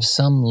we have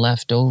some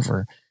left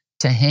over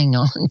to hang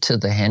on to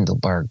the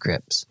handlebar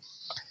grips.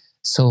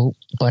 So,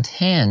 but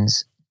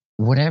hands,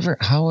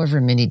 however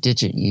many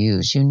digit you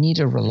use, you need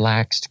a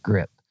relaxed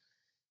grip.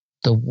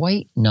 The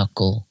white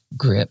knuckle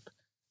grip,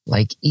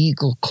 like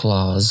eagle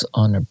claws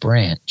on a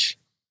branch,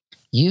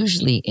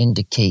 usually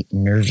indicate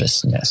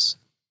nervousness.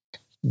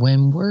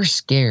 When we're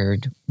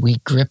scared, we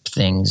grip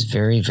things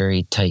very,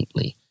 very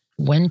tightly.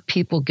 When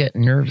people get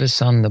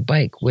nervous on the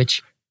bike,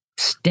 which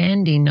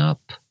standing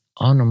up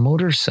on a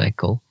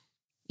motorcycle,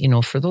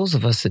 for those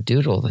of us that do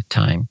it all the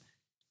time,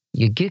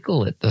 you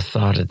giggle at the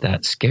thought of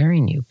that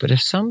scaring you. But if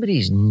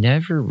somebody's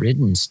never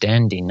ridden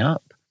standing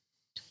up,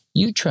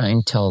 you try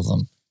and tell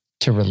them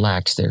to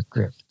relax their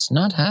grip. It's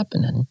not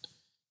happening.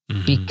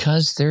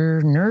 Because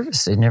they're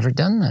nervous. They've never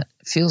done that.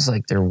 It feels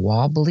like they're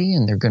wobbly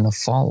and they're going to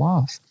fall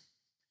off.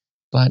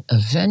 But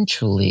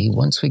eventually,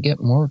 once we get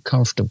more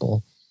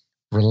comfortable,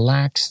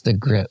 relax the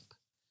grip.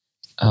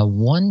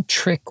 One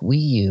trick we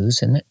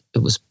use, and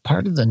it was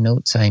part of the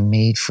notes I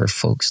made for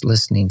folks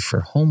listening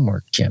for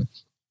homework, Jim.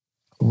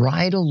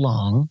 Ride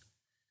along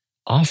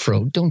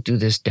off-road. Don't do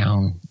this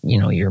down,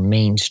 your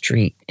main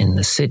street in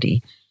the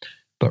city.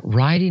 But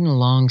riding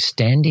along,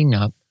 standing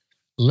up,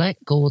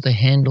 let go of the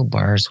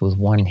handlebars with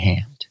one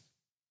hand.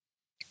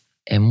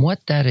 And what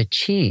that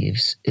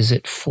achieves is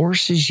it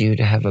forces you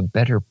to have a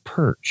better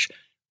perch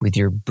with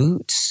your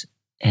boots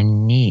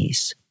and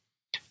knees.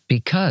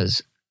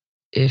 Because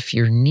if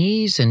your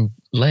knees and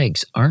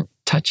legs aren't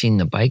touching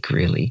the bike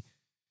really,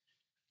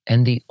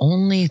 and the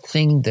only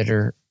thing that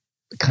are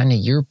kind of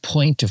your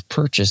point of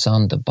purchase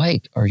on the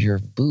bike are your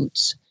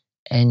boots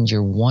and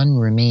your one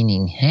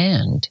remaining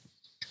hand,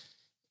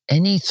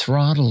 any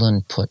throttle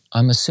input,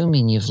 I'm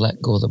assuming you've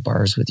let go of the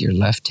bars with your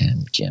left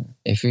hand, Jim.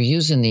 If you're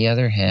using the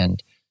other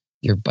hand,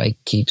 your bike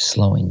keeps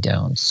slowing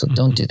down. So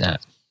don't do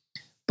that.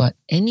 But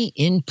any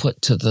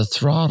input to the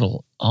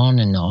throttle on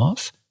and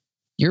off,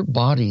 your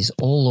body's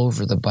all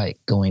over the bike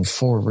going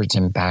forwards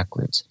and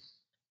backwards.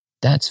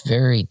 That's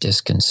very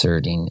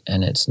disconcerting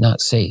and it's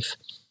not safe.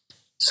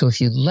 So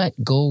if you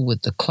let go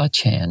with the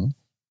clutch hand,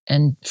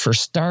 and for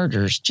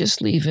starters,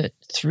 just leave it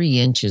 3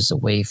 inches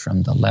away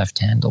from the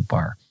left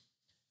handlebar.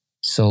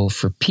 So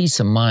for peace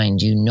of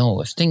mind, you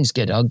know if things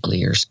get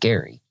ugly or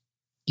scary,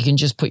 you can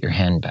just put your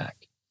hand back.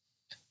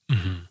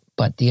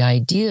 But the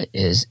idea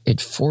is it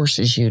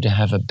forces you to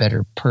have a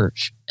better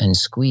perch and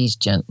squeeze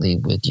gently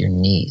with your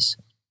knees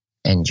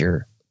and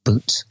your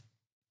boots.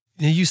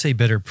 Now, you say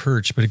better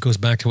perch, but it goes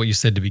back to what you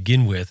said to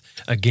begin with.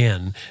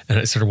 Again, and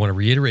I sort of want to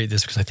reiterate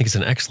this because I think it's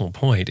an excellent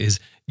point, is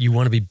you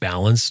want to be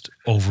balanced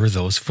over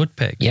those foot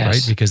pegs,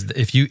 right? Because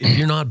if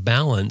you're not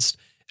balanced,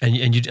 and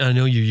I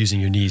know you're using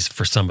your knees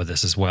for some of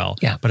this as well,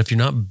 but if you're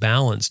not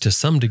balanced to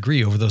some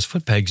degree over those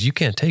foot pegs, you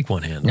can't take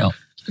one hand. No,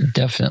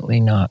 definitely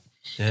not.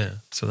 Yeah,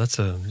 so that's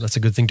a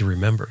good thing to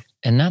remember.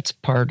 And that's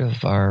part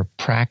of our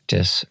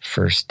practice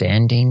for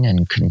standing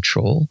and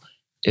control.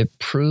 It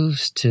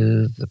proves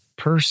to the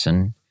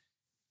person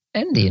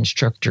and the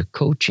instructor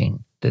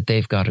coaching that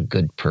they've got a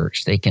good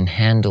perch. They can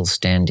handle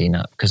standing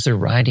up because they're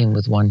riding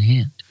with one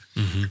hand.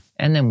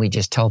 And then we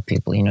just tell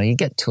people, you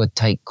get to a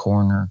tight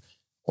corner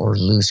or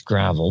loose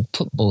gravel,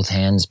 put both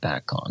hands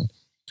back on.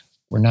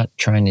 We're not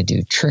trying to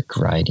do trick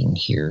riding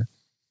here.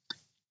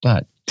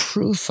 But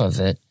proof of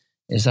it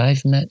is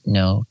I've met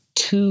now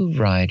 2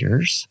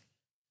 riders.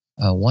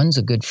 One's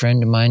a good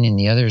friend of mine and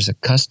the other's a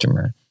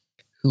customer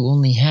who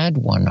only had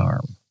one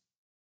arm.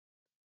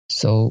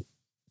 So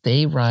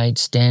they ride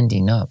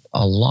standing up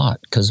a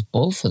lot because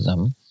both of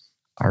them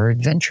are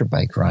adventure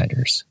bike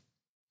riders.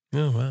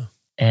 Oh, wow.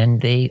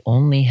 And they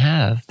only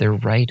have their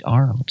right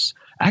arms.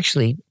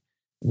 Actually,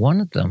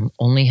 one of them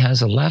only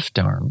has a left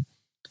arm.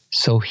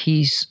 So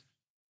he's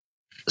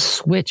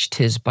switched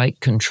his bike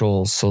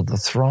controls so the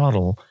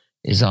throttle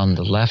is on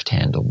the left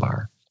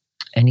handlebar.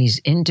 And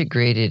he's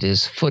integrated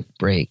his foot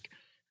brake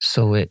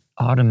so it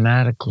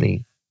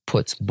automatically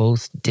puts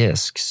both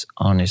discs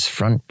on his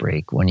front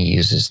brake when he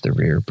uses the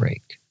rear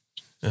brake.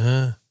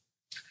 Wow,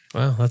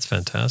 that's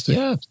fantastic.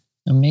 Yeah,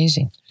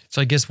 amazing.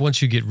 So I guess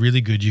once you get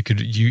really good,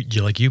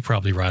 you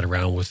probably ride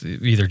around with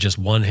either just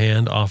one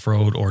hand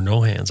off-road or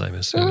no hands, I'm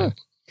assuming.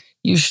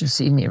 You should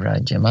see me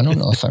ride, Jim. I don't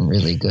know if I'm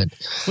really good.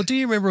 Well, do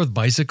you remember with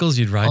bicycles,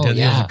 you'd ride down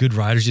the good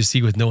riders you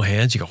see with no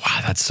hands? You go, wow,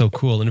 that's so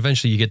cool. And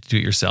eventually you get to do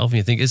it yourself and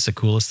you think it's the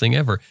coolest thing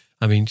ever.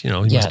 I mean, you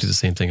must do the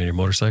same thing on your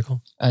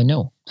motorcycle. I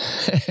know.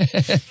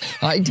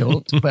 I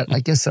don't, but I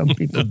guess some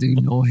people do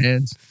no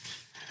hands.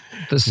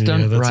 The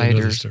stunt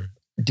riders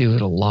do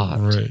it a lot.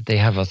 Right. They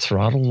have a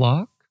throttle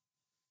lock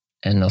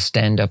and they'll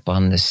stand up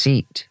on the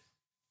seat,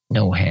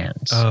 no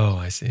hands. Oh,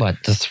 I see. But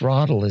the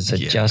throttle is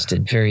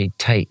adjusted very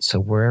tight. So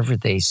wherever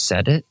they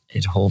set it,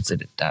 it holds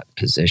it at that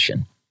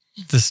position.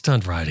 The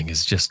stunt riding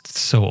is just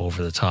so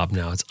over the top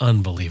now. It's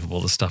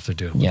unbelievable, the stuff they're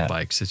doing with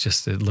bikes.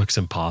 It looks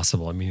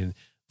impossible. I mean,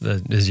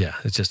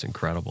 it's just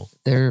incredible.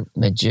 They're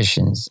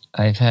magicians.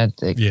 I've had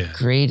the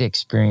great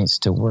experience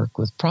to work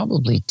with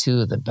probably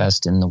 2 of the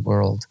best in the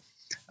world.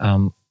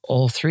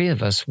 All 3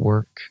 of us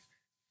work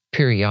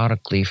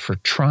periodically for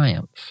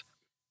Triumph.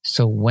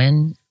 So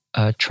when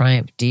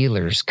Triumph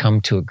dealers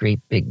come to a great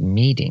big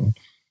meeting,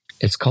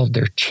 it's called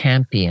their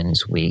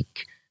Champions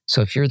Week.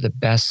 So if you're the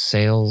best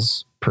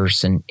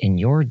salesperson in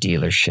your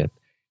dealership,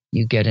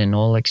 you get an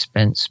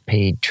all-expense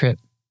paid trip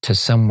to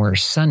somewhere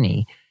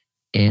sunny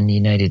in the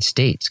United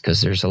States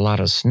because there's a lot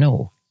of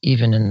snow,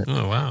 even in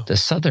the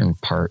southern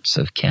parts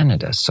of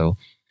Canada. So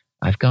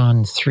I've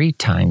gone 3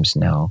 times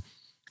now.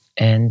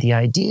 And the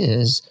idea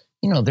is,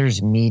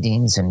 there's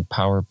meetings and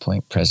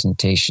PowerPoint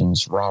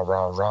presentations,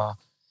 rah.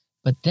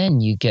 But then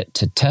you get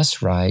to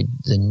test ride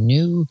the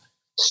new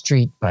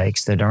street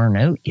bikes that aren't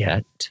out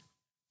yet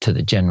to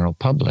the general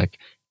public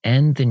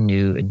and the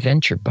new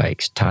adventure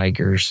bikes,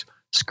 Tigers,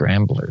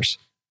 Scramblers.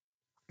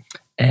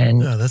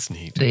 And that's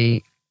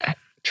neat.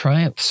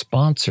 Triumph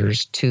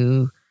sponsors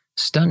 2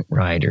 stunt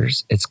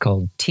riders. It's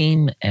called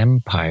Team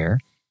Empire,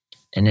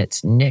 and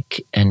it's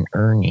Nick and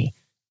Ernie.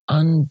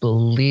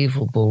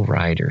 Unbelievable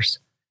riders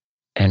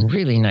and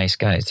really nice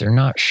guys. They're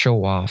not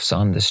show-offs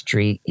on the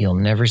street. You'll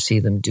never see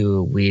them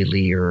do a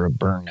wheelie or a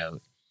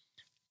burnout.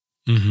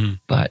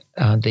 But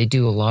they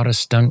do a lot of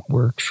stunt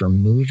work for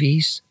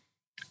movies,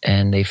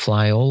 and they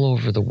fly all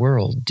over the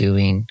world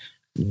doing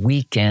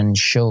weekend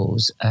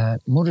shows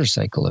at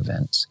motorcycle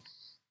events.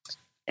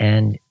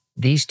 And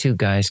these two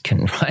guys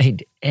can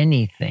ride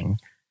anything,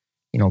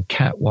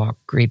 catwalk,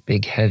 great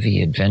big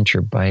heavy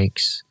adventure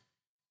bikes,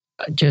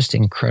 just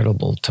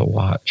incredible to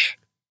watch.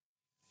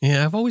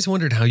 Yeah, I've always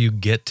wondered how you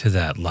get to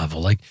that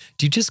level. Like,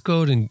 do you just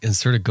go out and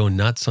sort of go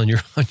nuts on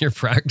your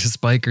practice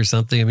bike or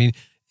something? I mean,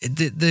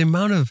 the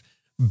amount of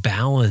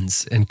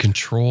balance and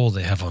control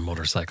they have on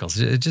motorcycles,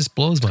 it just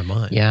blows my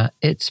mind. Yeah,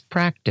 it's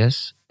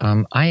practice.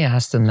 I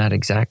asked them that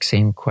exact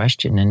same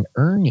question, and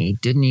Ernie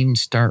didn't even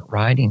start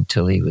riding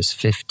till he was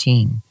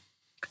 15.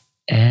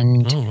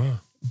 And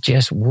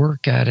just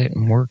work at it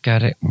and work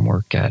at it and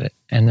work at it.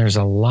 And there's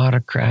a lot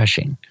of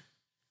crashing.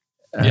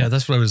 Yeah,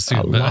 that's what I was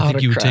assuming. I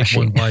think you would take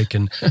one bike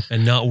and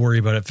not worry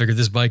about it. Figure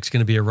this bike's going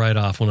to be a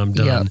write-off when I'm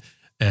done,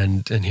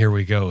 and here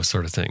we go,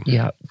 sort of thing.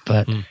 Yeah,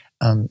 but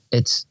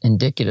it's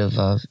indicative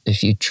of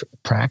if you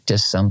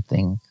practice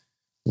something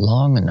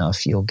long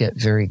enough, you'll get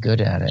very good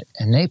at it.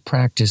 And they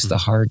practice the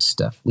hard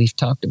stuff. We've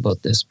talked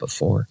about this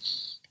before.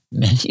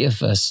 Many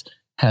of us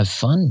have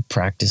fun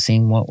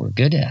practicing what we're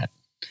good at.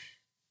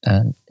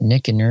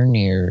 Nick and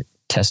Ernie are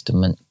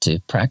testament to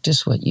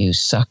practice what you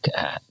suck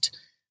at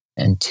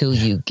until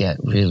you get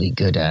really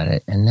good at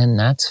it. And then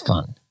that's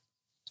fun.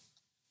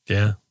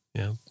 Yeah.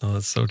 No,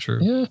 that's so true.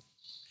 Yeah.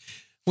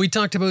 We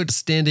talked about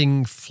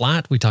standing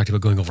flat. We talked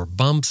about going over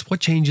bumps. What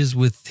changes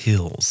with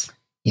hills?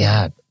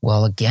 Yeah.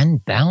 Well, again,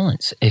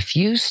 balance. If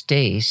you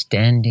stay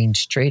standing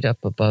straight up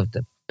above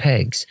the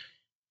pegs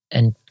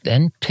and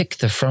then pick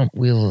the front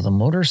wheel of the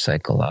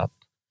motorcycle up,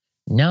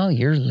 now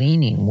you're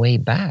leaning way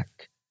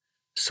back.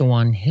 So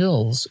on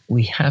hills,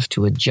 we have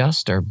to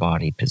adjust our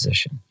body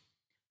position.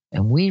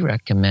 And we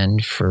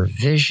recommend for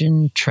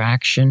vision,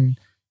 traction,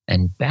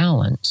 and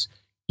balance,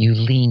 you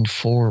lean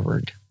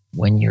forward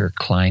when you're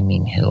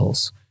climbing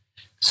hills.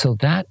 So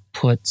that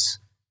puts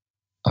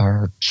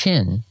our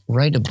chin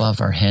right above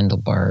our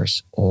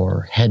handlebars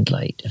or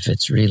headlight if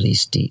it's really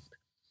steep.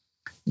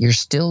 You're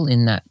still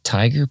in that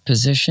tiger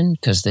position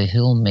because the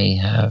hill may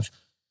have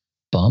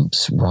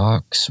bumps,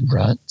 rocks,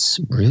 ruts,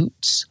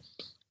 roots,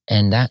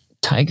 and that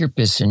tiger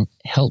position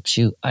helps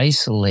you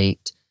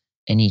isolate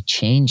any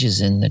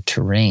changes in the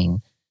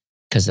terrain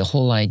because the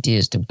whole idea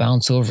is to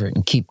bounce over it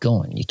and keep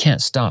going. You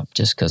can't stop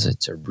just because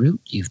it's a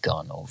route you've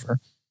gone over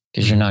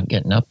because you're not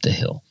getting up the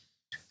hill.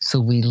 So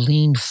we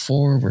lean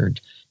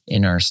forward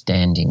in our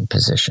standing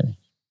position.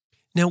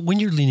 Now, when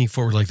you're leaning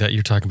forward like that,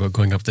 you're talking about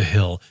going up the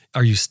hill.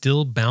 Are you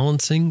still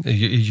balancing?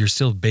 You're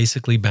still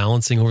basically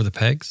balancing over the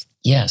pegs?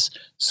 Yes.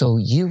 So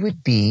you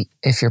would be,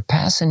 if you're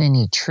passing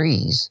any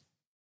trees,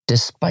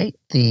 despite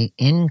the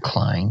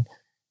incline,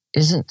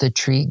 isn't the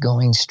tree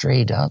going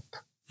straight up?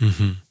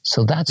 Mm-hmm.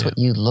 So that's what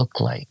you look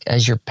like.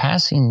 As you're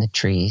passing the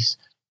trees,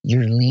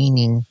 you're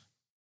leaning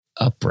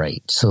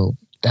upright. So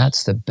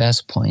that's the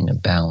best point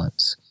of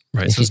balance.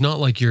 Right. So it's not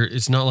like you're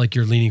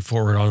leaning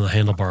forward on the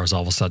handlebars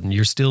all of a sudden.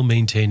 You're still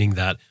maintaining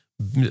that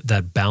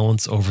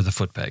balance over the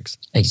foot pegs.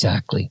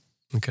 Exactly.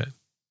 Okay.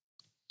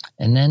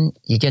 And then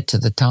you get to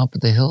the top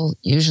of the hill.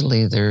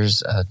 Usually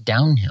there's a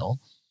downhill.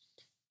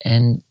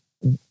 And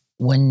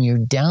when you're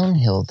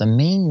downhill, the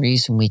main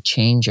reason we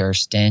change our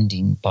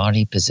standing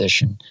body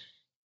position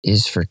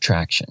is for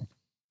traction.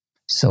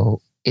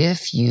 So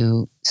if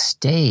you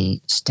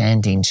stay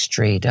standing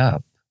straight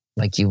up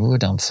like you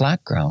would on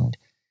flat ground,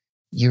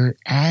 you're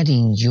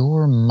adding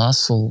your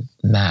muscle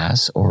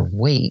mass or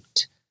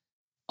weight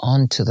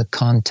onto the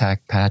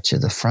contact patch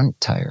of the front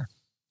tire.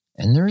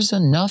 And there's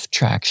enough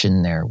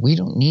traction there. We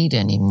don't need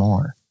any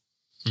more.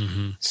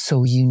 Mm-hmm.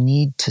 So you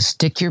need to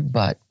stick your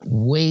butt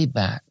way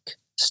back,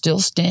 still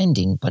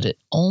standing, but it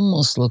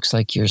almost looks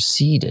like you're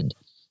seated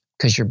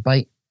because your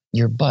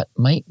butt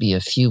might be a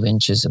few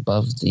inches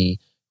above the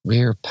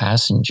rear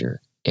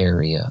passenger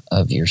area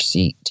of your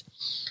seat.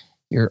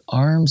 Your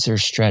arms are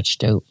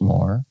stretched out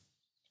more,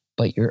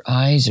 but your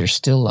eyes are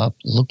still up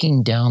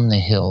looking down the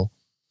hill,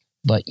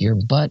 but your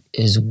butt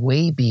is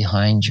way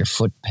behind your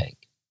foot peg.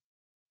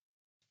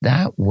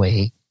 That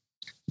way,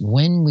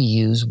 when we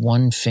use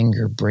one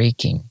finger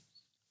braking,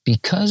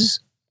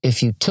 because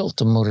if you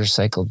tilt a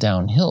motorcycle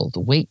downhill, the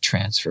weight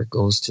transfer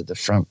goes to the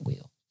front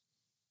wheel.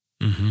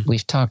 Mm-hmm.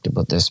 We've talked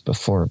about this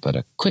before, but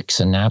a quick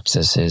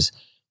synopsis is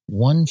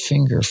one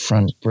finger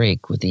front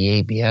brake with the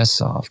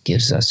ABS off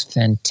gives us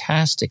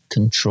fantastic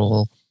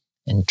control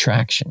and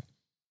traction.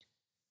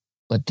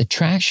 But the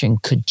traction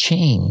could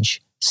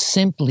change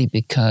simply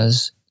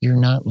because you're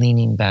not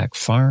leaning back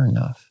far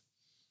enough.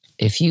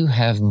 If you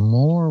have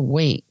more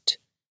weight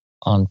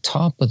on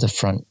top of the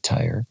front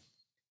tire,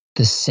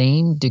 the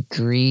same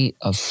degree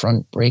of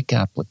front brake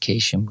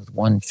application with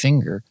one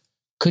finger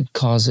could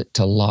cause it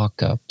to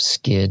lock up,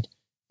 skid,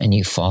 and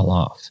you fall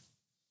off.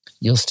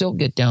 You'll still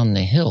get down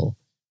the hill,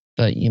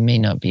 but you may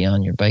not be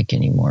on your bike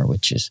anymore,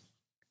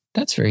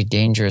 that's very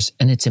dangerous.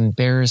 And it's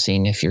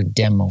embarrassing if you're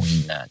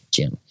demoing that,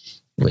 Jim,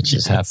 which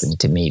has happened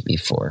to me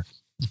before.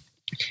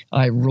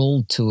 I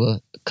rolled to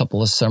a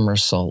couple of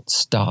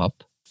somersaults,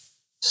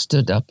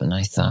 stood up, and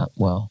I thought,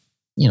 well,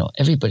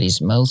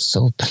 everybody's mouth's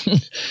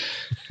open.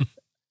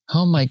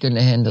 How am I going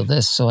to handle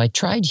this? So I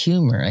tried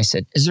humor. I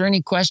said, is there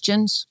any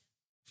questions?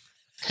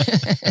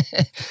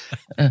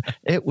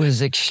 It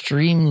was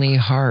extremely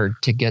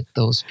hard to get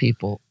those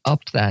people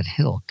up that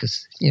hill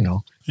because,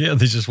 Yeah,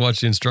 they just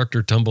watched the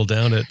instructor tumble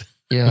down it.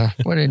 yeah,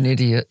 what an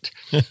idiot.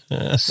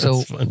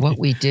 So funny. what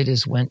we did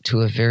is went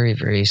to a very,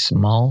 very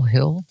small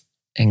hill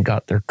and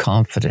got their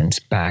confidence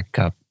back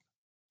up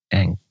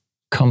and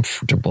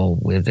comfortable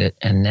with it,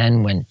 and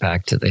then went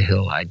back to the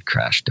hill I'd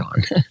crashed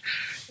on.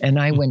 And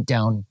I went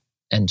down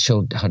and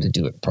showed how to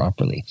do it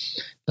properly.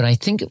 But I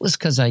think it was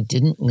because I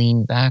didn't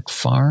lean back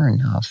far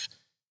enough.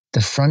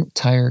 The front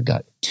tire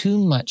got too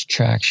much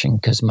traction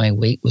because my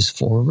weight was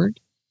forward,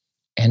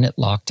 and it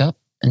locked up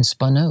and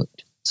spun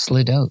out,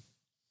 slid out.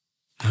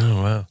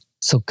 Oh, wow.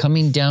 So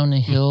coming down a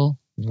hill,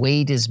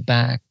 weight is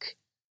back,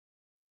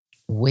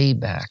 way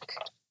back.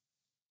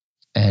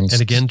 And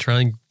again,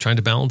 trying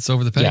to balance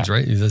over the pegs,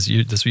 right? That's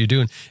what you're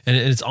doing. And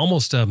it's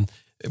almost,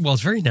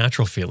 it's very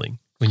natural feeling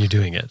when you're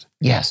doing it.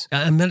 Yes.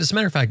 And as a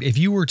matter of fact, if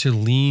you were to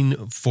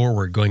lean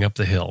forward going up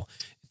the hill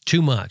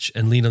too much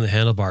and lean on the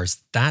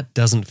handlebars, that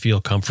doesn't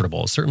feel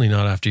comfortable. Certainly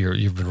not after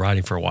you've been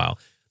riding for a while.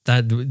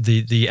 That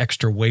the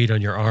extra weight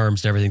on your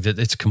arms and everything, that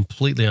it's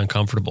completely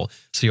uncomfortable.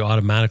 So you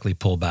automatically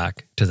pull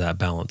back to that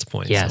balance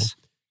point. Yes.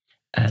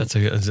 So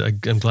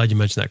I'm glad you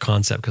mentioned that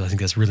concept because I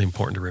think that's really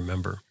important to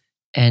remember.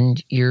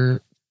 And your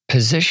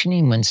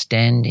positioning when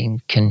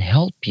standing can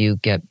help you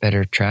get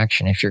better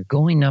traction. If you're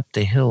going up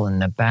the hill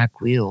and the back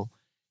wheel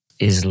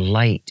is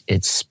light,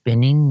 it's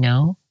spinning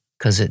now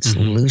because it's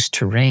loose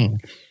terrain.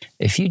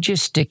 If you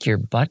just stick your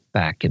butt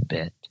back a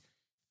bit,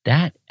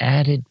 that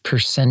added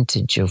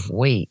percentage of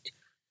weight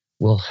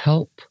will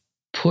help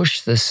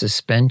push the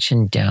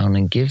suspension down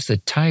and gives the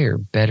tire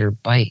better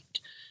bite.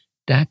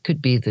 That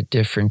could be the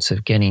difference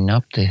of getting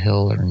up the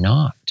hill or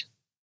not.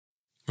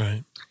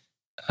 Right.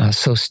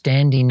 So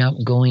standing up,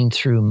 going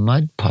through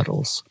mud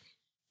puddles,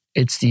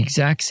 it's the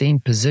exact same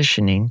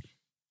positioning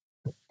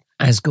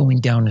as going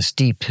down a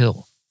steep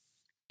hill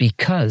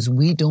because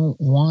we don't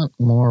want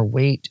more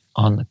weight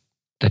on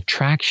the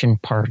traction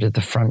part of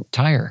the front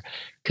tire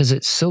because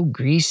it's so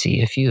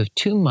greasy. If you have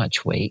too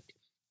much weight,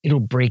 it'll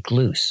break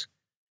loose.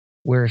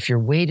 Where if your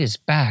weight is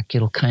back,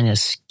 it'll kind of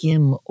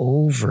skim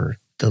over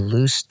the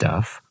loose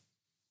stuff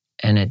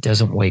and it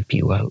doesn't wipe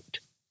you out.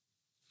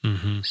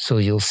 Mm-hmm. So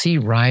you'll see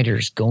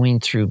riders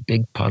going through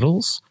big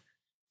puddles.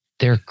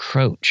 They're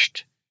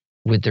crouched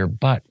with their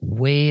butt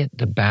way at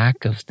the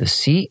back of the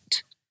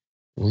seat,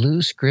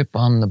 loose grip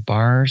on the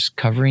bars,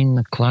 covering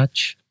the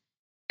clutch,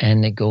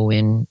 and they go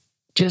in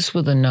just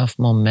with enough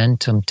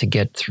momentum to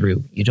get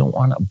through. You don't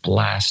want to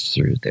blast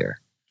through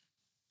there.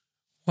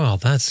 Well,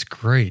 that's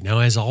great. Now,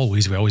 as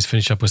always, we always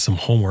finish up with some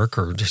homework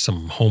or just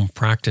some home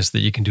practice that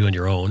you can do on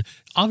your own.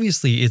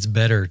 Obviously, it's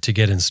better to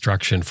get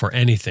instruction for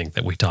anything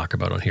that we talk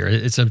about on here.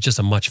 It's just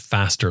a much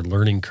faster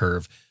learning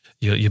curve.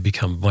 You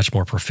become much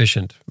more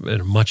proficient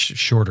in a much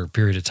shorter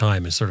period of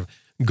time and sort of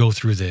go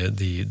through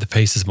the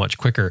paces much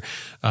quicker.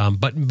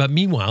 But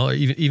meanwhile,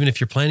 even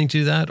if you're planning to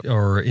do that,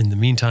 or in the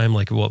meantime,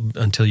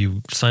 until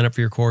you sign up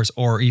for your course,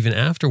 or even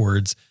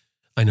afterwards,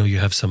 I know you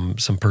have some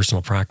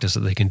personal practice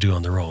that they can do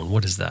on their own.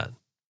 What is that?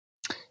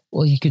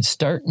 Well, you could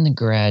start in the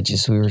garage,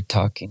 as we were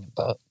talking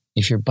about.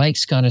 If your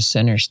bike's got a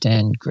center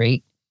stand,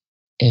 great.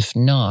 If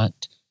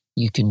not,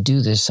 you can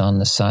do this on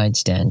the side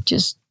stand.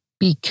 Just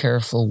be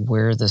careful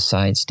where the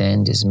side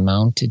stand is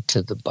mounted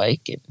to the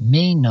bike. It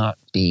may not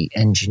be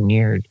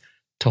engineered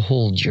to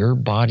hold your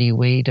body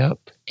weight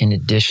up in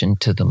addition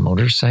to the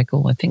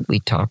motorcycle. I think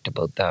we talked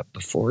about that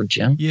before,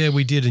 Jim. Yeah,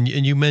 we did. And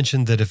you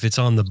mentioned that if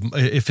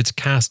it's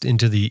cast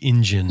into the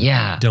engine,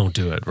 don't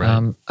do it,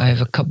 right? I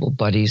have a couple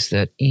buddies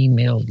that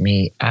emailed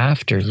me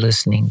after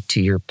listening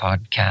to your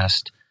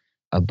podcast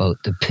about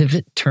the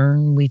pivot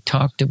turn we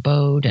talked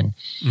about.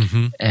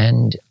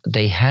 And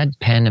they had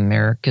Pan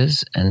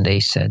Americas and they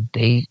said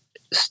they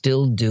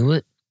still do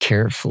it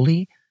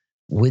carefully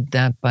with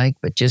that bike,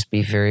 but just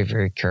be very,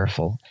 very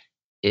careful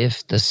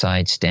if the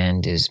side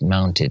stand is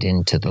mounted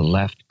into the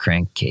left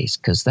crankcase,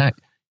 because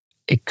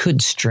it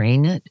could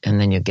strain it and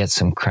then you'll get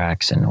some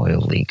cracks and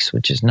oil leaks,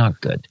 which is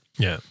not good.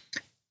 Yeah.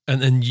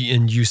 And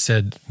you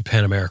said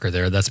Pan America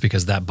there. That's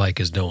because that bike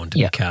is known to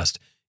be cast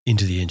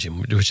into the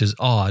engine, which is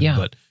odd,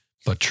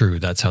 but true.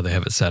 That's how they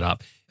have it set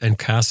up. And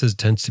cast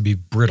tends to be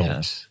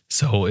brittle.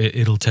 So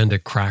it'll tend to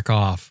crack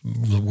off,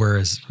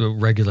 whereas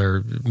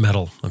regular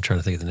metal, I'm trying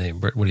to think of the name,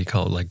 what do you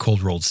call it? Like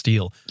cold rolled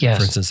steel, for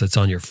instance, that's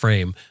on your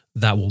frame,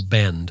 that will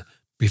bend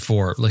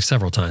before, like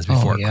several times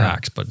before it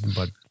cracks, but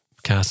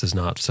cast is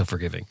not so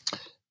forgiving.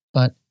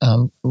 But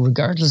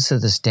regardless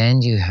of the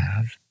stand you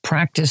have,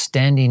 practice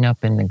standing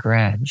up in the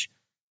garage,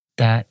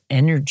 that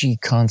energy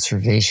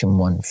conservation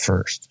one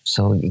first.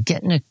 So you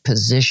get in a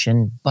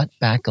position, butt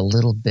back a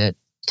little bit,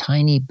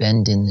 tiny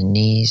bend in the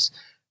knees,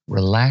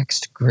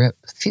 relaxed grip.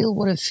 Feel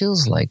what it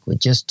feels like with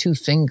just two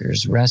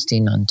fingers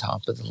resting on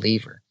top of the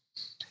lever.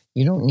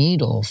 You don't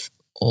need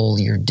all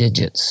your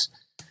digits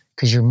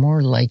because you're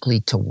more likely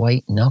to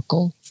white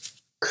knuckle,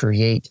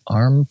 create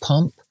arm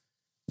pump,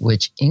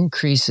 which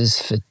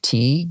increases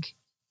fatigue.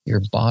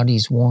 Your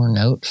body's worn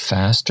out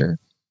faster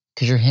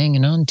because you're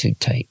hanging on too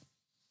tight.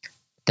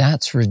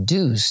 That's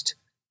reduced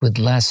with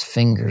less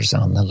fingers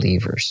on the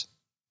levers.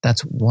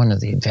 That's one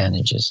of the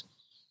advantages.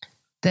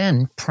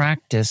 Then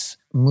practice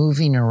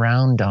moving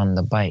around on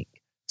the bike.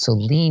 So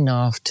lean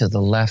off to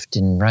the left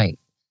and right,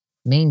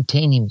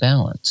 maintaining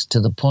balance to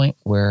the point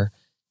where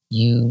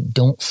you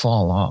don't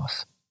fall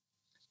off.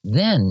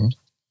 Then,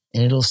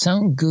 and it'll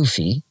sound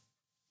goofy,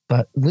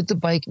 but with the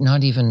bike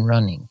not even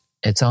running,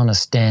 it's on a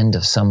stand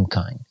of some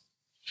kind.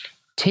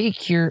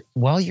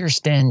 While you're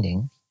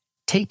standing,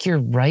 take your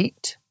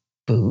right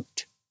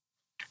boot,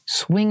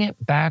 swing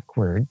it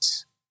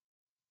backwards,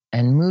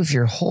 and move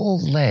your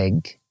whole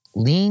leg,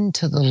 lean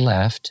to the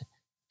left,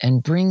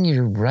 and bring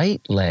your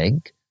right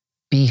leg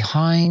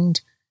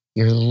behind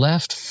your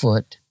left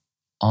foot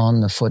on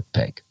the foot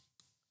peg.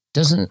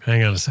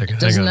 Hang on a second.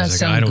 Doesn't that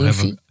sound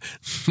goofy?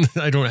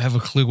 I don't have a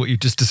clue what you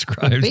just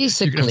described. Well,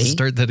 basically, you're going to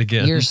start that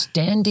again. You're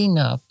standing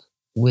up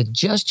with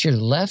just your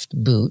left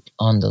boot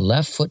on the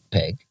left foot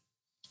peg,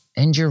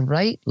 and your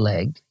right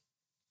leg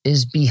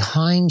is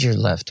behind your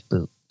left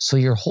boot. So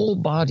your whole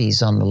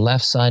body's on the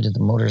left side of the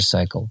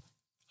motorcycle.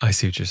 I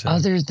see what you're saying.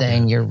 Other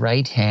than your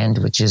right hand,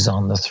 which is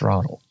on the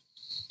throttle.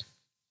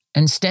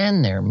 And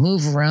stand there,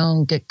 move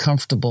around, get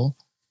comfortable.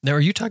 Now,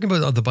 are you talking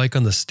about the bike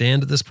on the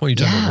stand at this point?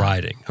 You're talking about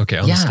riding. Okay,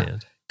 on the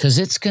stand. Because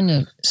it's going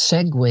to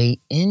segue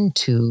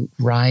into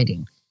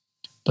riding.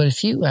 But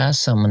if you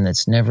ask someone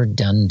that's never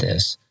done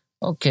this,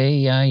 okay,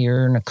 yeah,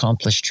 you're an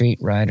accomplished street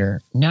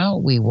rider. Now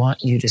we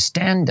want you to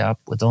stand up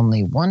with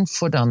only one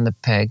foot on the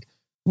peg,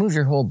 move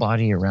your whole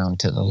body around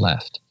to the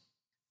left.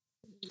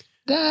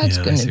 That's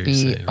going to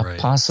be a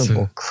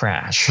possible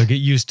crash. So get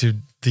used to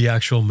the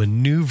actual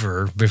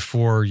maneuver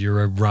before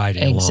you're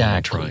riding along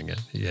and trying it.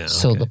 Yeah.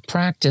 So the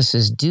practice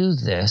is do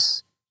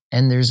this,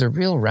 and there's a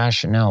real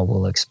rationale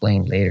we'll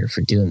explain later for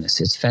doing this.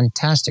 It's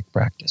fantastic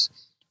practice.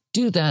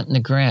 Do that in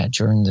the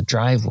garage or in the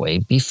driveway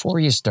before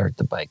you start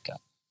the bike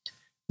up.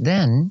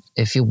 Then,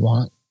 if you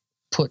want,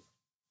 put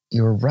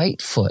your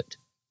right foot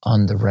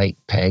on the right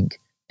peg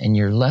and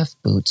your left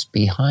boot's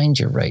behind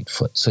your right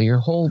foot. So your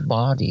whole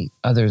body,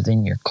 other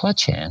than your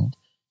clutch hand,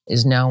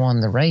 is now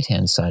on the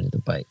right-hand side of the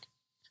bike.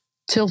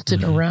 Tilt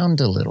it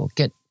around a little.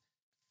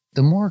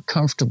 The more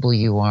comfortable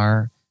you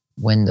are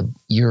when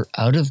you're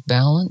out of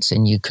balance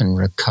and you can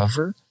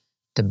recover,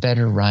 the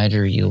better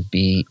rider you'll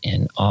be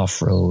in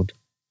off-road,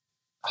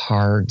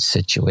 hard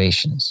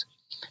situations.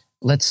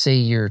 Let's say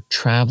you're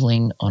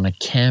traveling on a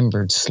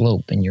cambered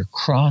slope and you're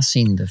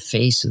crossing the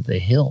face of the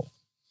hill.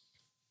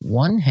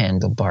 One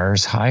handlebar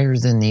is higher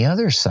than the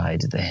other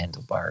side of the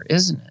handlebar,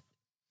 isn't it?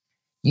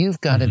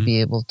 You've got to be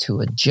able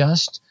to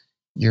adjust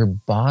your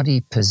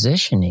body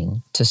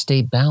positioning to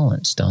stay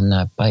balanced on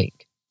that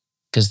bike.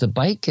 Because the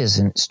bike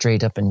isn't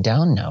straight up and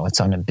down now. It's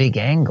on a big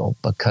angle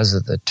because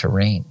of the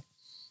terrain.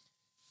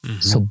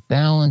 So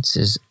balance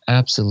is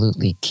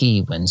absolutely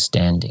key when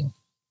standing.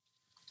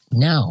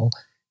 Now,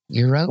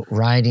 you're out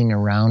riding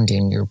around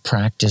in your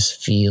practice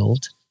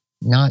field,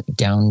 not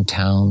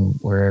downtown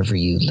wherever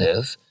you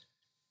live.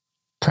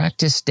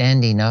 Practice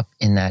standing up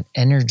in that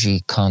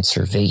energy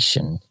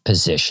conservation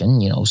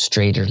position,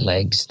 straighter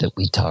legs that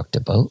we talked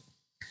about.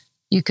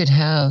 You could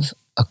have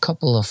a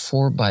couple of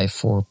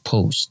 4x4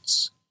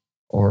 posts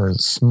or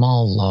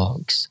small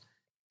logs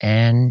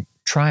and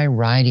try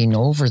riding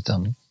over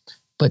them,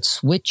 but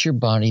switch your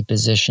body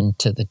position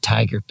to the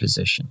tiger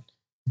position.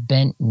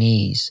 Bent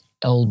knees,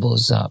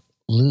 elbows up,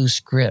 loose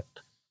grip,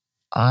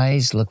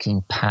 eyes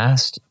looking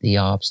past the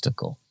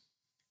obstacle,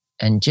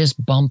 and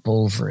just bump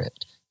over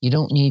it. You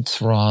don't need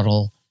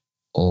throttle,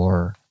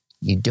 or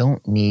you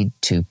don't need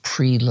to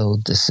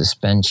preload the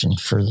suspension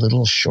for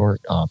little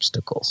short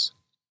obstacles.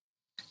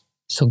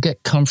 So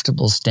get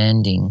comfortable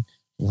standing,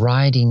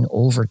 riding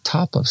over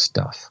top of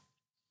stuff.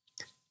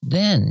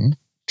 Then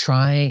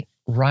try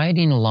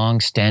riding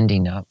along,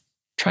 standing up.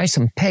 Try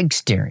some peg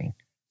steering,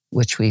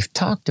 which we've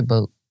talked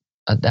about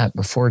that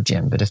before,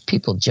 Jim. But if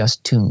people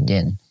just tuned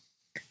in,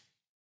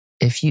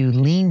 if you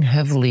lean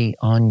heavily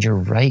on your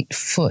right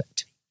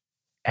foot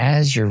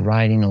as you're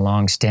riding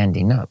along,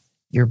 standing up,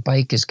 your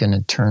bike is going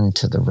to turn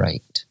to the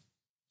right.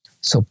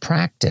 So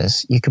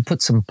practice. You could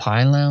put some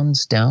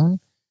pylons down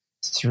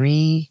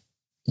 3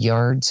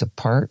 yards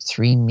apart,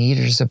 3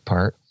 meters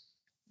apart,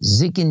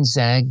 zig and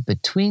zag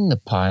between the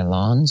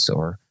pylons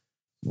or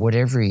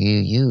whatever you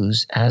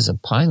use as a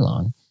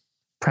pylon.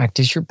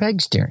 Practice your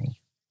peg steering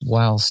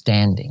while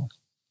standing.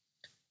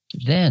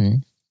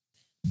 Then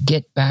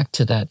get back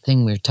to that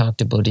thing we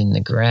talked about in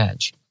the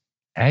garage.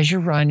 As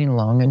you're riding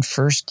along in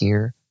first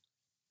gear,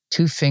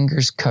 2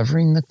 fingers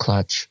covering the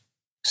clutch,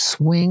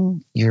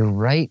 swing your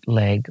right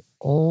leg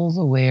all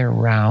the way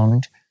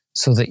around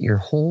so that your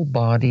whole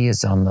body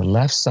is on the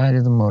left side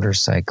of the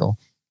motorcycle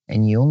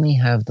and you only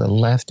have the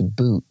left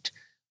boot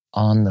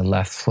on the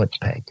left foot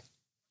peg.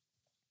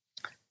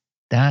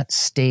 That's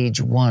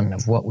stage 1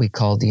 of what we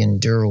call the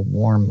enduro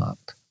warm-up.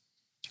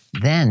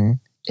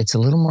 Then it's a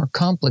little more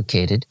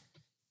complicated.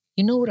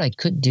 You know what I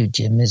could do,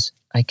 Jim, is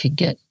I could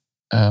get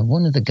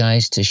one of the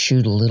guys to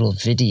shoot a little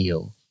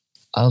video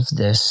of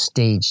this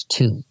stage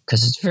 2,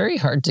 because it's very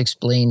hard to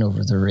explain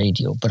over the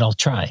radio, but I'll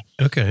try.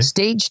 Okay.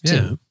 Stage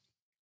 2.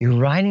 You're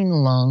riding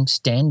along,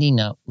 standing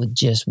up with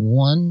just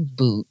one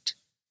boot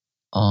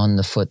on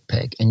the foot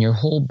peg, and your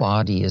whole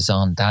body is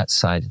on that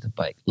side of the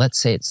bike. Let's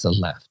say it's the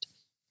left.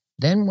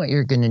 Then what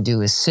you're going to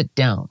do is sit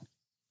down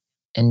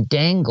and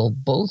dangle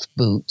both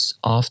boots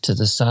off to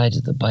the side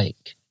of the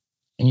bike,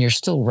 and you're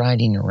still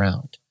riding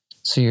around.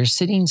 So you're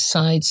sitting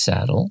side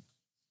saddle,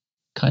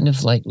 kind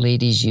of like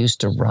ladies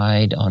used to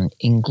ride on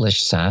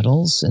English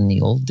saddles in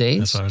the old days.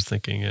 That's what I was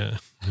thinking, yeah.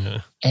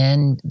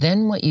 And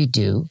then what you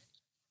do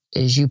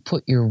is you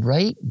put your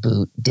right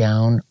boot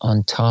down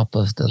on top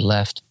of the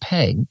left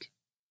peg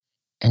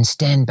and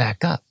stand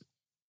back up.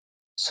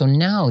 So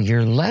now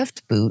your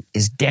left boot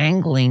is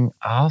dangling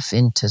off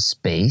into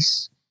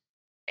space,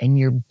 and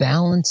you're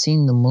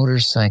balancing the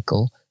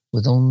motorcycle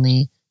with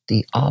only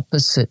the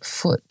opposite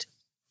foot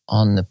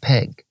on the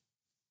peg.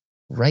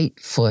 Right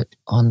foot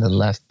on the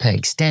left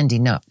peg,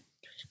 standing up.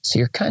 So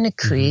you're kind of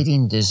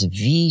creating this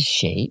V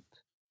shape.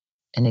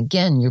 And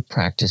again, you're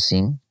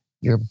practicing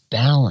your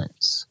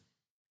balance.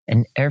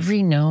 And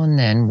every now and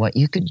then, what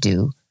you could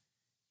do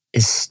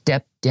is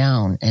step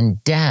down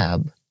and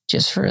dab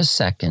just for a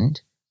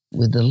second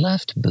with the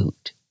left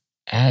boot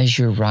as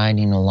you're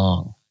riding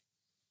along.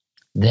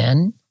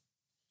 Then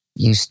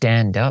you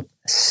stand up,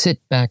 sit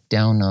back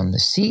down on the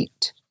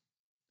seat,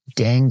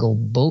 dangle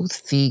both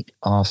feet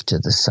off to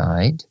the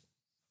side,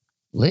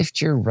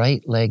 lift your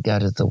right leg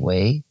out of the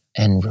way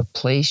and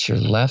replace your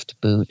left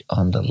boot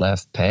on the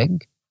left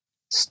peg,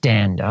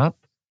 stand up,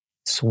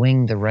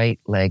 swing the right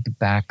leg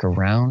back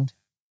around,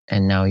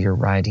 and now you're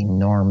riding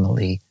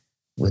normally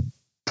with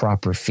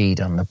proper feet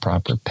on the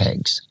proper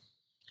pegs.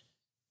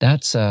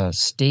 That's a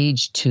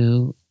stage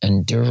 2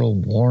 enduro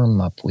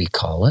warm-up, we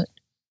call it.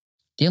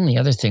 The only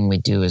other thing we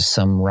do is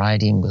some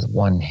riding with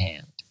one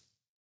hand.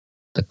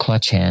 The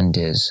clutch hand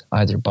is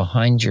either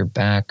behind your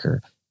back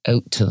or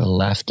out to the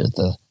left of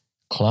the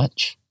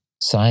clutch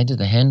side of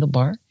the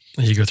handlebar.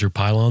 You go through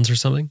pylons or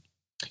something?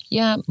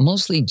 Yeah,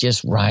 mostly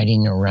just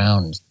riding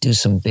around, do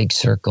some big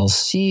circles,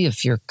 see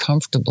if you're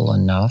comfortable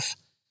enough.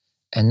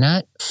 And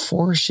that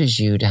forces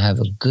you to have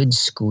a good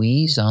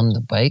squeeze on the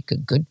bike, a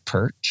good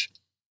perch.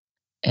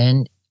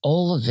 And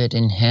all of it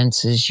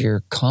enhances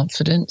your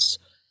confidence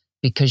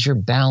because your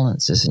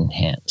balance is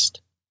enhanced.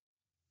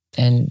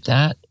 And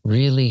that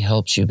really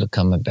helps you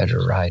become a better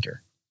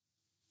rider.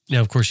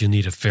 Now, of course, you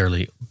need a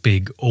fairly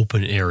big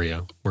open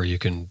area where you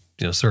can,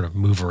 sort of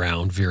move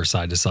around, veer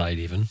side to side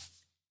even.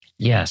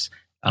 Yes,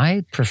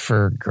 I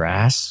prefer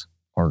grass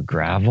or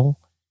gravel.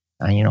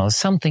 If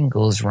something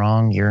goes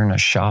wrong, you're in a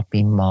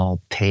shopping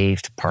mall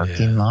paved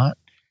parking lot,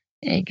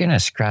 you're going to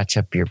scratch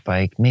up your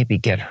bike, maybe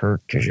get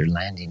hurt because you're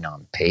landing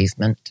on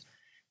pavement.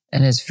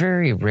 And it's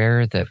very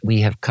rare that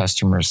we have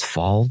customers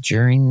fall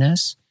during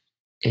this.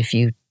 If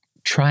you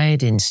try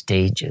it in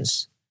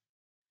stages,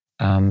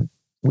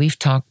 we've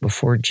talked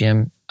before,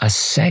 Jim, a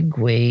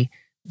segue,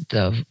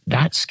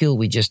 that skill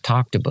we just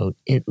talked about,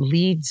 it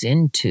leads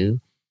into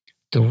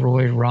the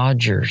Roy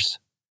Rogers,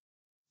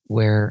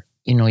 where,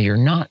 you're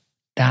not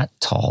that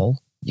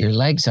tall, your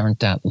legs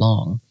aren't that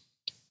long.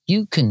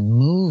 You can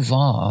move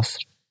off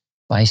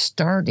by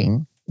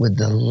starting with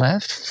the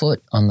left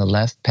foot on the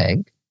left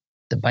peg,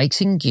 the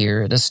bike's in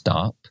gear at a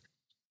stop,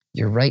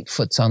 your right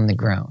foot's on the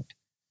ground.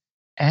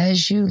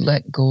 As you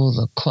let go of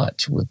the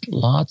clutch with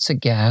lots of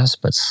gas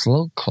but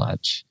slow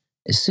clutch,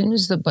 as soon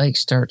as the bike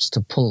starts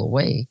to pull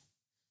away,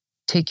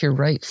 take your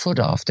right foot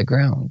off the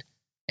ground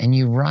and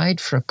you ride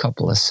for a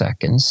couple of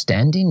seconds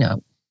standing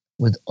up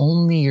with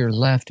only your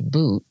left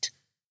boot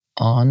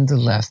on the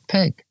left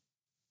peg.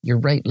 Your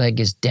right leg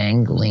is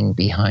dangling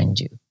behind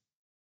you.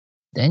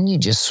 Then you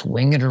just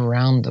swing it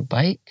around the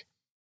bike,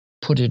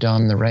 put it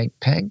on the right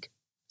peg,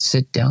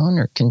 sit down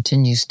or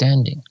continue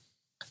standing.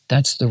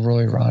 That's the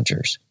Roy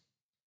Rogers.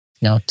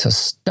 Now to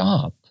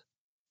stop,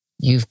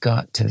 you've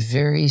got to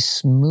very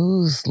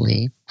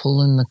smoothly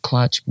pull in the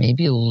clutch,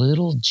 maybe a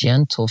little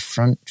gentle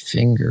front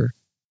finger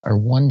or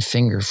one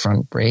finger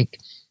front brake,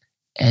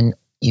 and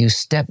you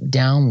step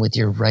down with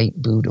your right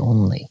boot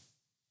only.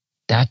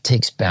 That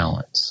takes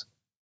balance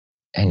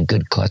and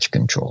good clutch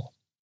control.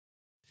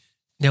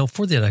 Now,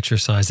 for that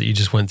exercise that you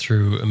just went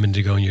through a minute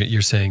ago, and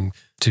you're saying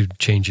to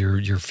change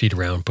your feet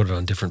around, put it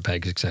on different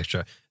pegs,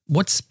 etc.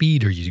 What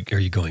speed are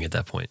you going at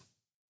that point?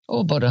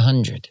 Oh, about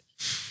 100.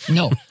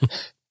 No,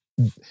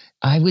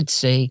 I would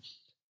say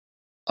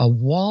a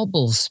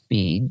wobble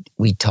speed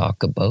we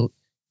talk about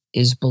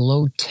is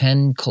below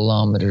 10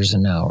 kilometers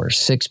an hour,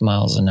 6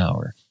 miles an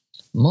hour.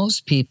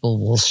 Most people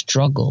will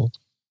struggle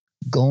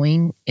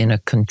going in a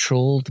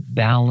controlled,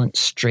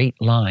 balanced,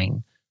 straight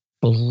line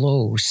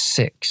below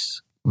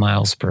 6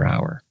 miles per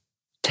hour,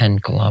 10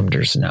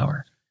 kilometers an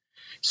hour.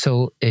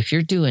 So if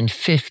you're doing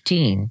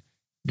 15,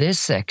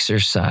 this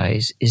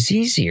exercise is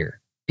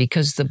easier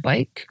because the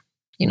bike,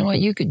 you know what,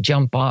 you could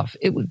jump off.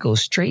 It would go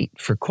straight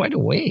for quite a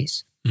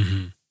ways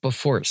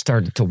before it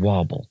started to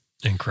wobble.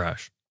 And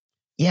crash.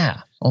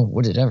 Yeah. Oh,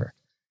 would it ever?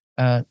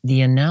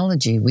 The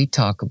analogy we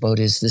talk about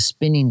is the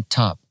spinning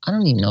top. I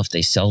don't even know if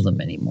they sell them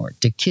anymore.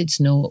 Do kids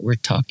know what we're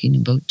talking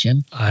about,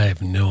 Jim? I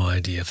have no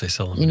idea if they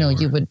sell them anymore.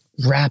 You would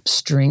wrap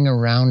string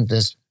around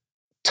this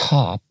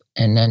top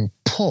and then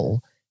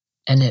pull,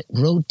 and it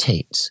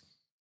rotates.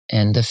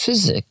 And the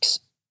physics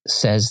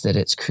says that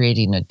it's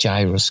creating a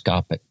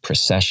gyroscopic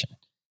precession,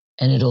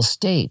 and it'll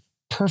stay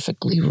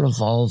perfectly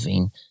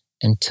revolving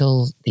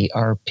until the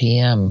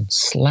RPM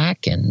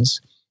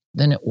slackens,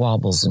 then it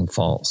wobbles and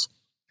falls.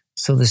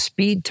 So the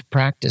speed to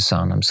practice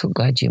on, I'm so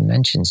glad you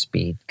mentioned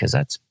speed, because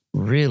that's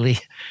really,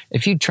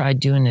 if you tried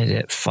doing it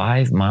at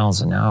 5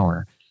 miles an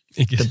hour,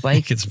 the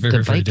bike, it's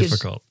very, very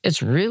difficult.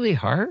 It's really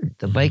hard.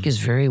 The bike is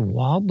very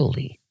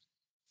wobbly.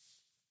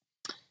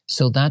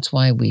 So that's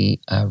why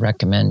we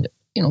recommend,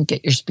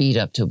 get your speed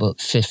up to about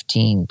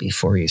 15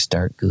 before you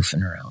start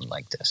goofing around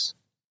like this.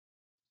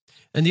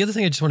 And the other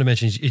thing I just want to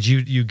mention is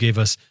you gave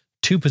us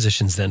 2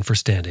 positions then for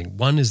standing.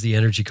 One is the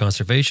energy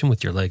conservation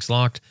with your legs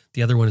locked.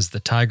 The other one is the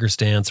tiger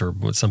stance, or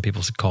what some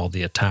people call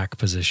the attack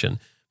position,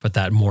 but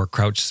that more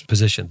crouched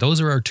position.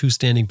 Those are our 2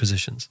 standing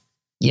positions.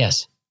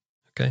 Yes.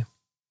 Okay.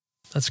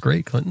 That's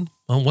great, Clinton.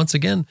 Well, once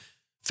again,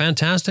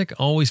 fantastic.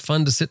 Always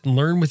fun to sit and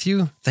learn with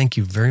you. Thank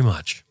you very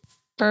much.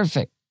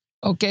 Perfect.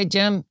 Okay,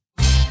 Jim.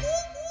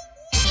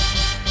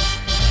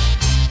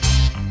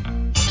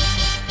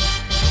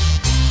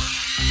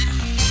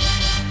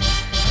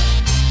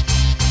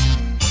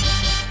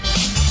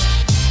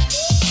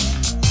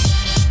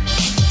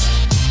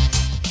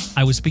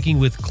 I was speaking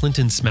with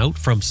Clinton Smout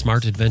from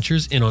Smart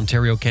Adventures in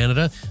Ontario,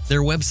 Canada.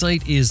 Their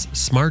website is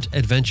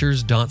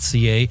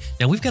smartadventures.ca.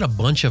 Now, we've got a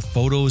bunch of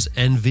photos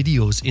and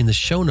videos in the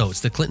show notes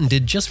that Clinton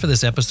did just for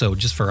this episode,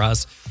 just for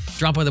us.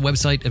 Drop by the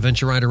website,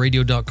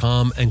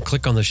 adventureriderradio.com, and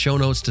click on the show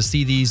notes to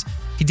see these.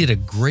 He did a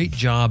great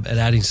job at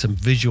adding some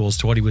visuals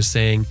to what he was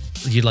saying.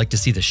 You'd like to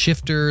see the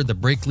shifter, the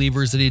brake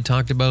levers that he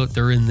talked about,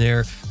 they're in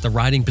there. The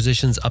riding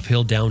positions,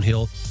 uphill,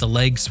 downhill. The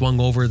legs swung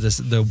over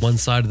the one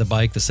side of the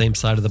bike, the same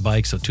side of the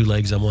bike, so 2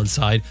 legs on one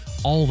side.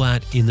 All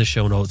that in the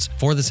show notes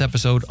for this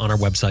episode on our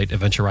website,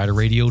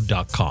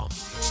 adventureriderradio.com.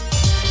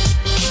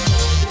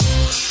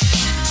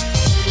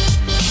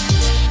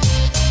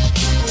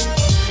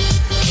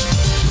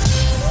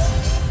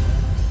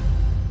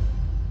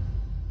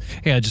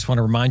 Hey, I just want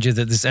to remind you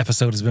that this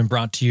episode has been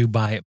brought to you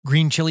by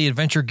Green Chili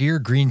Adventure Gear,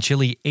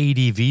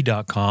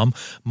 greenchiliadv.com,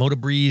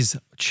 Motobreeze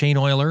Chain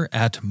Oiler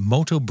at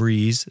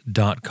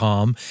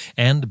motobreeze.com,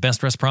 and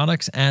Best Rest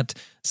Products at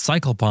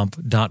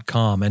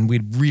cyclepump.com. And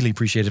we'd really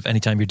appreciate it if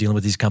anytime you're dealing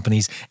with these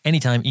companies,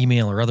 anytime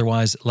email or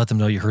otherwise, let them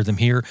know you heard them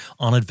here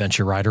on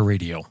Adventure Rider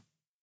Radio.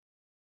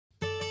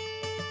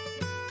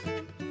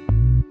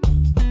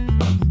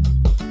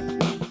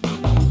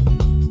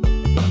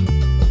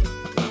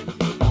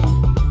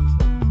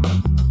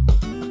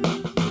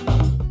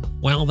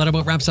 Well, that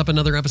about wraps up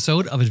another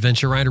episode of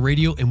Adventure Rider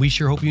Radio, and we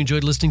sure hope you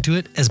enjoyed listening to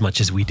it as much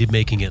as we did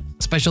making it.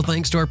 Special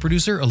thanks to our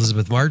producer,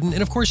 Elizabeth Martin,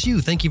 and of course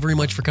you. Thank you very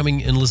much for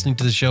coming and listening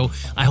to the show.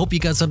 I hope you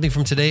got something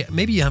from today.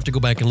 Maybe you have to go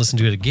back and listen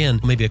to it again,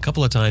 maybe a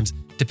couple of times,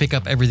 to pick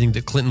up everything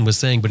that Clinton was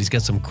saying, but he's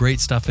got some great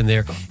stuff in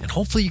there, and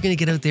hopefully you're going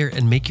to get out there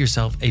and make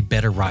yourself a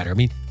better rider. I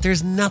mean,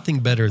 there's nothing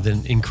better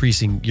than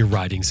increasing your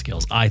riding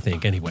skills, I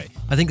think, anyway.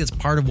 I think that's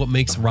part of what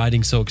makes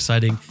riding so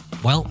exciting.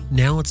 Well,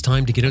 now it's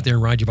time to get out there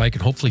and ride your bike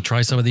and hopefully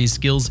try some of these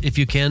skills if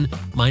you can.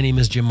 My name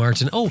is Jim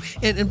Martin. Oh,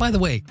 and by the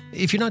way,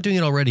 if you're not doing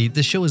it already,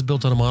 this show is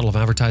built on a model of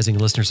advertising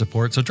and listener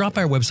support, so drop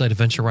by our website,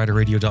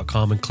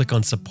 adventureriderradio.com, and click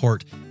on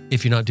support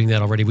if you're not doing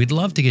that already. We'd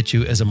love to get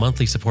you as a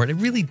monthly support. It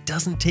really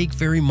doesn't take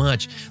very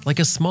much. Like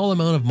a small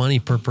amount of money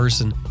per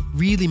person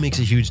really makes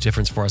a huge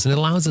difference for us, and it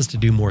allows us to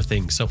do more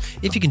things. So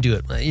if you can do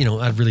it,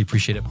 I'd really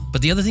appreciate it.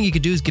 But the other thing you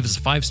could do is give us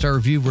a 5-star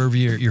review wherever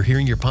you're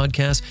hearing your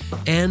podcast,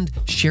 and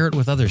share it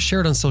with others.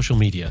 Share it on social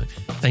media.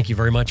 Thank you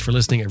very much for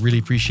listening. I really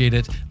appreciate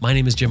it. My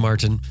name is Jim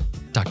Martin.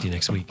 Talk to you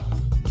next week.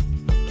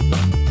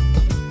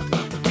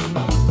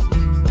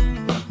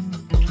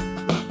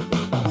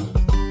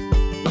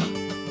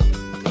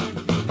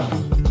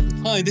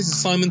 Hi, this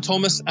is Simon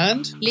Thomas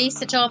and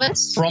Lisa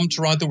Thomas from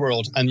To Ride the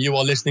World, and you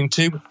are listening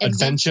to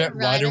Adventure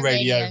Rider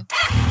Radio.